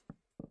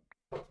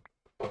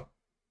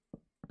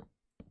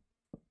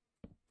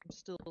 I'm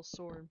still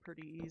soaring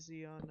pretty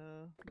easy on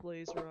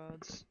blaze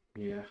rods.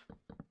 Yeah.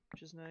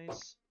 Which is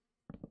nice.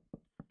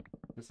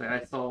 It's like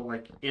I saw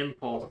like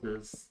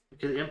impulses,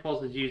 because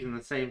impulse is using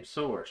the same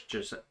source,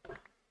 just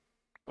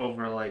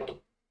over like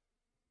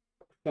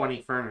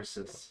 20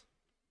 furnaces.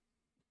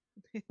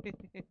 And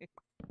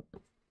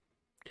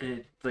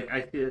it's like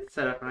I see it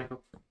set up and I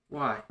go,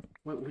 why?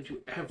 What would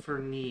you ever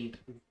need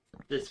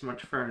this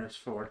much furnace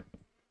for?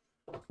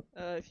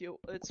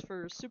 It's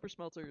for super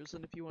smelters,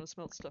 and if you want to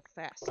smelt stuff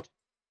fast.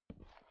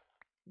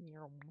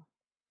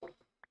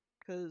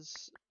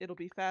 Because it'll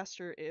be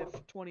faster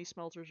if 20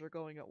 smelters are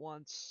going at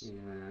once.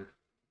 Yeah.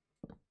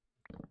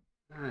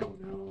 I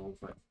know,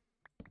 but...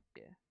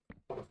 Yeah.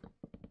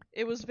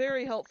 It was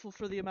very helpful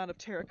for the amount of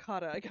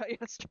terracotta I got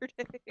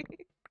yesterday.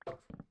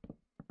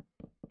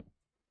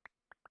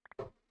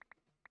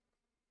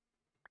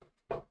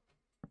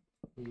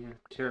 Yeah,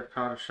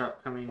 terracotta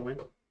shop coming when?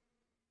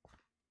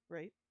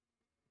 Right?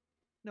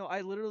 No,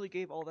 I literally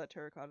gave all that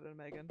terracotta to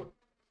Megan.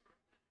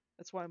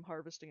 That's why I'm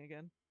harvesting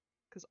again.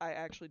 Because I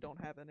actually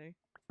don't have any.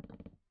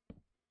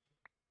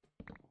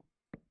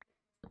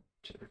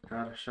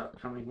 Terracotta shop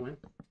coming when?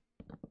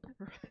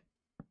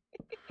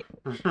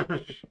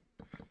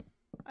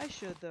 I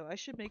should, though. I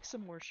should make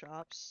some more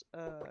shops,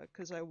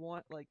 because I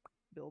want, like,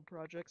 build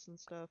projects and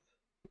stuff.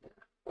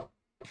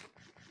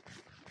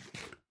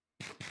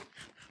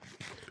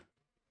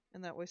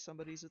 And that way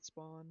somebody's at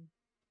spawn.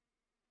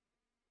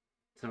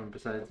 Someone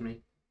besides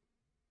me?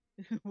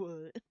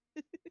 What?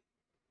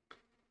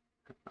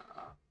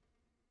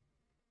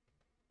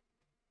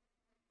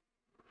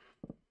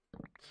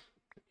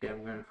 Yeah,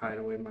 I'm gonna hide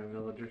away my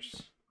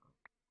villagers.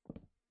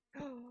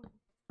 I'm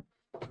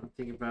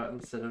thinking about,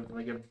 instead of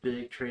like a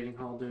big trading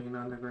hall, doing an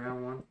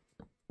underground one.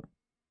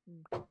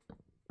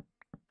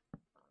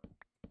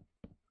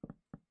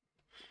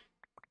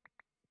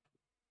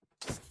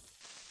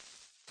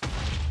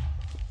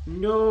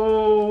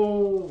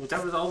 No,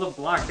 that was all the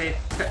block they.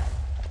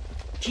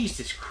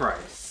 Jesus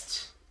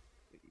Christ!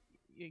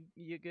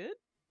 You good?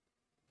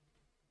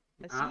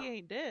 I see you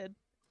ain't dead.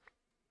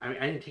 I mean,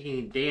 I didn't take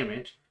any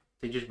damage.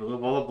 They just blew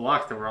up all the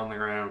blocks that were on the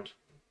ground.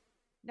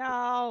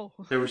 No.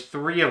 There was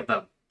 3 of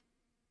them.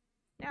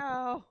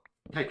 No.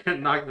 I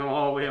couldn't knock them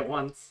all away at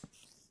once.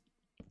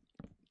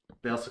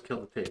 They also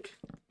killed the pig.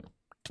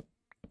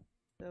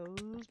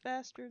 Those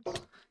bastards.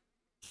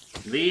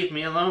 Leave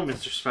me alone,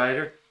 Mr.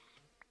 Spider.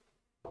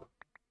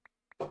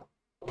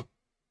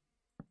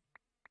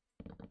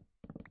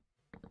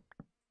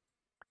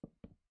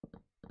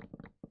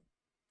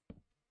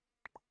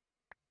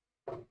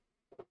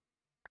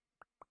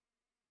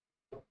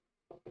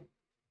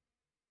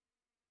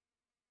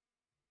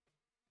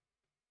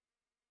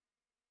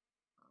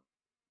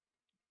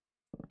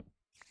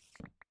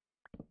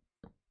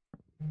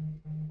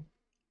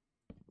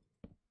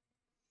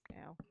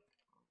 Ow.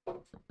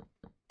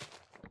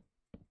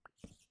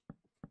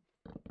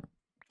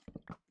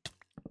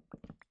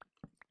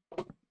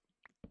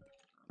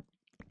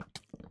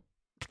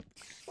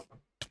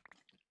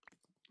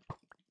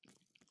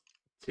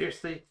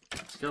 Seriously?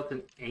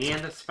 Skeleton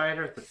and a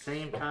spider at the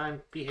same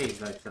time? Behave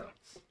thyself.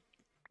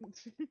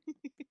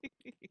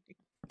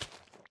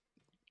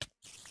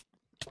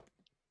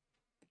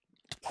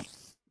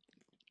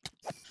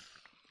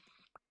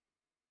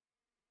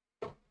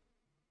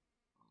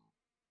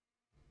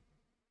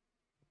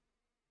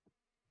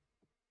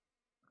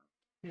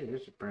 Hey,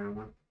 there's a brown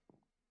one.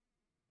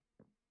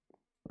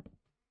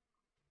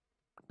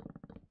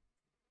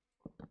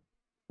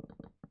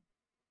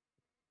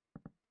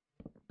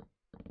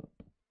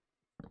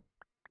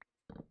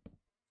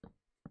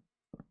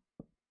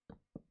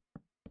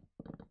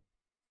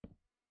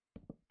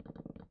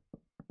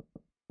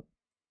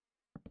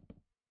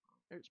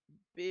 There's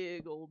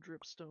big old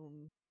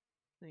dripstone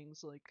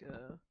things like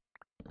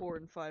 4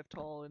 and 5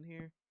 tall in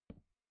here.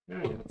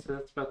 Oh yeah, so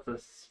that's about the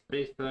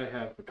space that I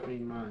have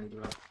between mine.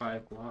 About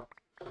 5 blocks.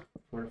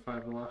 4 to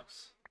 5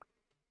 blocks.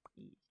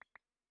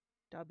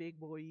 Da big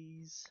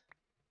boys.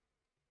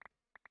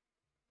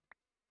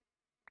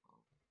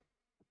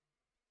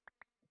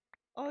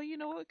 Oh, you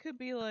know what could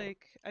be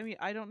like, I mean,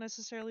 I don't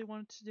necessarily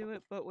want to do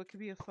it, but what could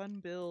be a fun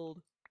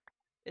build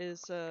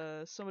is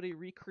somebody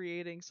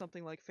recreating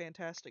something like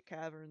Fantastic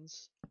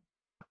Caverns.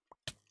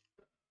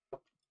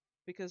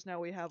 Because now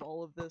we have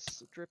all of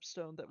this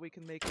dripstone that we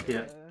can make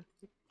Yeah.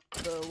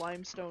 the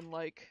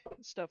limestone-like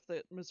stuff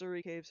that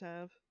Missouri caves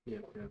have.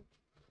 Yep.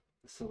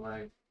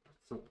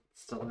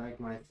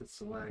 Stalagmites and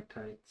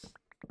stalactites.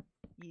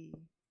 Yeah.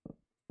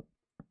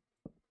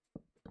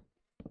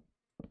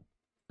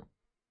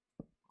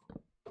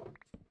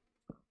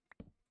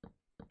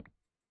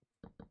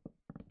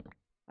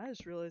 I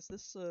just realized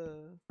this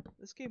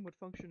game would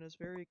function as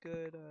very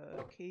good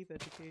cave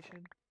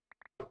education,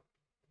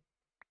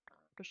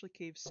 especially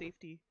cave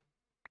safety.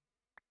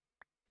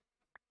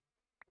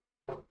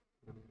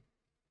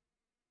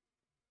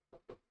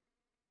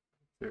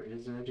 There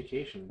is an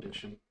education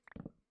edition.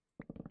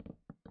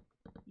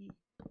 Yeah.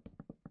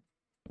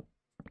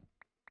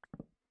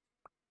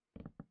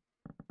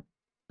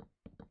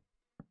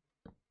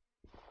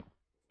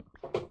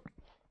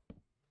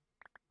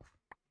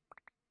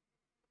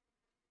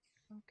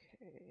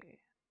 Okay.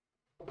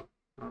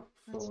 Oh,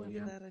 That's full enough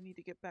again. of that. I need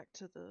to get back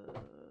to the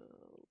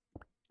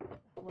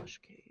lush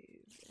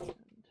cave and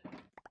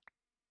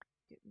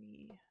get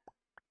me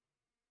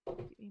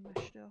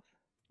my stuff.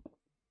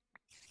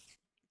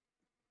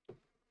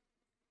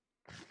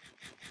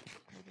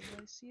 Where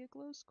did I see a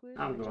glow squid?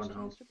 I'm I going just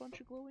home. used a bunch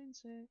of glow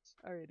insects.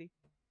 Alrighty.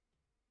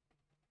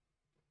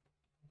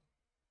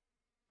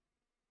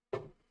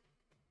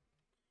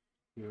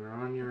 You're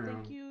on your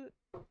own.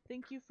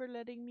 Thank you for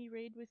letting me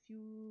raid with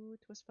you.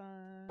 It was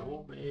fun.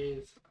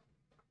 Always.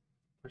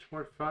 Much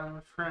more fun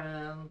with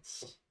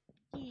friends.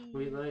 Yee.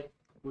 We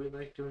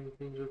like doing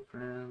things with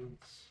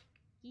friends.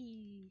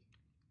 Yee.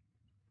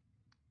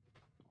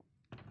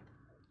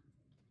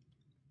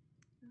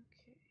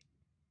 Okay.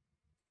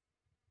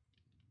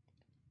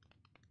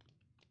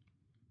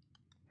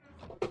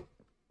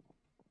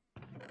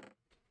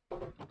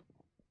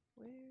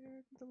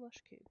 Where did the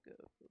lush cave go?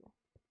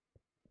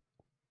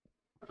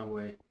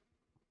 Away.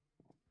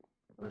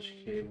 Lush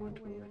cave went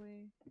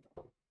away.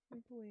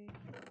 Went away.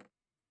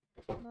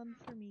 None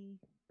for me.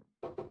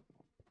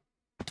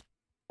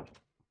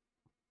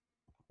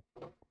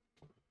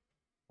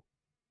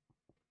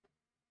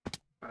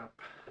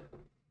 Up.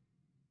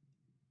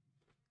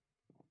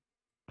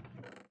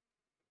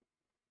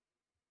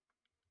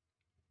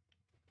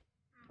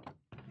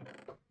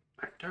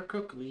 Are dark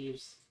oak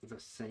leaves the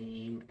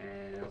same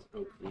as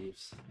oak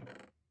leaves?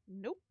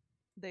 Nope.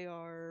 They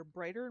are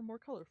brighter and more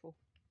colorful.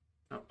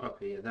 Oh,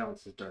 okay, yeah, that one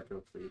says dark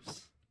oak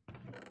leaves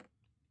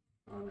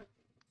on it.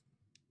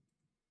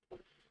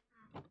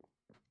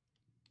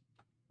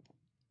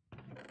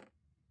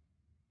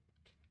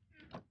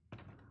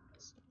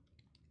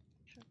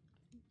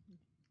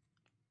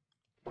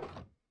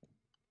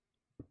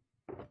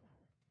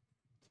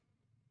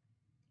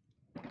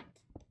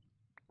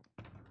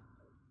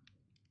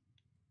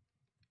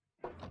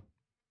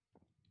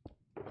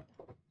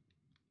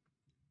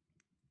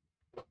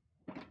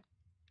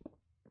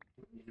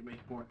 Need to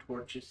make more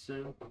torches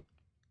soon.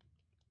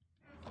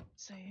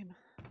 Same.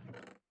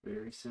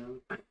 Very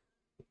soon.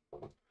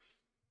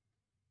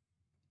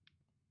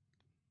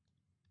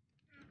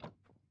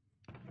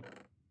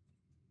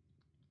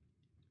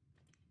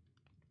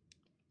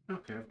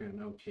 Okay, I've got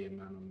an okay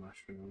amount of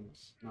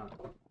mushrooms.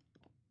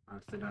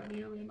 Honestly, not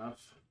nearly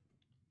enough.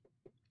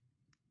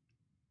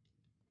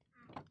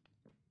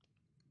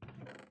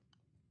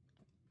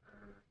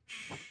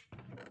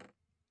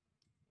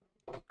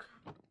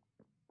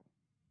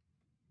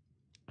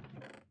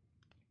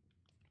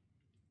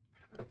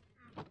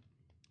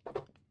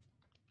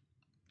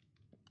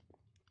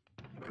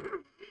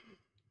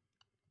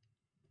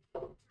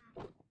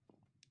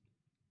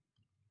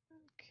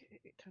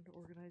 Okay, time to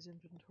organize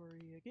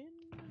inventory again.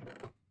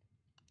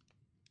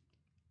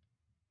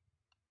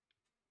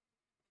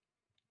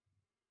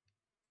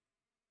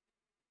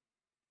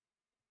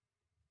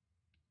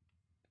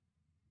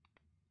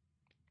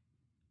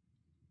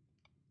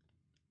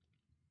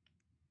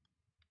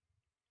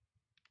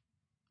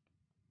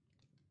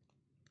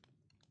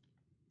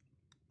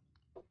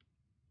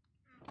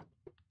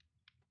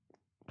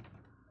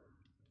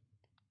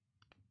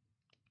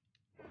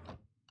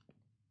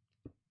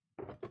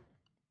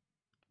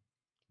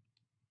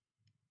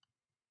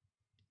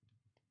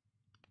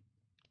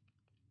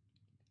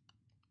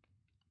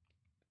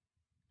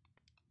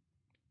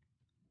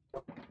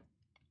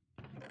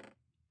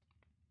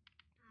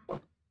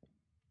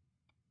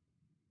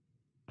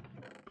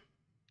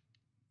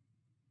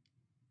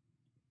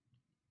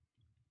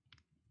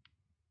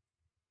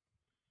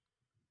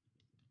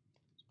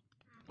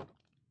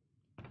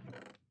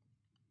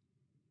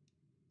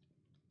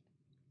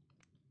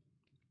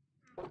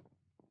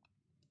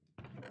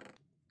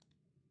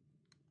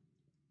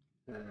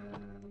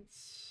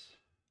 That's...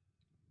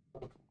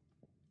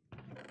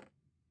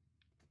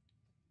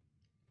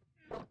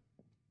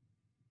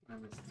 I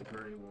missed the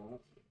gray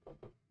wall.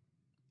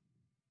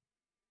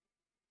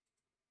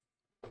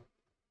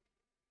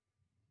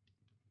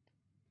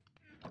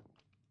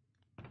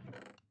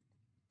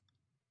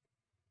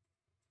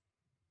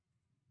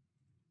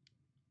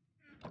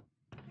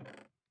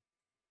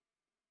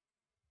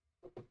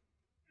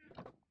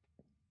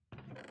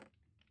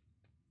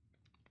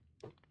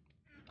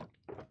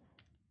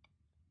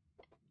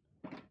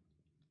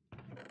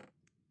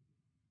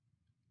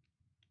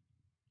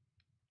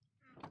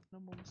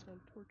 I'm almost out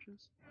of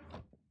torches.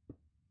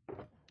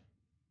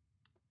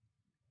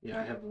 Yeah,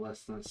 I have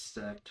less than a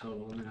stack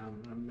total now.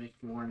 I'm gonna make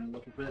more in a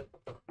little bit.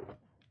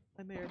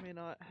 I may or may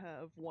not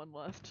have one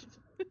left.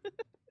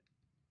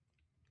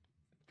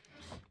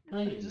 Oh,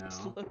 I you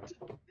just know. looked.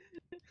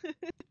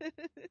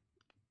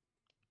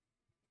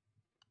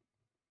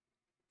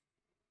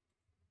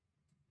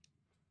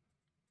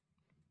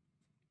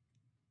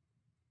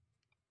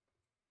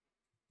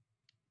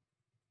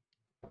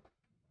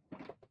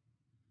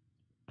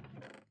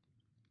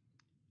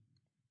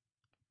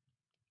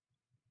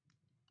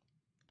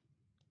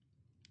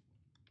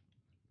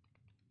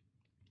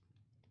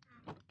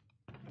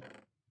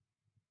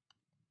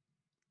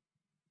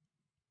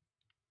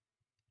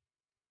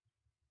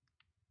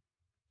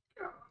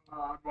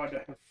 I want to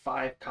have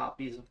 5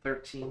 copies of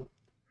 13.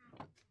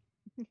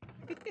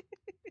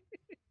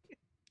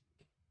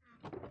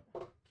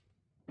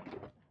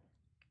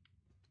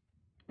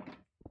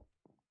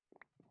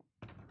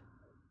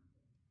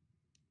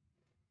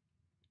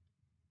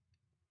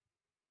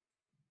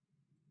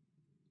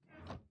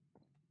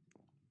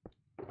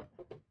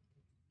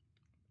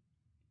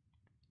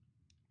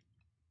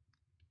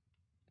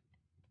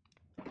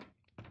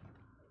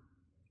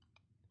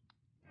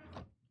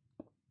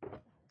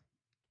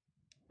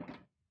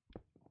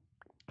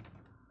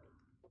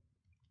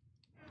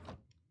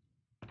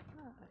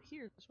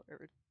 Here's where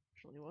it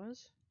originally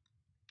was.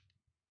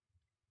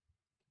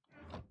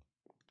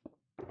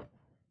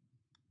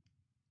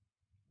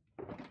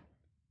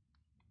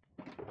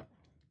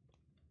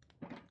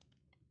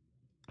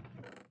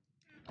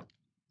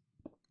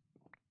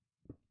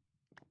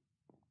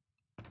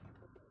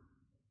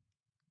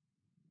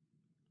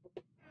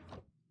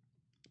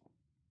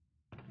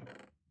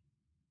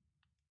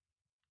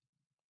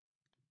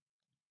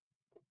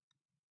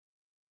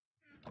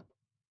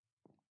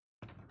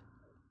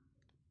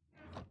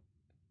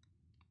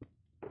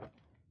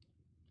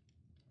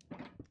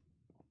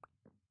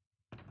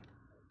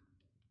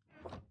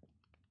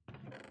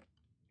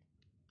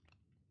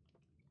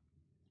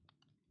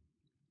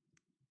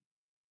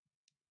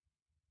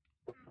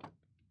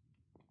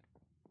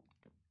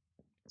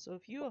 So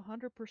if you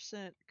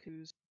 100%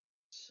 choose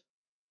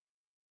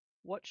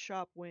what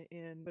shop went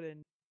in, put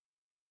in.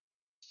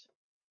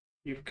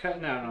 You're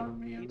cutting out on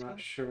me. I'm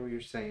not sure what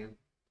you're saying.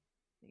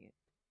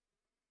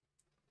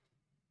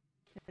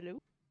 Hello?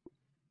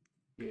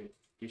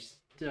 You're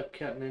still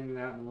cutting in and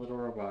out and a little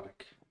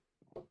robotic.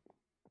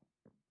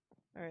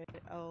 Alright,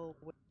 I'll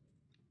wait.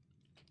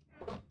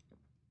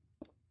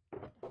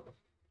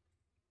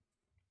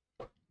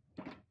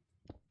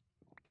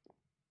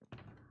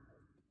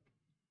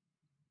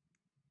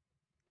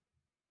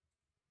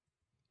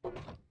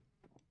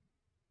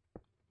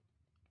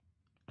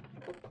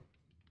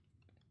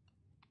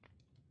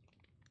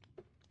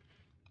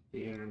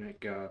 The internet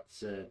god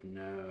said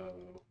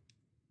no.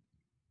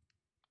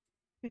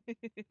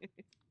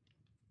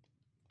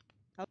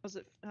 How's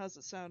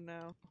it sound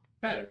now?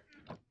 Better.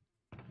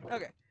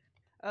 Okay.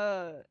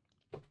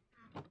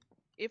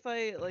 If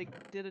I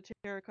like did a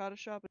terracotta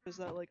shop, is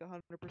that like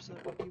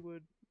 100% what you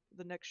would,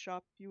 the next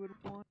shop you would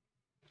want?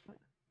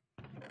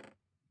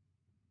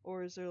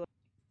 Or is there like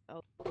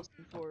else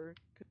for?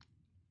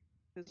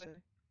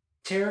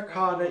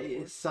 Terracotta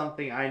is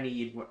something I'm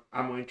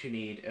going to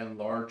need in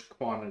large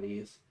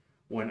quantities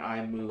when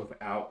I move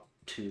out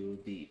to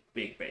the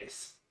big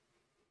base.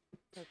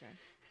 Okay.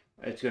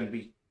 It's going to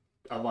be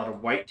a lot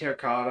of white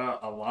terracotta,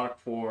 a lot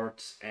of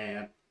quartz,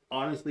 and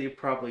honestly,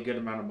 probably a good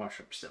amount of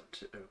mushroom stone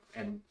too,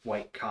 and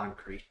white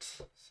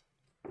concrete.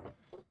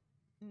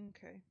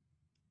 Okay.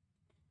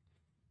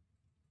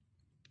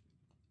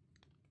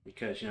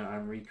 Because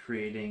I'm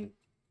recreating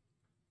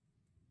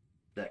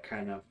that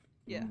kind of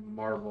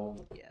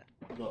marble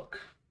look.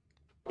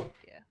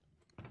 Yeah.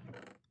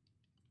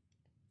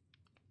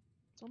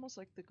 It's almost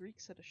like the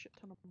Greeks had a shit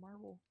ton of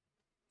marble.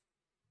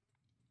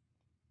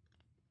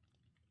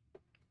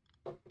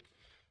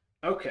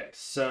 Okay,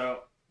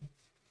 so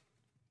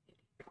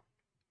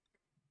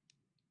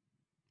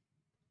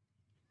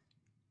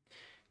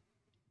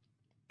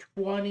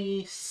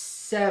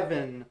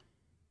 27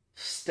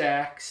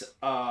 stacks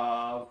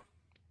of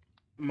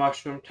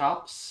mushroom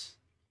tops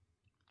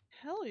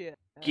Hell yeah.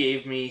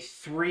 gave me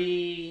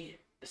 3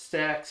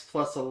 stacks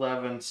plus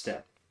 11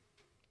 stem.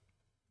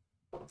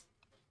 I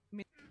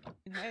mean,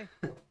 hey.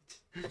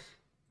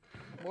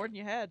 More than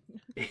you had.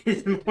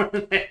 It's more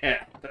than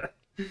that.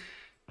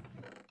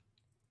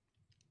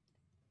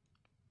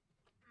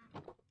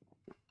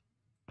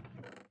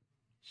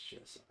 It's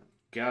just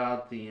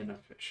ungodly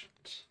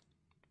inefficient.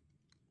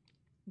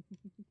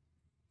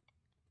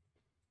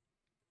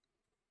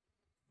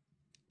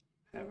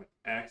 Have an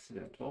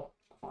accidental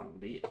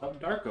quantity of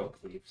dark oak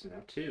leaves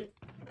now too.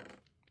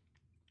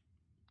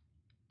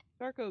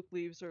 Dark oak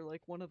leaves are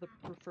like one of the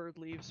preferred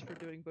leaves for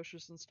doing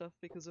bushes and stuff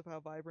because of how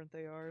vibrant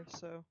they are,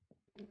 so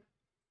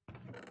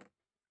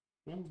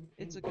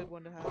it's a good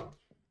one to have.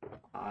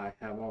 I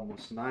have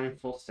almost 9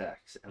 full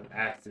stacks of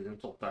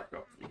accidental dark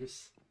oak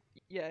leaves.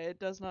 Yeah, it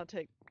does not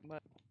take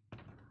much.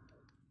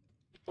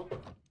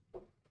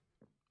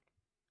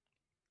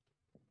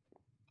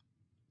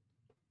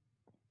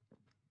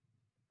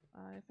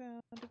 I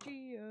found a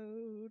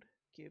geode.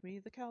 Give me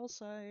the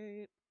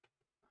calcite.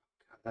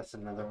 That's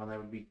another one that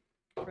would be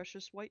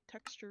Precious white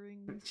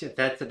texturing.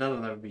 That's another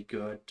one that would be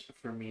good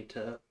for me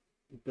to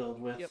build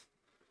with. Yep.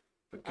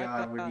 But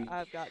God,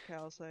 I've got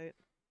calcite.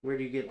 Where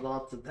do you get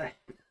lots of that?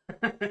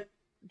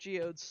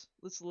 Geodes.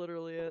 That's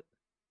literally it.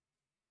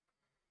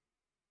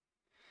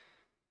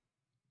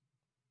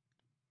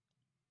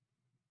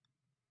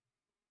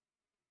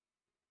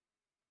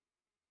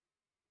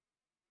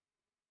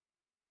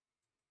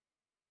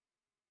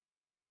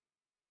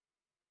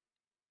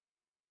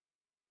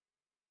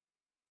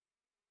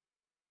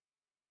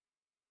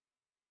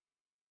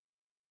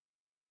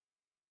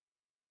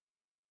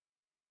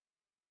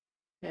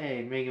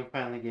 Hey, Megan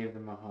finally gave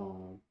them a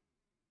home.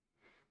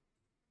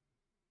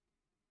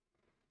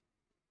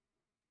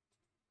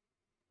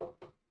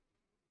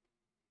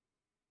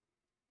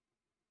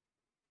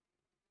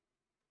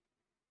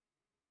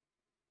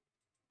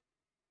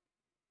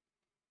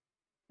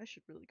 I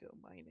should really go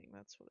mining.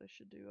 That's what I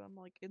should do. I'm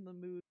like in the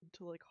mood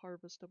to like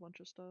harvest a bunch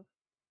of stuff.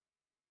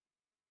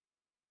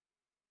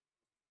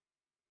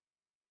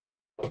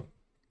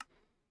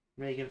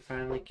 Megan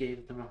finally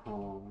gave them a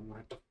home. I'm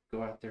gonna have to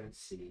go out there and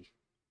see.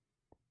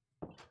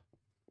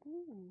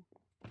 Ooh.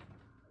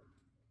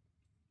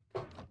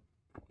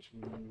 Which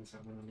means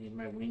I'm gonna need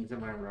my wings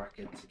and my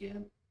rockets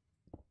again.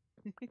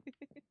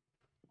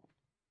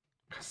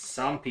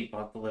 Some people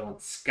have to live on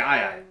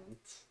Sky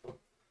Islands.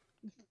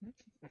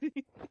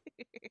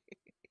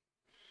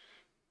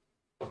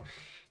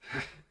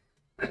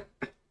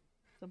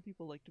 Some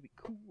people like to be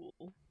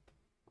cool.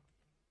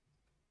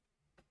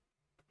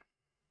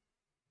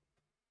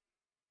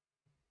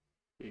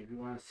 If you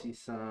want to see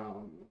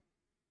some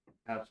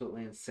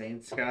absolutely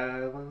insane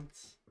Sky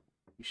Islands,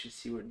 you should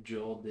see what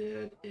Joel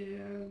did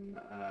in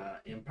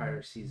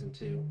Empire Season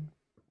 2.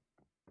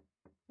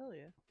 Hell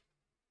yeah.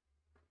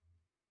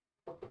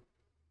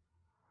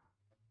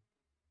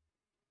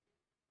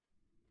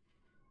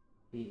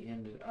 He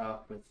ended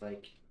up with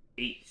like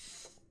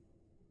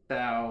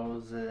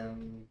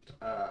 8,000.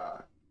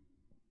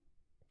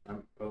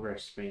 I'm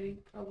overestimating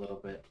a little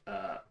bit.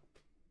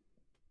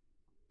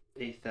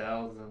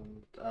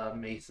 8,000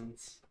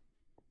 masons.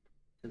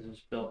 Because it was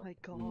built. Oh my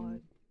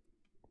god.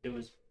 It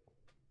was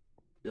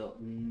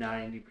built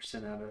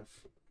 90% out of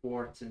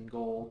quartz and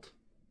gold.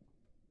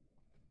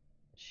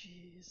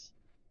 Jeez.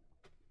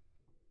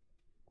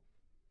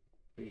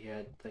 We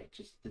had like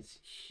just this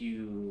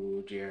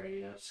huge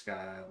area of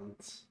Sky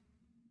Islands.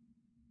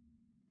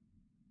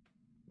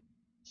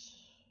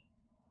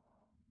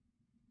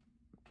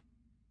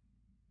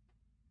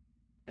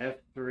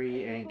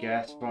 F3 and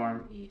Gas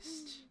Farm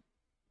East.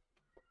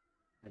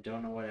 I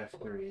don't know what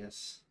F3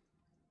 is.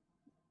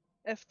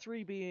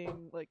 F3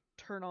 being like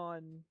turn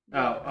on.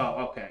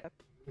 Oh, okay.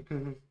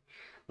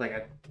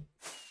 Like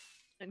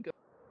and go.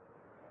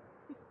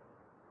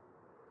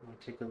 I'll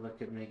take a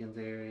look at Megan's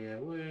area.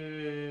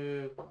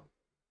 Woo!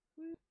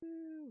 Woo.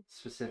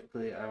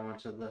 Specifically, I want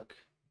to look.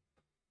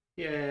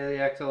 Yeah, the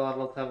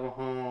axolotls have a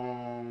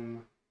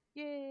home.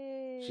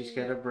 Yay! She's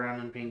got a brown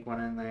and pink one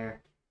in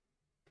there.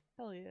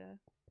 Hell yeah.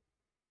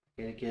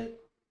 Gotta get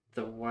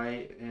the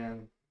white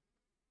and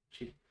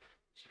she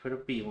put a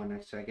B one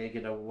next to it. I gotta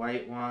get a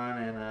white one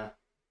and a.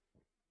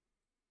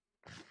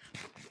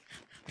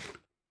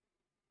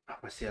 Oh,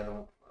 what's the other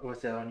one?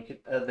 what's that one? You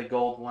can, the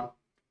gold one.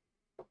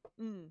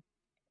 Mm.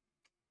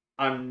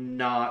 I'm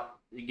not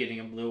getting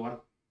a blue one.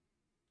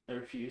 I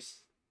refuse.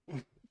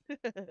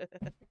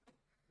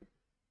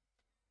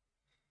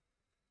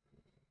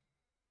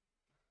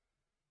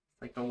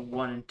 Like a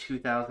 1 in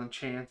 2,000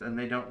 chance, and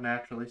they don't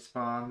naturally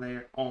spawn. They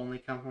only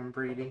come from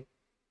breeding.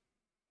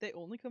 They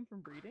only come from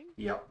breeding?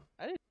 Yep.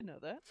 I didn't know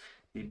that.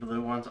 The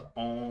blue ones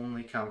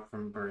only come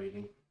from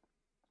breeding.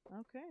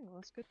 Okay, well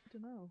that's good to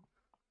know.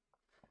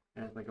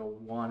 And it's like a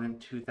 1 in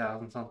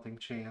 2,000 something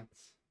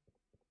chance.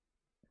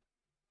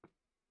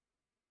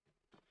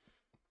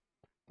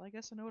 Well, I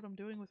guess I know what I'm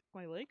doing with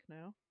my lake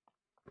now.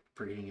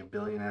 Breeding a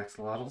billion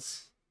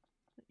axolotls.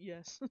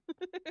 Yes.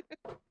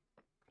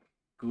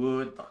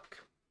 Good luck.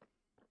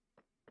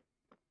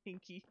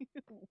 Hinky.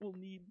 We'll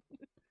need.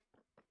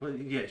 Well,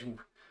 yeah,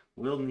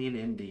 we'll need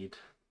indeed.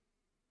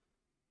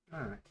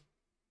 Alright.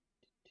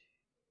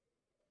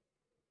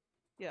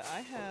 Yeah, I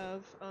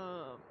have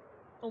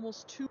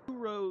almost 2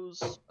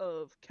 rows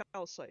of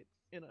calcite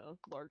in a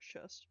large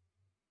chest.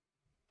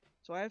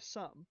 So I have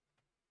some.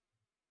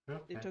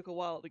 Okay. It took a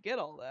while to get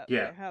all that,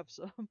 Yeah. but I have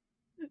some.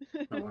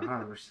 No,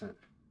 100%.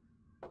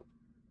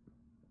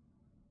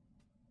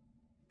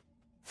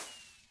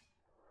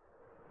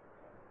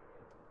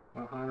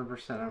 Well,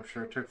 100%. I'm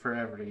sure it took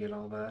forever to get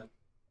all that.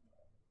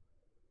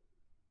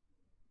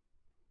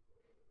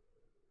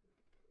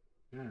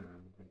 Yeah,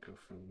 I'm gonna go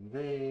from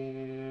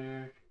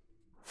there.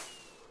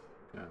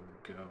 Gonna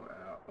go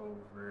out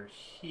over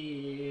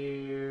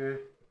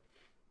here.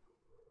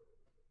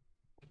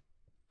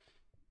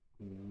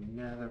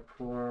 Nether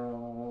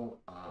portal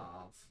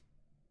of.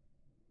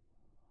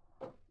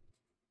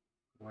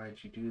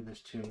 Why'd you do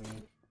this to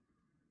me?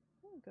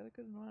 Oh, got a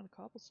good amount of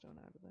cobblestone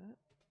out of that.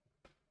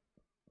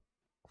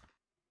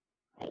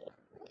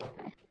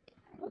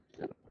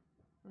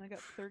 And I got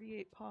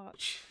 38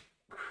 pots.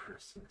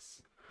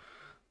 Christmas.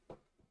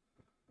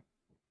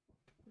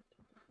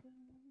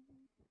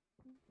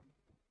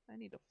 I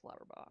need a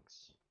flower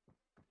box.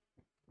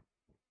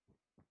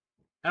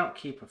 I don't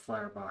keep a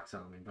flower box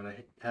on me, but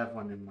I have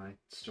one in my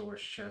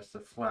storage chest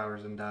of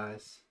flowers and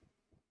dyes.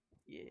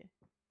 Yeah.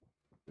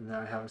 And then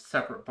I have a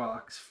separate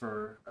box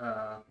for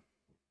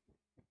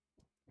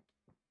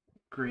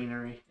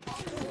greenery.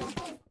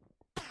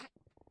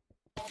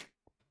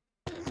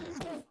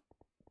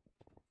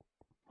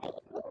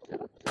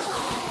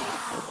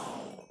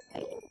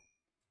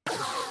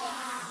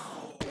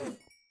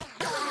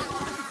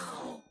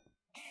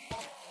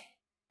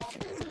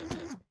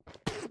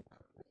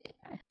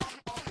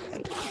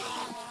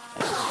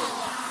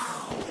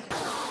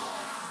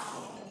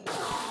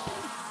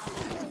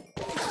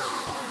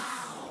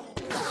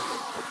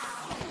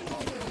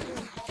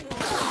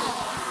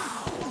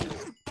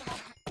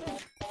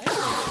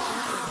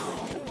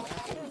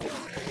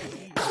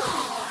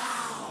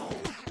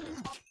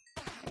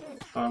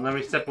 Let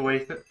me step away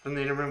from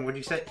the inner room. What'd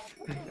you say?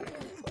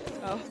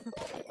 Oh,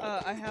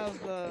 I have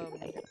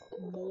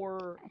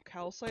more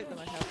calcite than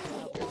I have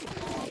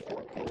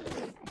gravel.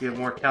 You have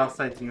more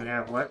calcite than you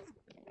have what?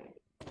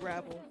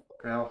 Gravel.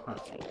 Gravel, huh?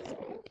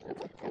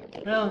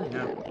 Well, you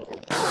know.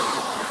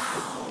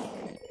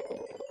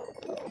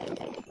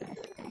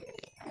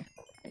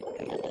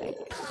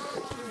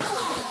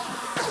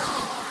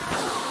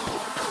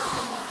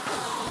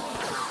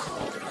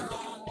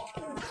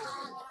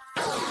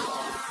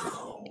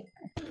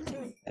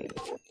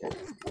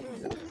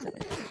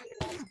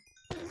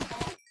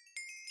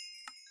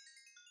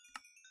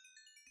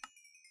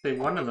 Say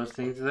one of those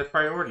things is a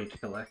priority to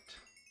collect.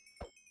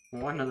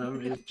 One of them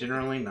is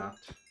generally not.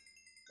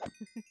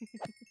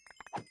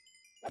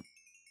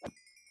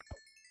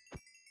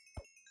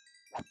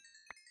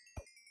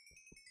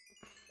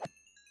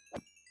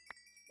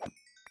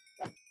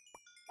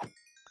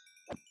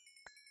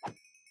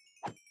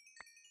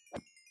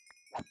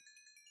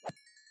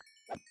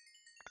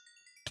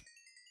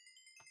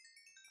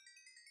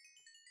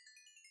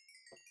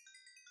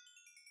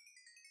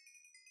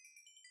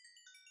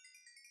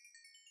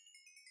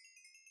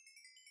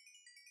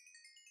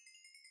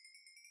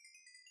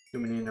 Too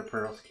many inner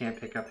pearls, can't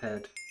pick up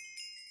head.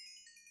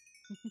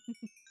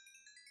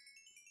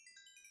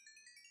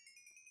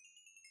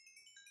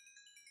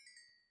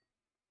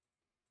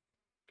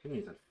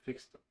 Goodness, I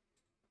fixed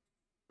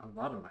a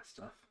lot of my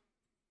stuff.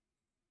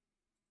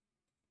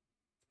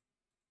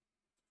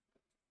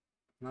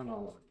 Not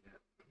all of it yet.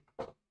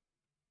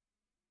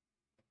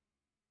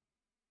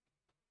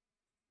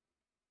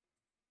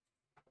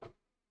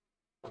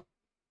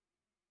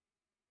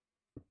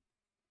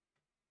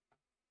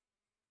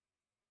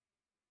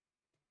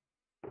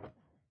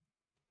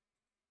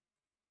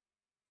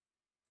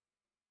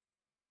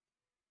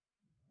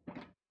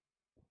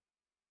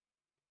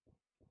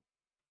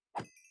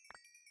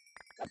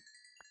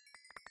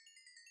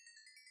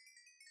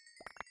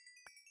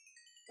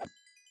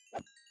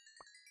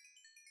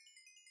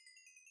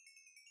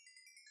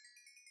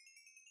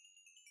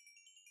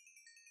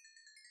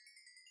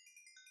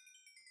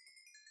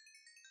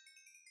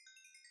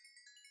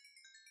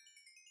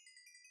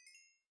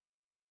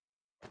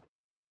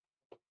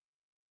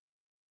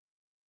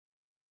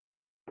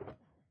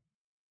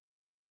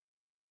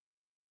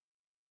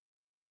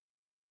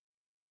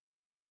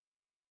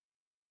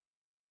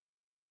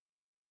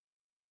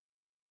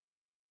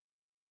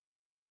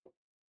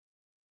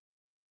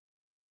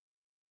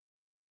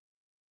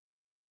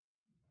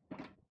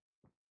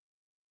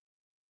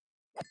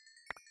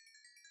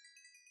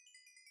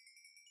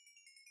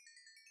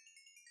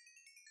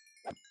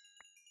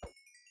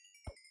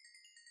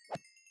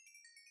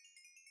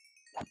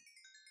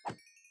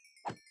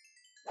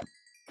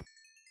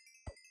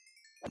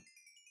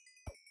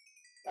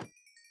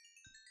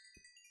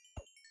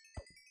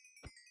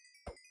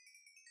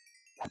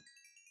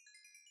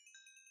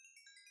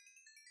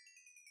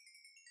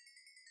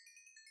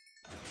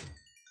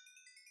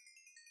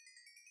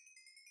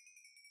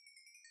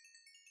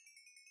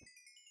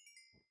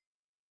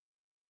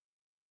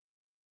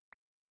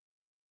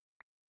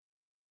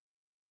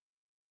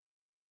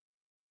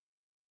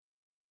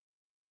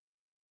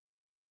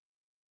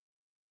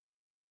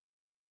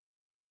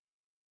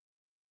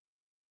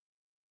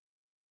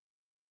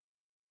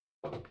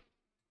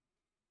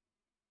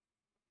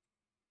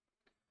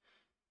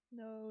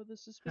 No, the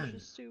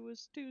suspicious stew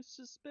was too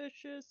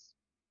suspicious.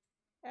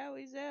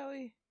 Owie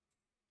zowie.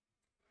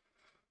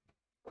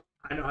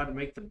 I know how to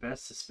make the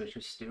best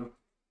suspicious stew.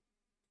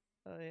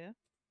 Oh yeah?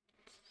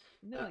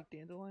 Isn't it like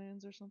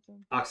dandelions or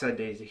something? Oxide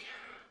daisy.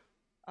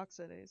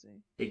 Oxidase.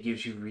 It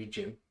gives you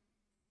regen.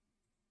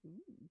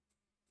 Ooh.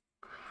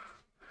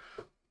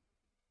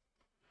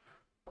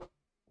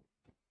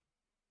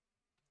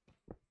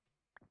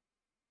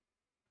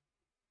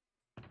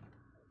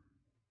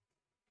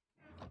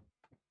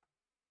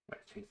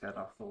 Right, take that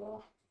off the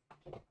wall.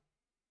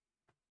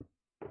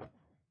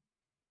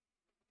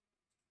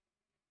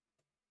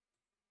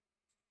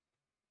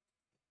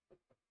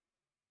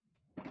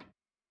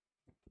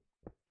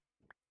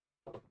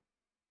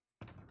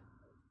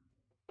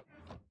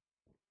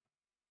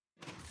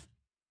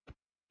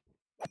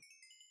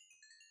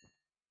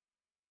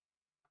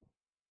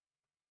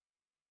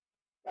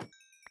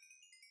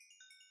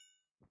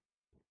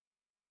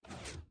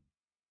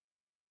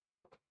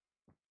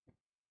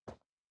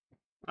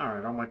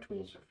 Alright, all my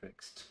tools are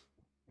fixed.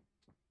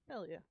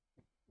 Hell yeah.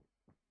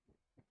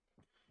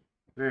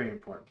 Very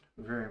important.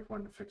 Very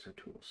important to fix our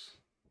tools.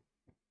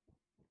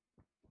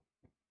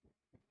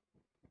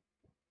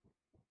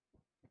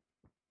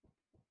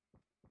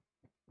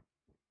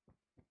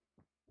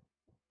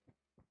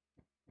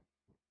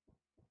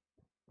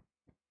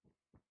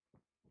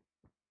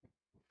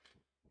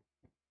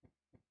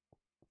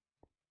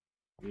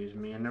 Use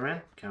me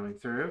Enderman. Coming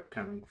through,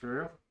 coming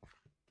through.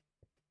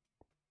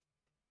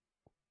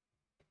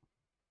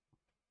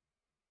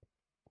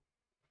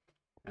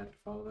 Have to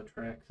follow the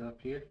tracks up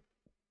here.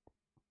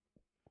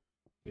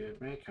 Excuse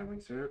me, coming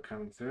through,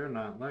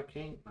 not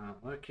looking,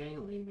 not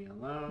looking, leave me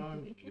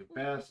alone, you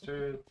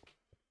bastard.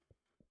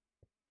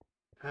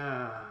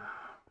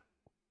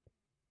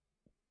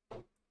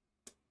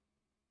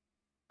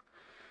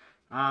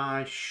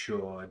 I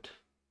should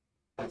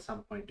at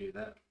some point do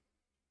that.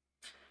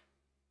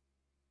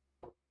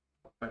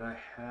 But I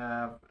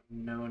have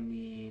no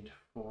need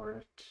for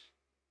it.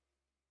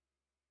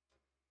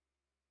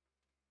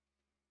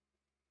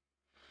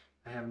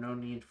 I have no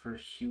need for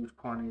huge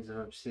quantities of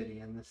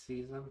obsidian this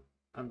season.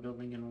 I'm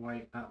building in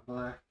white, not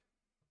black.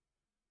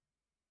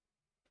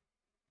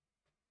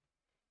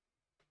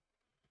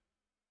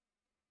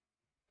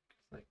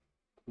 It's like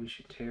we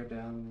should tear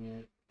down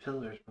the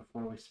pillars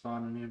before we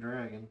spawn a new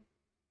dragon.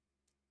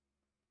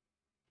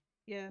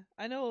 Yeah,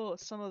 I know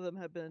some of them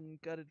have been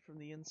gutted from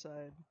the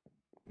inside.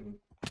 Mm.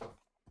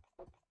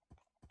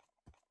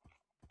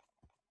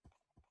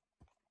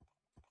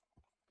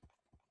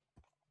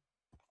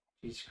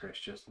 Jesus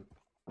Christ, Justin.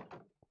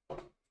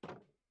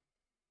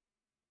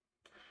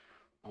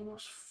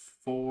 Almost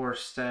 4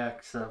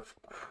 stacks of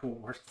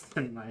quartz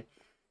in my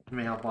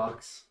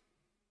mailbox.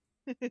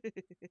 I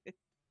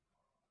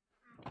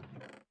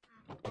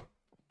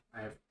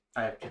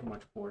have too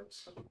much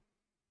quartz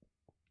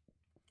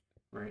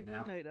right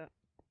now. No, you don't.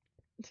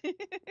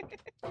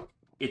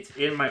 It's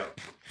in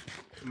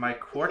my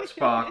quartz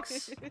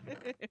box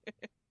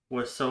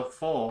was so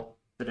full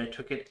that I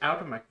took it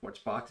out of my quartz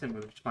box and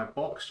moved it to my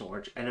bulk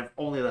storage, and I've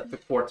only left the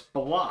quartz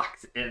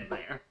blocks in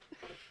there.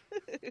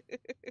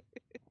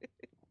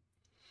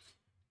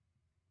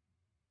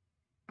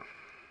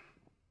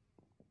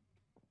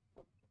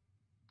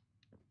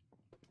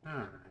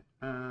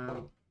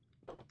 Alright,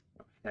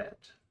 head.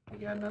 I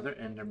got another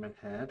Enderman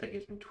head. That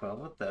gives me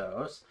 12 of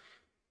those.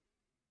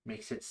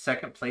 Makes it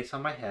second place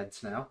on my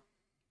heads now.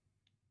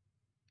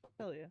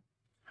 Hell yeah.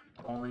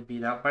 Only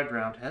beat out by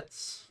drowned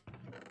heads.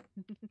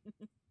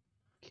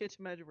 Can't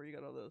imagine where you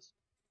got all those.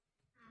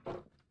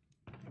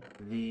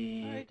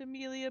 The Alright,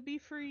 Amelia, be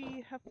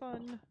free. Have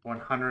fun.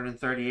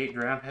 138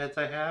 drowned heads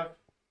I have.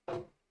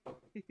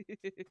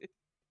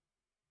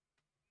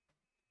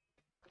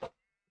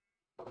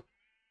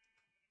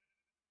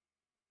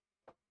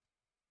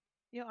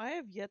 You know, I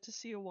have yet to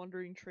see a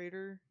wandering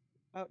trader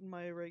out in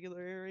my regular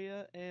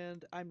area,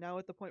 and I'm now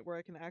at the point where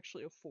I can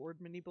actually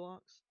afford mini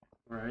blocks.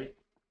 Right.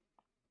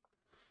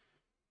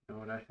 You know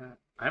what I have?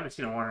 I haven't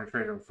seen a wandering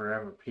trader in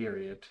forever,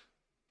 period.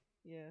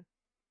 Yeah.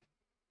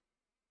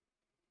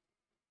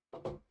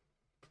 I'm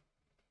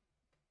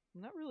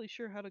not really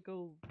sure how to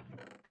go.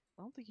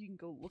 I don't think you can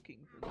go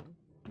looking for them.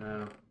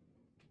 No.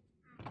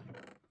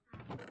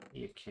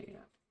 You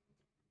can't.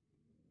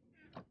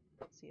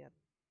 So yeah.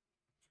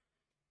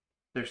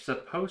 They're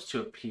supposed to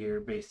appear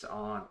based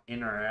on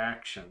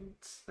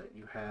interactions that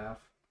you have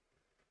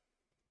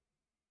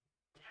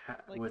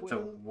Like with the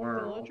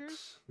world.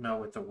 villagers? No,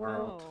 with the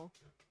world. Oh.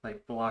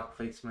 Like block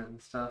placement and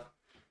stuff.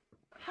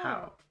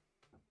 Huh.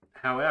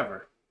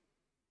 However,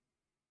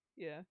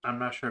 Yeah. I'm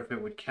not sure if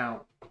it would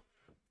count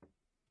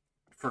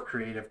for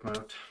creative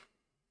mode.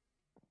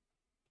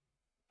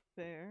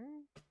 Fair.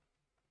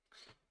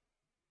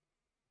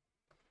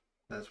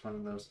 That's one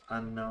of those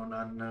unknown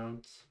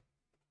unknowns.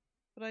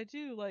 But I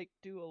do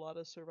do a lot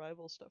of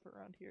survival stuff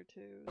around here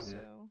too, Yeah.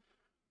 so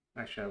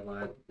Actually, I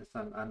lied. It's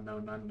not an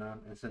unknown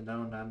unknown. It's a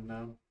known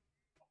unknown.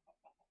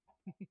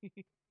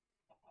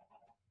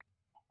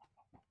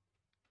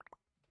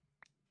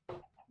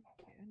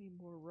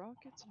 more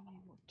rockets, I need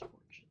more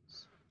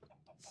torches.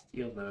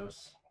 Steal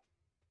those.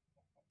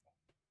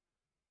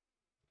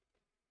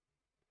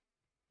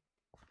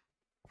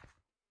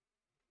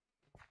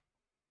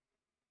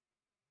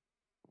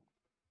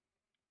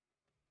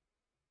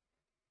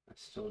 I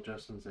stole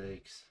Justin's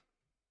eggs.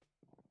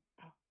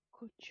 How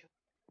could you?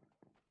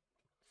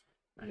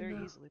 I Very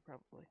know. easily,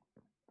 probably.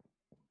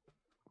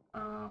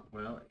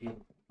 Well, he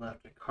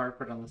left a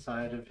carpet on the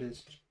side of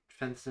his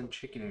fenced-in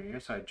chicken area,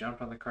 so I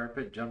jumped on the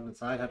carpet, jumped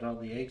inside, had all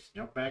the eggs,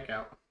 jumped back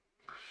out.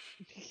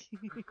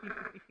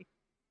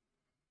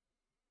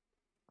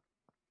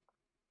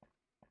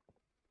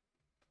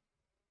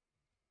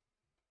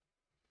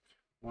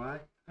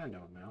 Why? I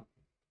don't know.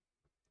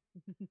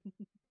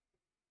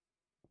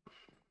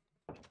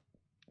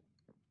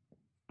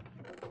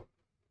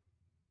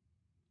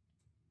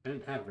 I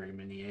didn't have very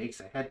many eggs.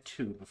 I had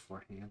 2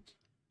 beforehand.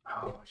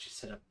 Oh, I should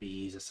set up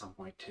bees at some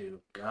point too.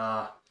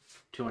 Gah,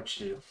 too much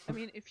to do. I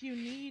mean, if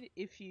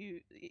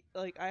you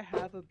like, I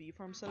have a bee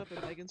farm set up,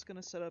 and Megan's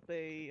gonna set up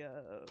a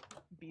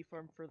bee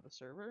farm for the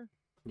server.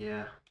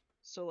 Yeah.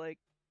 So like,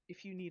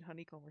 if you need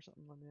honeycomb or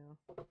something, let me know.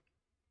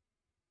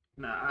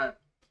 Nah,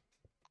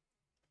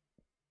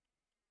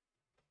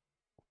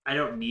 I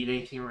don't need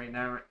anything right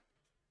now,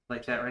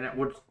 like that right now.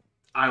 What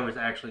I was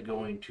actually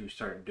going to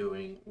start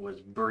doing was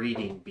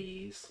breeding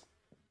bees,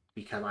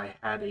 because I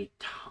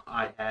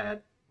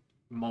had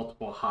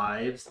multiple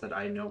hives that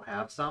I know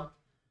have some.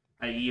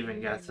 I even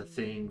got the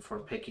thing for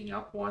picking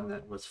up one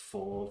that was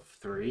full of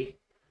 3.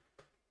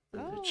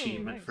 The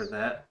achievement for Nice.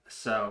 that.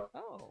 So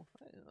Oh,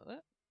 I didn't know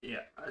that.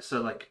 yeah,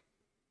 so like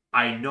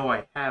I know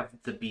I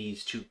have the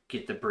bees to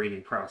get the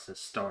breeding process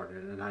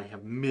started, and I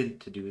have meant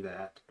to do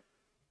that,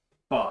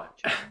 but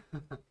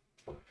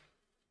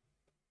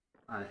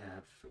I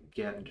have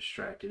gotten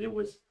distracted. It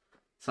was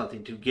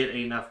something to get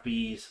enough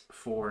bees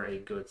for a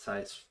good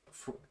size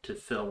to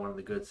fill one of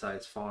the good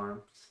size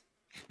farms,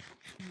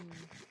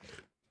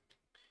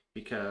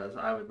 because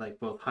I would like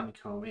both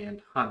honeycomb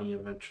and honey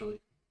eventually.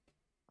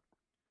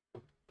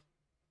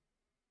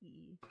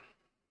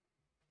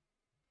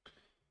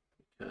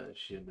 Because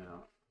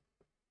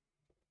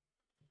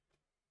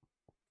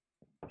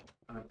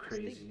I'm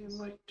crazy and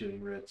like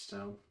doing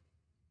redstone.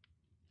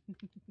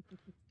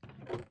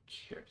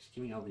 Carrots.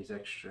 Give me all these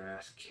extra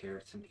ass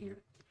carrots in here.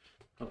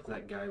 Hope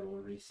that guy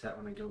will reset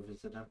when I go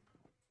visit him.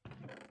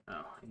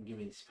 Oh, and give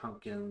me these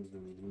pumpkins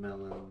and these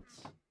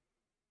melons.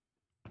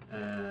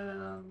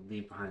 And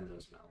leave behind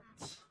those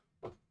melons.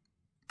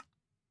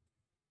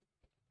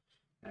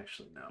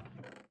 Actually, no.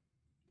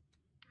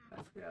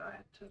 I forgot I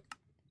had to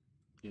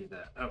do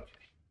that.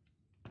 Okay.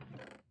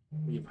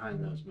 Leave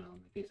behind those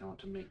melons in case I want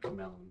to make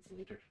melons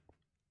later.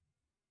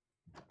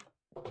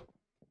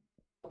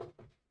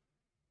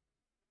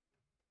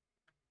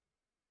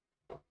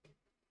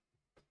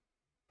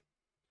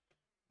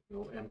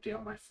 Go empty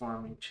out my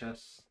farming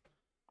chest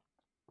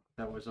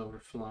that was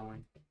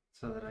overflowing,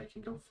 so that I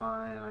can go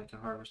find and I can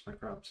harvest my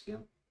crops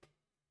again.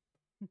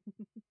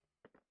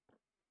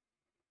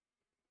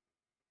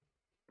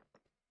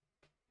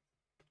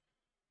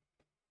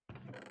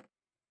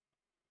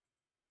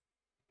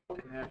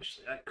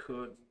 Actually, I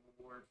could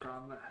work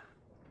on that.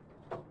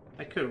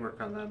 I could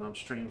work on that on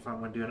stream if I'm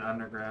going to do an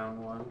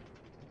underground one.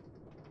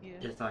 Yeah.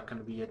 It's not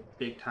going to be a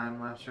big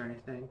time lapse or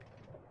anything.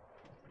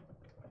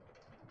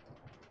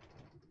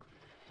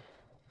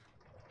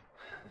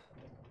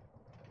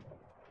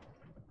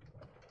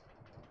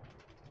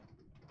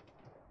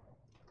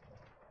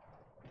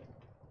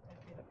 I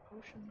made a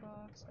potion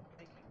box. I'm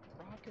making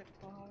a rocket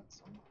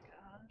box. Oh my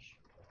gosh.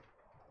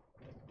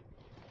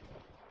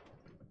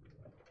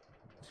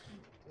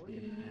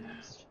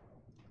 Organized. Yeah.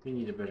 We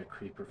need a better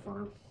creeper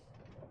farm.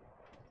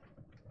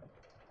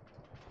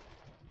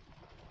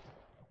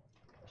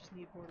 Just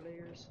need more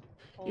layers.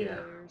 All Yeah.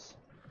 the layers.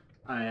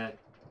 I had,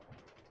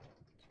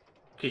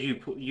 because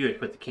you had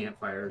put the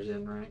campfires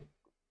in, right?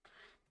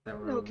 That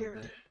were No, over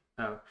Garrett. there.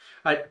 Oh,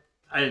 I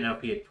didn't know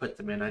if he had put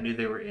them in. I knew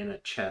they were in a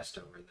chest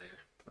over there.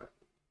 But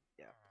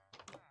yeah.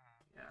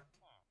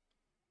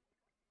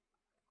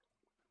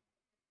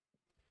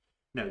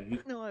 No,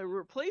 you. No, I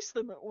replaced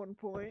them at one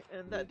point,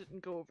 and Yeah. that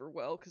didn't go over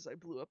well because I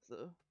blew up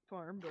the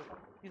farm. But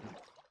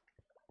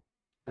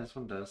This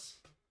one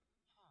does.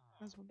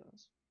 this one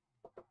does.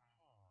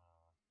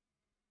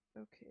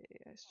 Okay,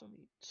 I still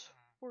need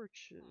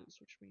torches,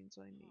 which means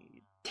I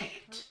need Dang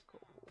it!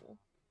 charcoal.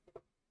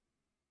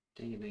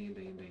 Dang it! Dang it!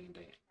 Dang it! Dang it!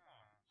 Dang it!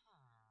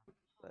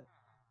 But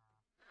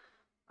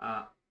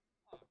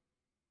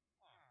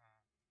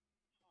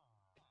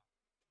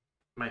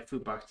my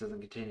food box doesn't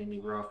contain any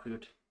raw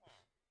food.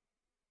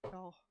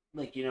 oh,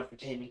 Like, for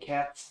taming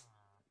cats.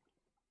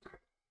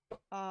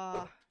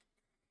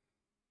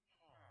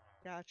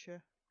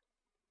 gotcha.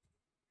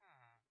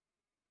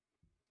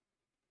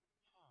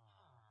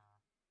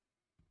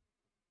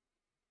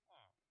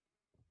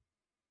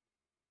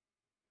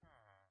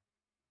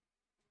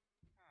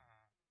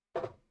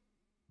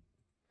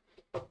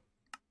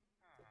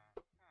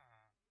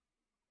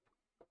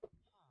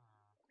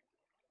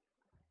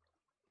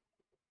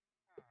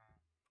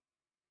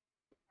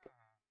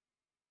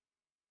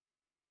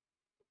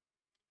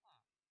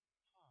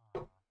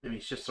 Maybe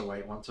it's just a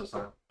white one, so it's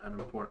not an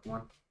important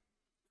one.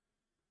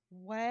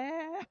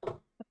 Wow.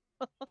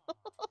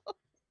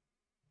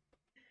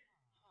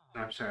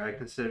 I'm sorry, I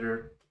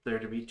consider there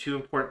to be two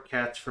important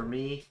cats for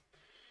me.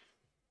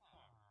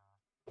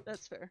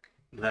 That's fair.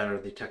 That are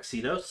the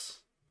tuxedos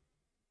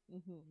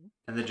Mm-hmm.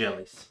 and the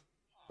jellies.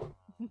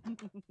 And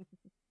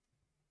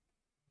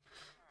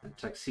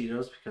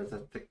tuxedos because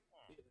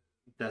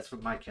that's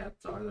what my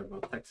cats are. They're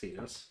both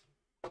tuxedos.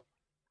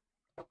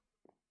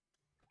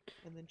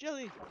 And then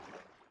Jelly.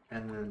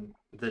 And then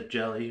the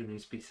jelly who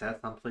needs to be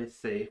sat someplace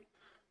safe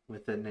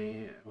with a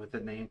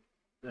name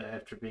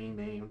after being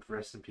named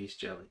Rest in Peace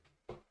Jelly.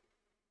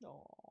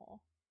 Aww.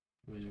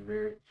 It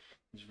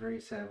was very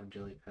sad when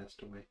Jelly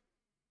passed away.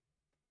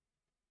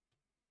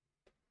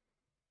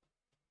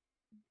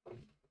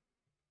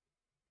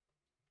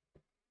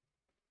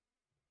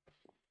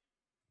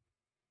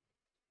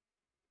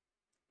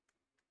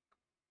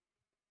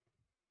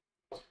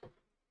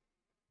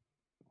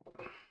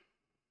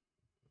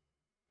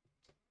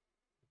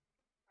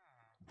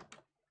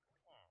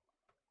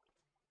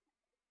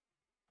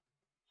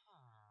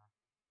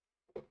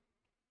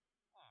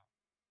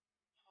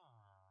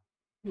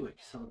 Ooh, I can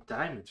sell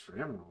diamonds for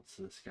emeralds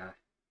to this guy.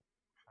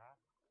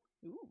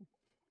 Ooh.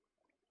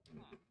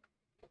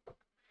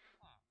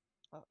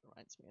 That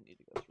reminds me, I need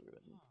to go through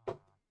and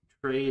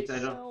Trades,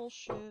 sell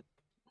shit.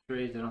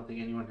 Trades, I don't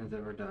think anyone has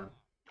ever done.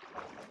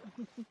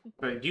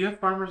 Right, do you have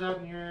farmers out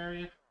in your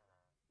area?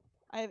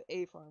 I have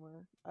a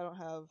farmer. I don't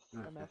have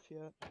Okay. enough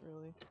yet,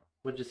 really.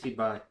 What'd you see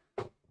buy?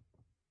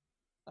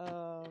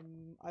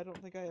 I don't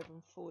think I have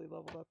him fully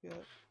leveled up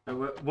yet.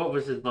 What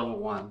was his level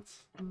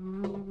ones?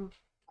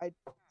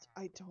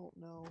 I don't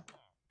know.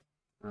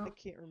 Oh. I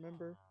can't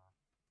remember.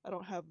 I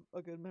don't have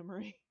a good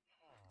memory.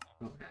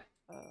 Okay.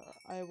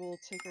 I will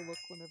take a look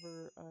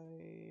whenever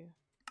I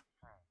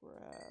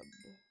grab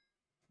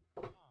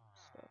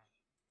stuff.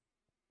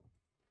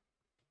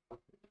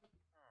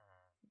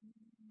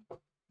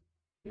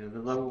 Yeah, the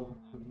level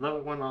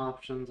 1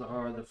 options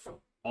are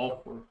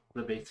all for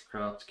the basic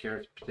crops: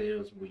 carrots,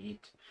 potatoes,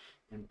 wheat,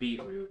 and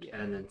beetroot, Yeah.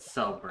 and then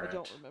sell bread. I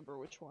don't remember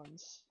which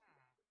ones.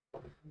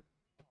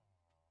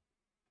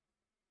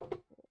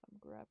 I'm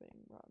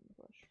grabbing rotten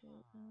bush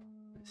right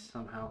now. I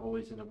somehow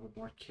always end up with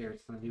more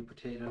carrots than I do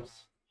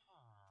potatoes.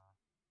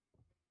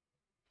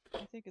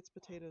 I think it's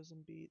potatoes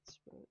and beets,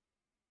 but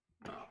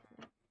I'm not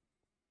sure.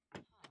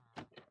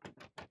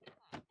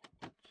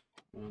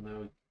 Well, that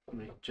would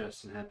make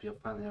Justin happy. He'll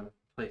finally have a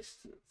place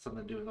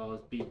something to do with all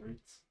his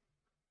beetroots.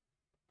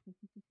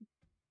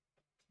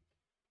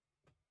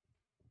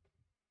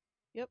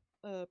 Yep,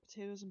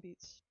 potatoes and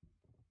beets.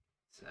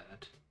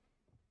 Sad.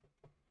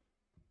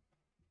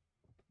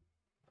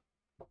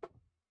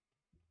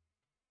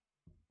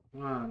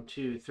 One,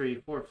 two, three,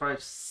 four,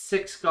 five,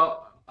 six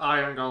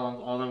iron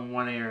golems all in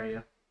one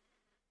area.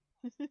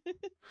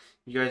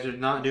 You guys are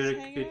not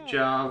doing a good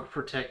job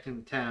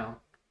protecting the town.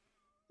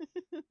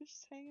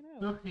 Just hanging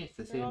out. Oh, hey, it's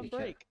the They're on Sandy cat.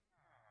 break.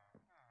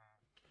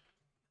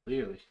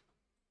 Clearly.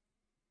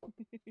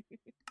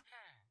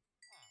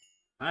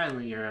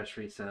 Finally, your ash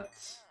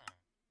resets.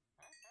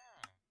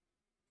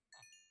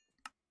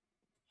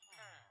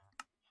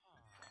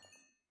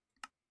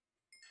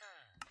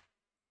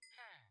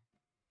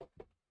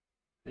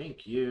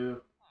 Thank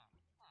you.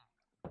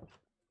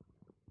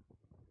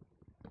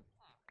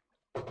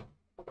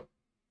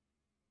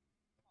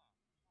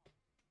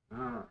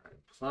 Alright,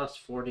 plus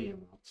 40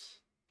 emeralds.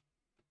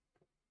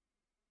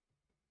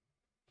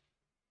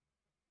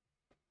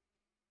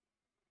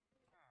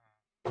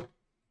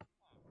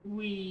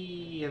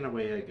 Whee! And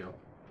away I go.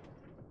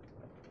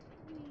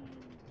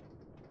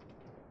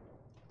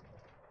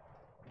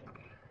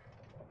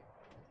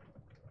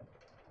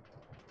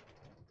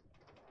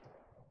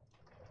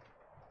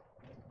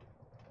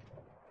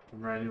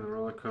 I'm riding the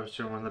roller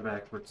coaster on one of the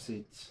backward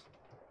seats.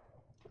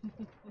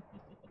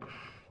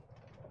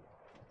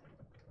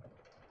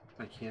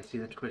 I can't see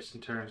the twists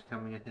and turns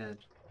coming ahead.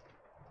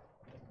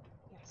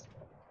 Yes.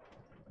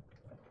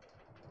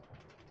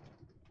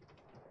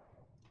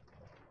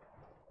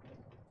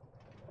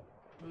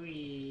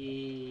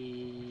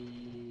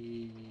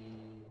 Whee!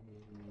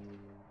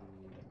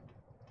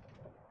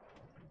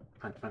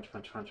 Punch, punch,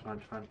 punch, punch,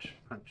 punch, punch,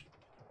 punch.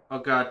 Oh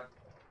god.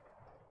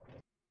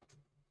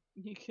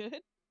 You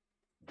good?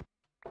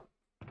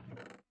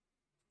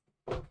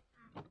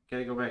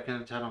 Gotta go back in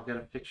the tunnel,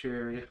 gotta fix your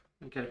area.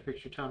 Gotta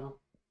fix your tunnel.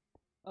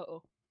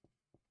 Uh-oh.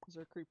 Is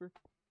there a creeper?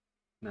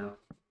 No.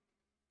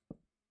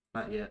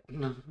 Not yet.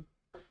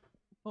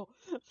 Oh.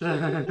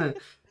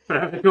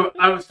 But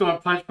I was going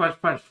punch,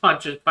 punch, punch,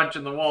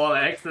 punching the wall, and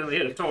I accidentally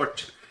hit a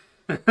torch.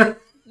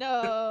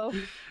 No!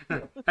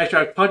 I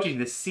tried punching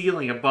the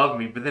ceiling above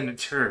me, but then it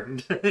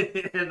turned.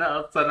 And all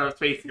of a sudden I was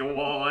facing a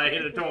wall, and I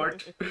hit a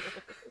torch.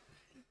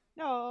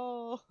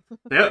 No!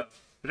 Yep.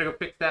 Better go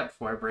fix that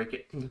before I break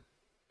it.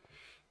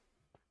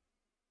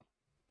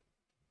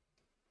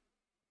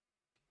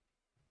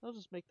 That'll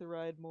just make the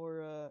ride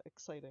more,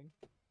 exciting.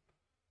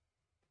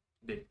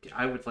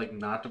 I would like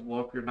not to blow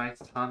up your nice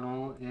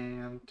tunnel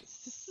and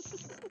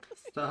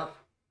stuff.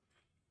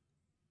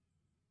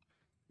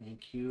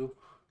 Thank you.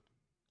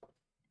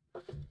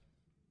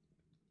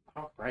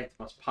 Alright,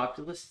 the most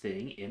populous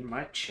thing in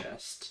my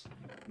chest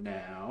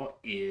now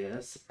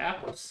is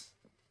apples.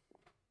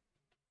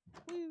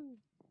 Woo.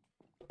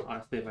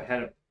 Honestly, if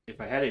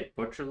I had a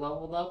butcher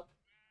leveled up,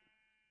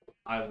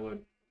 I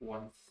would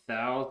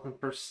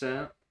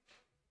 1000%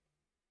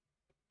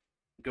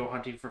 go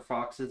hunting for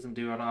foxes and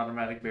do an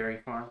automatic berry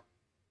farm.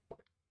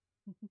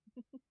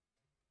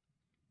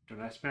 Don't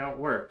ask me how it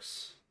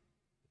works.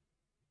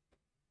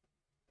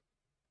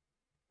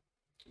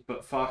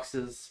 But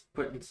foxes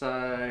put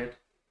inside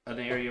an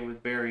area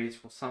with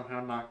berries will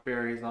somehow knock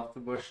berries off the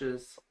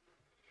bushes.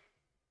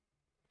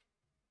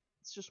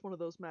 It's just one of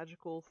those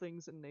magical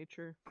things in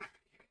nature.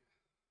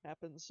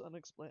 Happens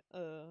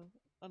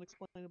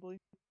unexplainably.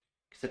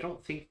 Because I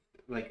don't think,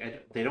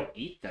 they don't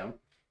eat them.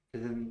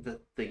 And then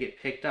they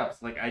get picked up.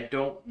 So, I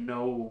don't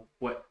know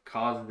what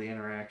caused the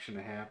interaction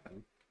to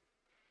happen.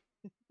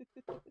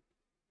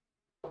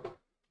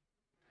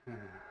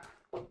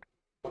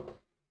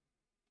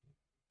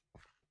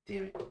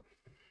 Damn it.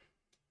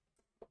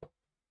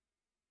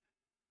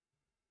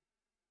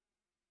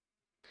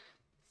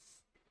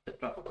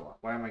 Flipped off a block.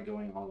 Why am I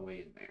going all the way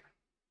in there?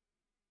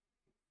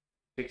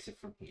 Fix it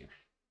from here.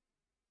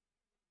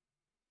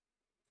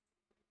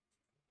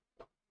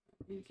 I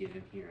need to get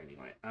in here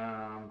anyway.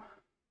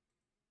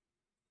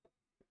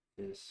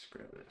 This,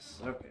 grab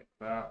this. Okay,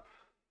 bop.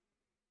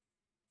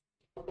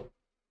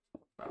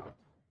 Bop.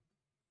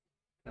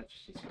 That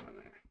just needs to go in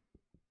there.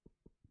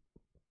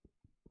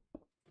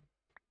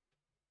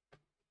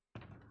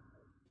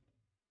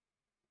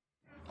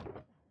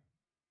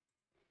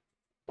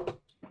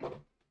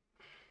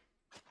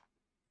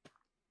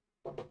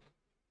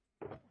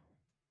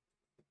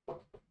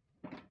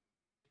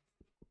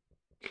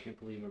 Can't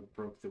believe I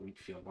broke the wheat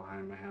field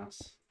behind my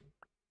house.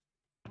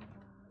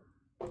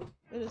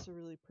 It is a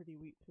really pretty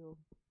wheat field.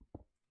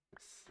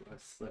 I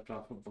slipped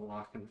off a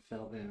block and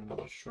fell down and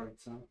destroyed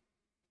some.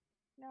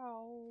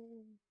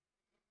 No.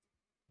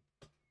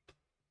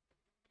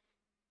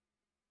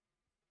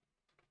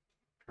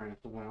 Trying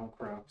to my own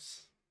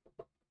crops.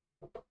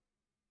 I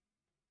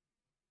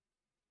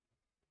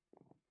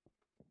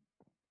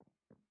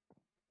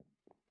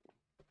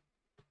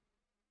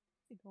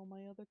think all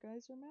my other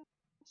guys are matched.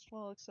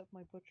 Well, except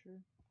my butcher.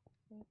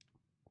 But...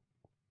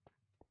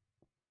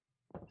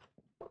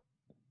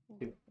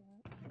 What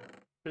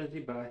does he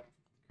buy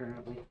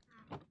currently?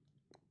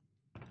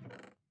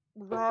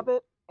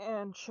 Rabbit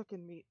and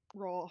chicken meat,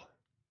 raw.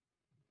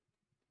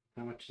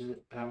 How much is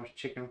it? How much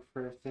chicken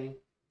for a thing?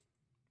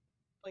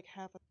 Like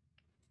half a...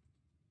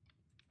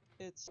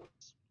 It's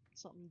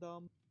something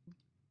dumb.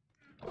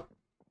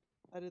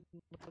 I didn't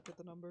look at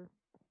the number.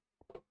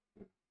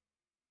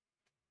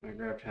 I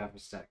grabbed half a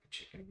stack of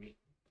chicken meat.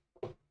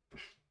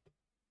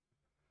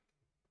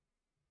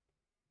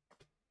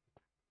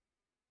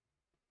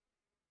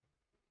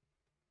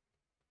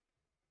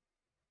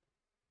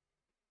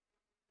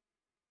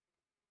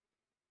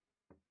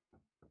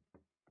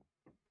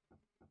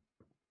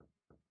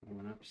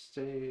 Going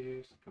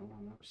upstairs,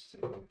 going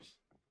upstairs.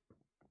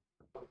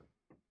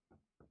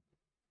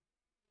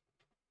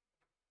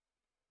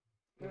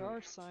 There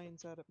are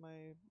signs out at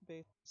my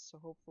base, so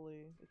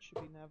hopefully it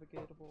should be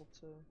navigatable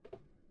to the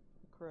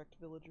correct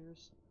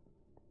villagers.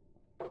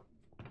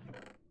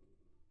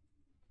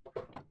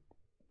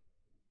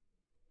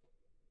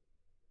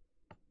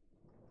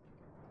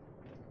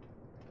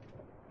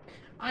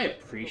 I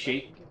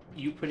appreciate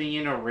you putting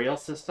in a rail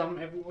system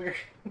everywhere.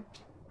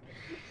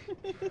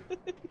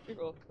 You're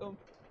welcome.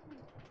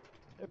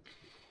 It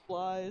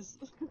flies.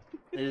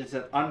 It is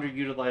an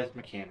underutilized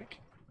mechanic.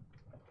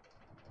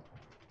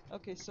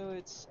 Okay, so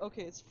it's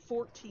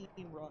 14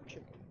 raw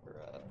chicken per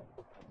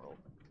emerald.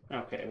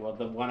 Okay, well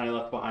the one I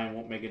left behind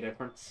won't make a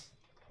difference.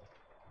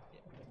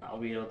 Yeah. I'll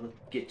be able to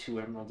get 2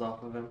 emeralds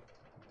off of him.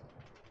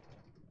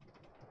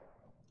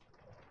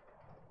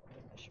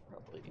 I should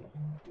probably do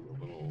a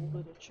little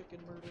bit of chicken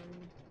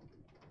murdering.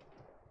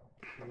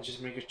 And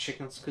just make a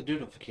chicken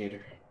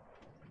skadoodlificator.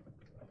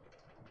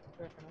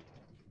 Fair enough.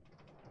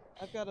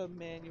 I've got a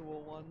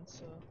manual one,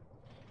 so...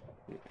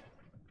 Yeah.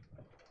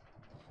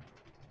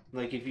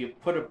 Like, if you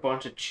put a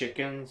bunch of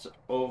chickens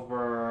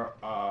over,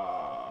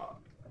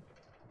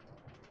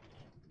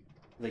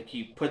 like,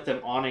 you put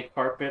them on a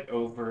carpet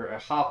over a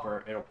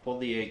hopper, it'll pull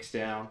the eggs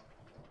down,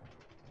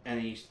 and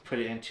then you put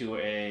it into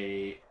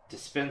a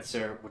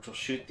dispenser, which will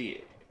shoot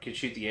the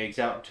eggs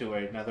out into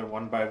another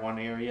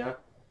 1x1 area,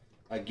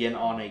 again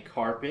on a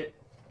carpet,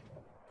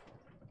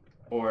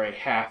 or a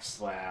half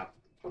slab,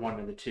 one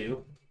of the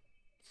two.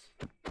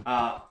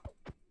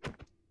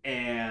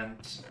 And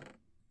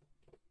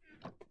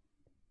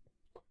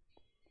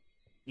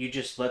you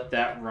just let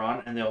that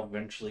run and they'll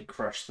eventually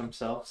crush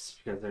themselves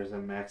because there's a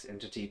max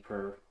entity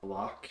per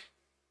block.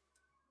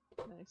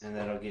 Nice. And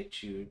that'll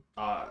get you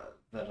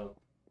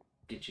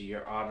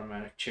your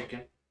automatic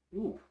chicken.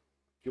 Ooh.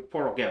 Your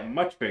port will get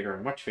much bigger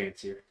and much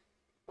fancier.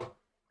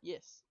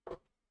 Yes. The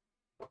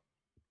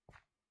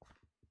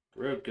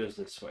road goes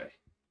this way.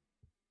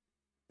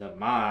 The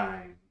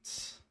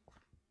mines.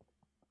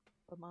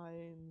 The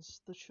mines.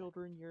 The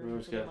children yearn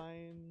Rose for the got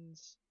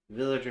mines.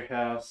 villager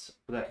house,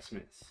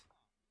 blacksmith.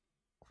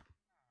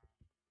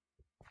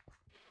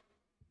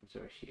 It's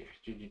over here.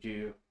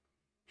 Do.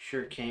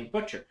 Sure cane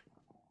butcher.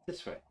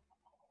 This way.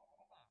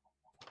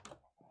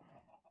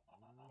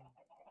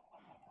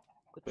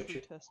 The Butcher.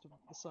 true test of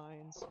the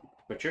signs.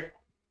 Butcher.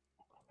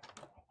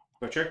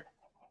 Butcher.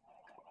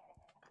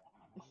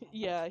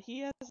 Yeah,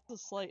 he has a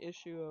slight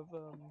issue of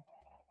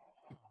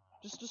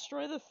just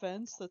destroy the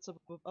fence that's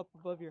up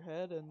above your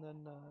head and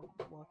then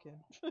walk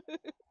in.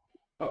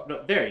 Oh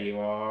no, there you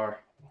are.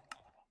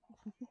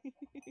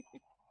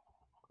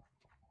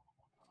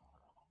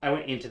 I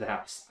went into the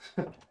house.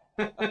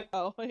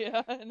 Oh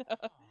yeah,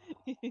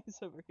 no. He's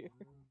over here.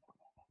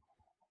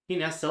 He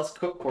now sells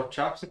cooked pork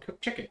chops and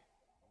cooked chicken.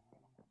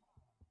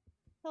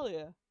 Hell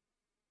yeah.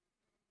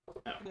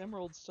 Oh. The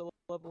emeralds to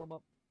level him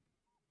up.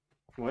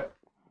 What?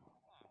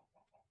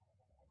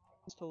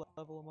 Just to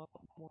level him up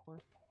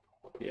more.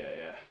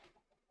 Yeah.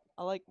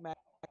 I like max.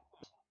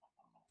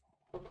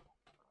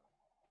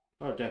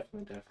 Oh,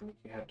 definitely.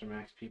 You have to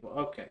max people.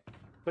 Okay.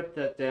 Put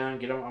that down,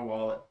 get on my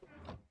wallet.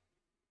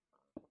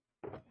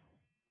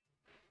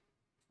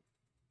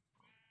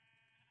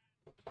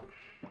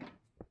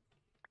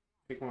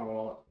 Pick my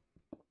wallet.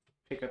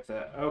 Pick up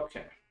that.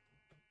 Okay.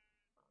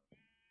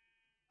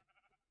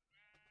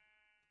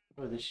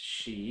 Oh, this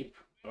sheep.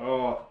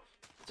 Oh,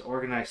 it's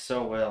organized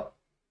so well.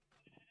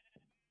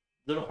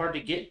 A little hard to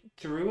get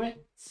through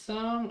it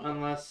some,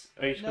 unless...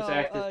 Are you supposed to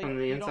access from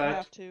the you inside? don't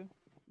have to.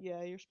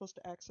 Yeah, you're supposed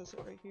to access it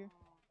right here.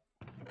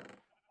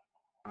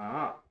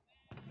 Ah.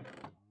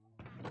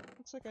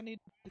 Looks like I need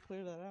to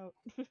clear that out.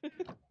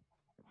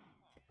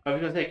 I was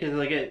gonna say, because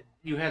like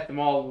you had them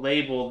all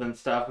labeled and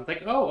stuff. It's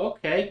like, oh,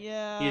 okay.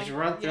 Yeah, You just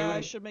run through. I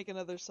and should make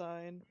another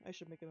sign.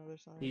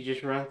 you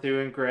just run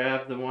through and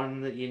grab the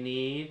one that you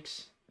need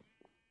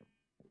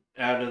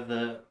out of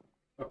the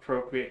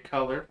appropriate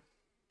color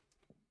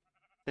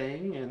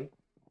thing, and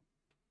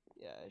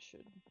Yeah, I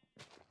should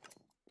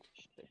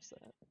fix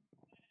that.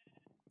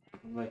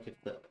 like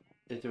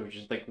if there was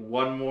just like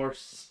one more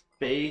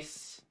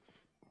space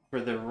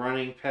for the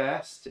running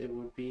past, it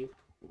would be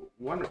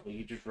wonderful.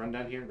 You just run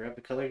down here and grab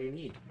the color you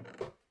need.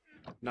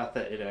 Not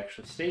that it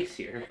actually stays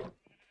here.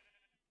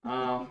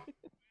 But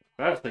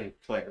I was thinking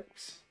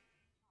clerics.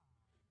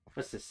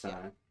 What's this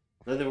sign?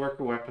 Leatherworker,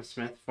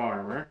 weaponsmith,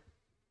 farmer.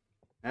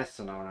 That's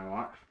the one I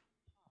want.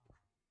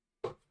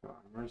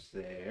 Farmer's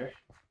there.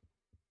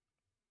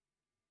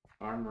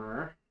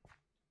 Armorer.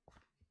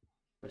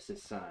 What's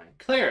this sign?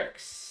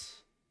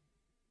 Clerics!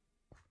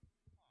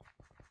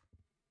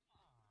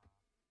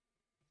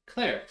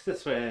 Clerics,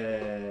 this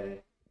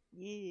way!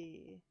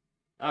 Yeah.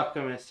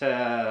 Alchemist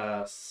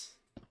house!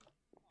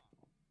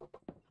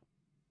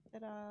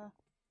 Ta-da!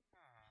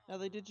 Now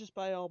they did just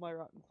buy all my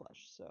rotten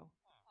flesh, so...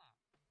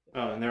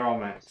 Oh, and they're all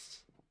maxed.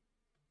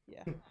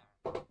 Yeah.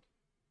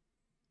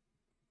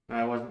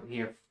 I wasn't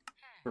here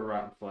for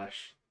rotten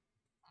flesh.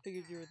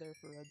 Figured you were there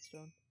for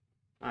redstone.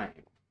 I am.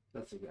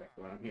 That's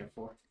exactly what I'm here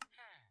for.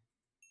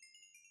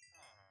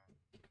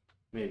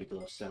 Maybe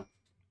glowstone.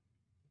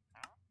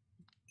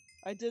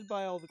 I did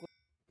buy all the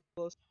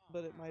glowstone,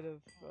 but it might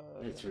have...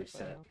 It's been up by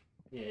reset. now.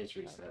 Yeah, it's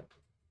reset.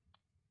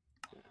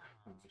 Yeah,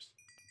 I'm just...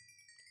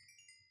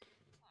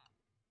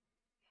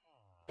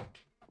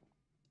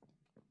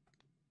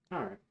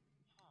 Alright.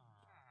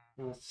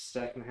 Well, that's a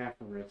stack and a half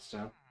of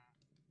redstone.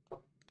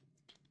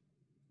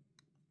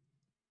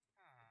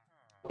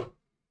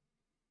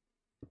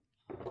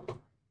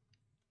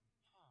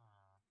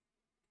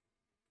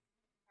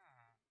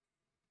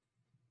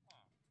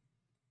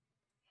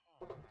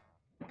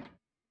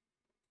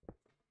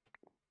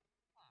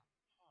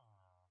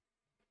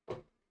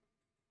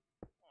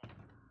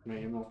 My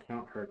ammo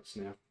count hurts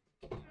now.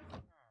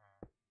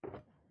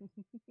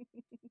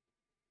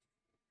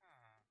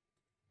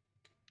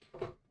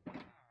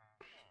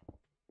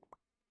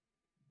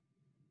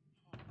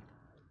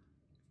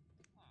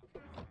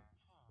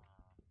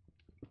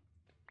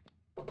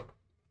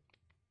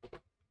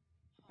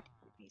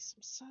 Maybe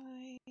some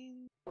signs.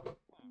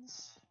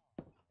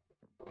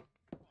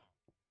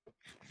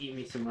 Eat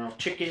me some raw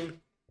chicken.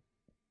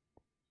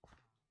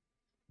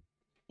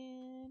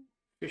 And...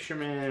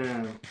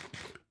 Fisherman.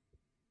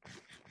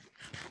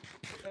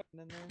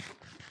 in there.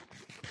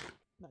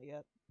 Not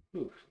yet.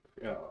 Ooh.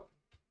 Oh.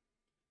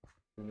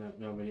 No,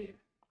 nobody.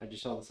 I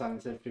just saw the sign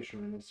that said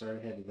fisherman and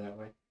started headed that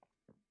way.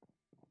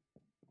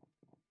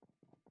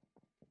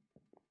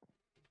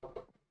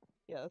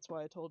 Yeah, that's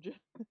why I told you.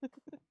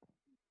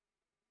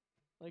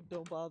 Like,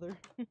 don't bother.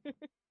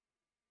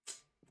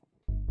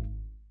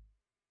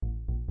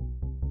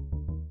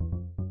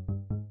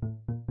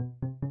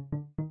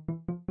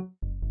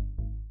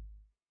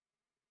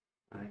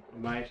 I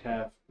might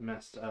have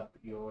messed up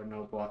your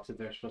no blocks if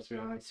they're supposed to be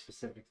on a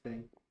specific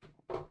thing.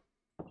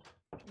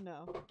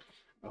 No.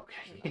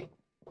 Okay.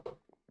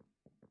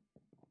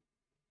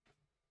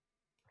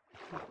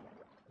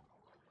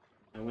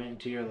 I went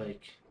into your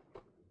lake.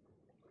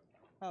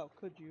 How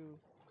could you?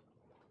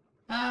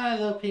 Ah,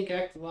 little pink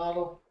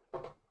axolotl.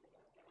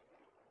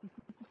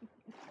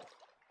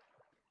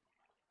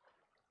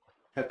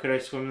 How could I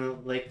swim in the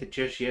lake that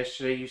just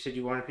yesterday you said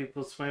you wanted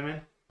people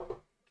swimming?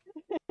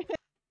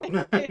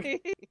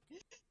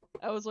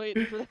 I was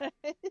waiting for that.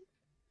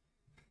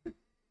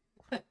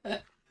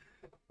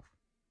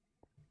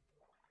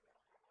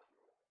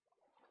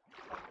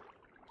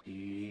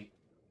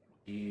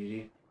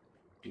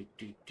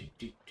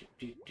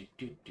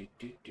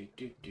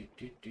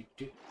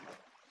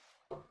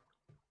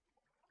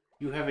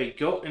 You have a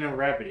goat and a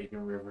rabbit in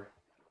your river.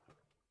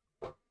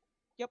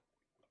 Yep.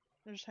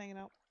 They're just hanging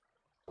out.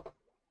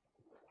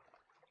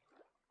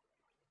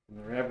 And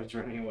the rabbit's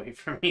running away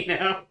from me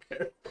now.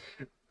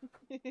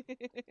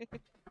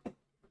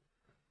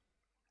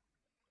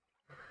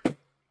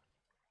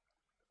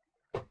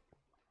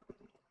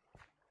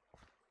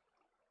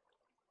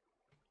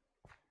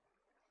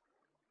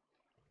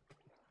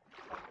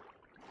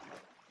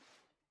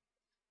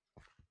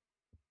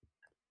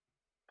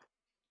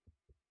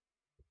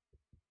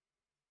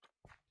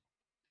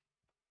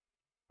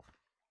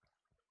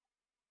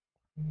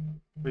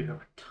 We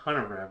have a ton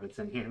of rabbits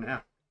in here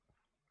now.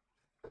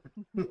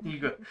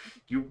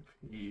 You've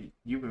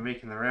been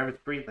making the rabbits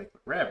breed like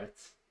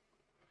rabbits.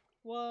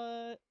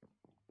 What?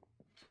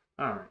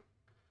 Alright.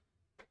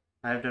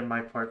 I've done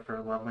my part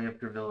for leveling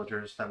up your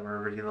villagers that were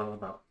already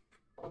leveled up.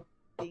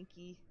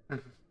 Dinky.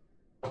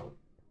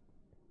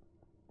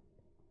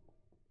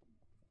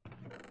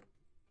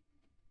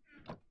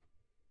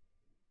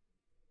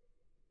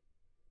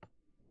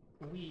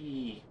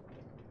 Wee.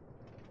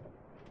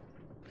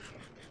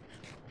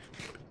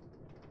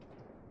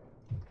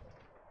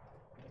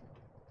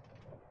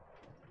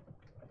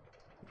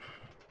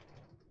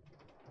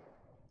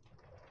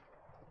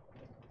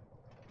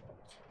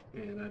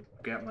 And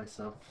I've got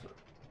myself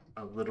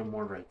a little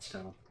more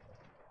redstone.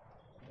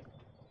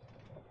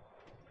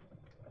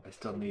 I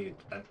still need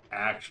an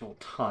actual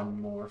ton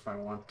more if I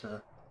want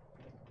to.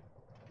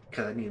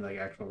 Because I need like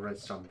actual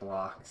redstone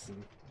blocks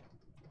and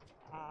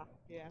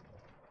Yeah.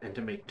 and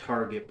to make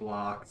target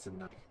blocks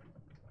and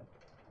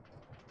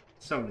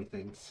so many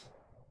things.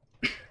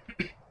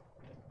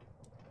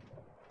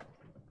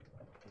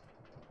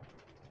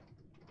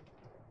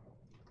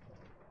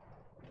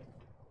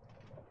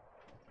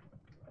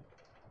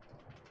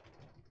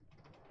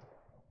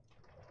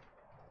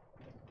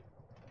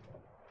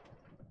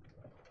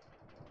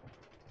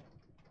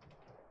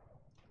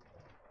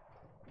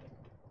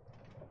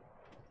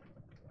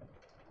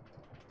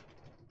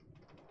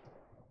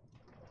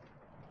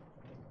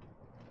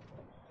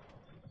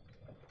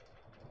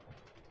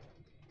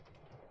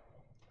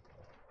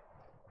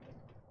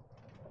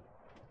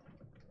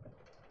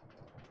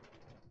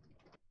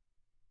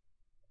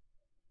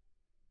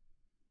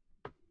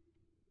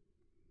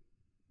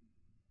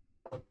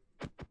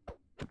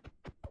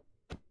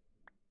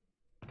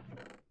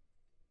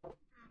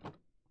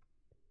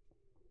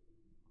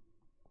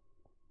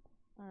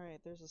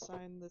 Alright, there's a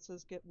sign that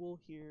says get wool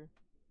here.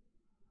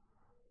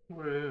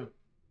 Woo.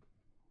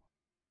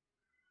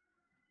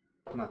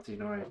 Not so you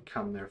know I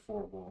come there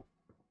for wool.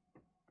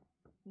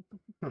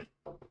 I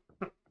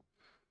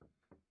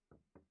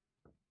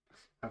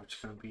was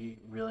going to be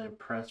really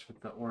impressed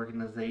with the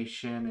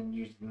organization and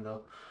using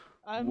the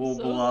I'm wool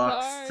so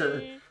blocks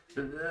sorry.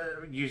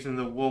 to using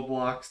the wool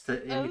blocks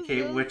to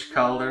indicate so which sorry.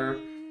 color.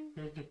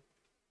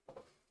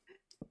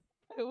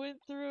 I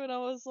went through and I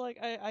was like,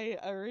 I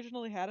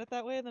originally had it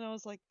that way, and then I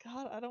was like,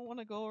 God, I don't want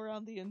to go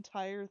around the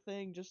entire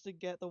thing just to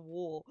get the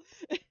wool.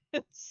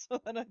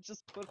 So then I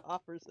just put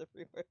hoppers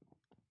everywhere.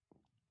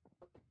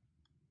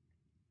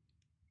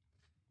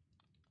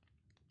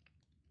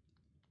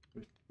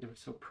 It was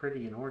so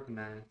pretty and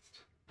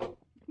organized.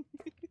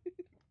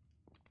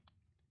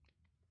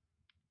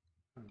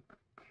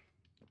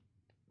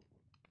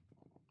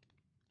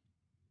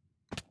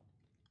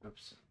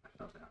 Oops, I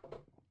fell down.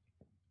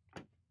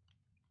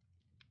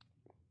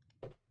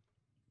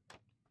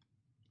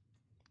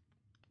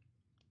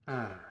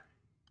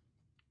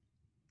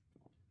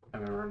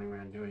 I've been running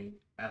around doing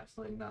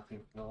absolutely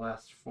nothing for the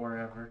last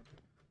forever.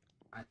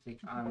 I think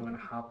I'm gonna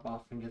hop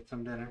off and get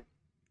some dinner.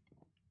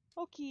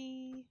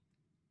 Okay.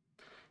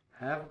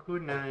 Have a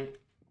good night.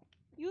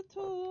 You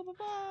too.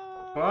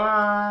 Bye-bye.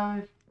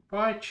 Bye.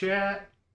 Bye, chat.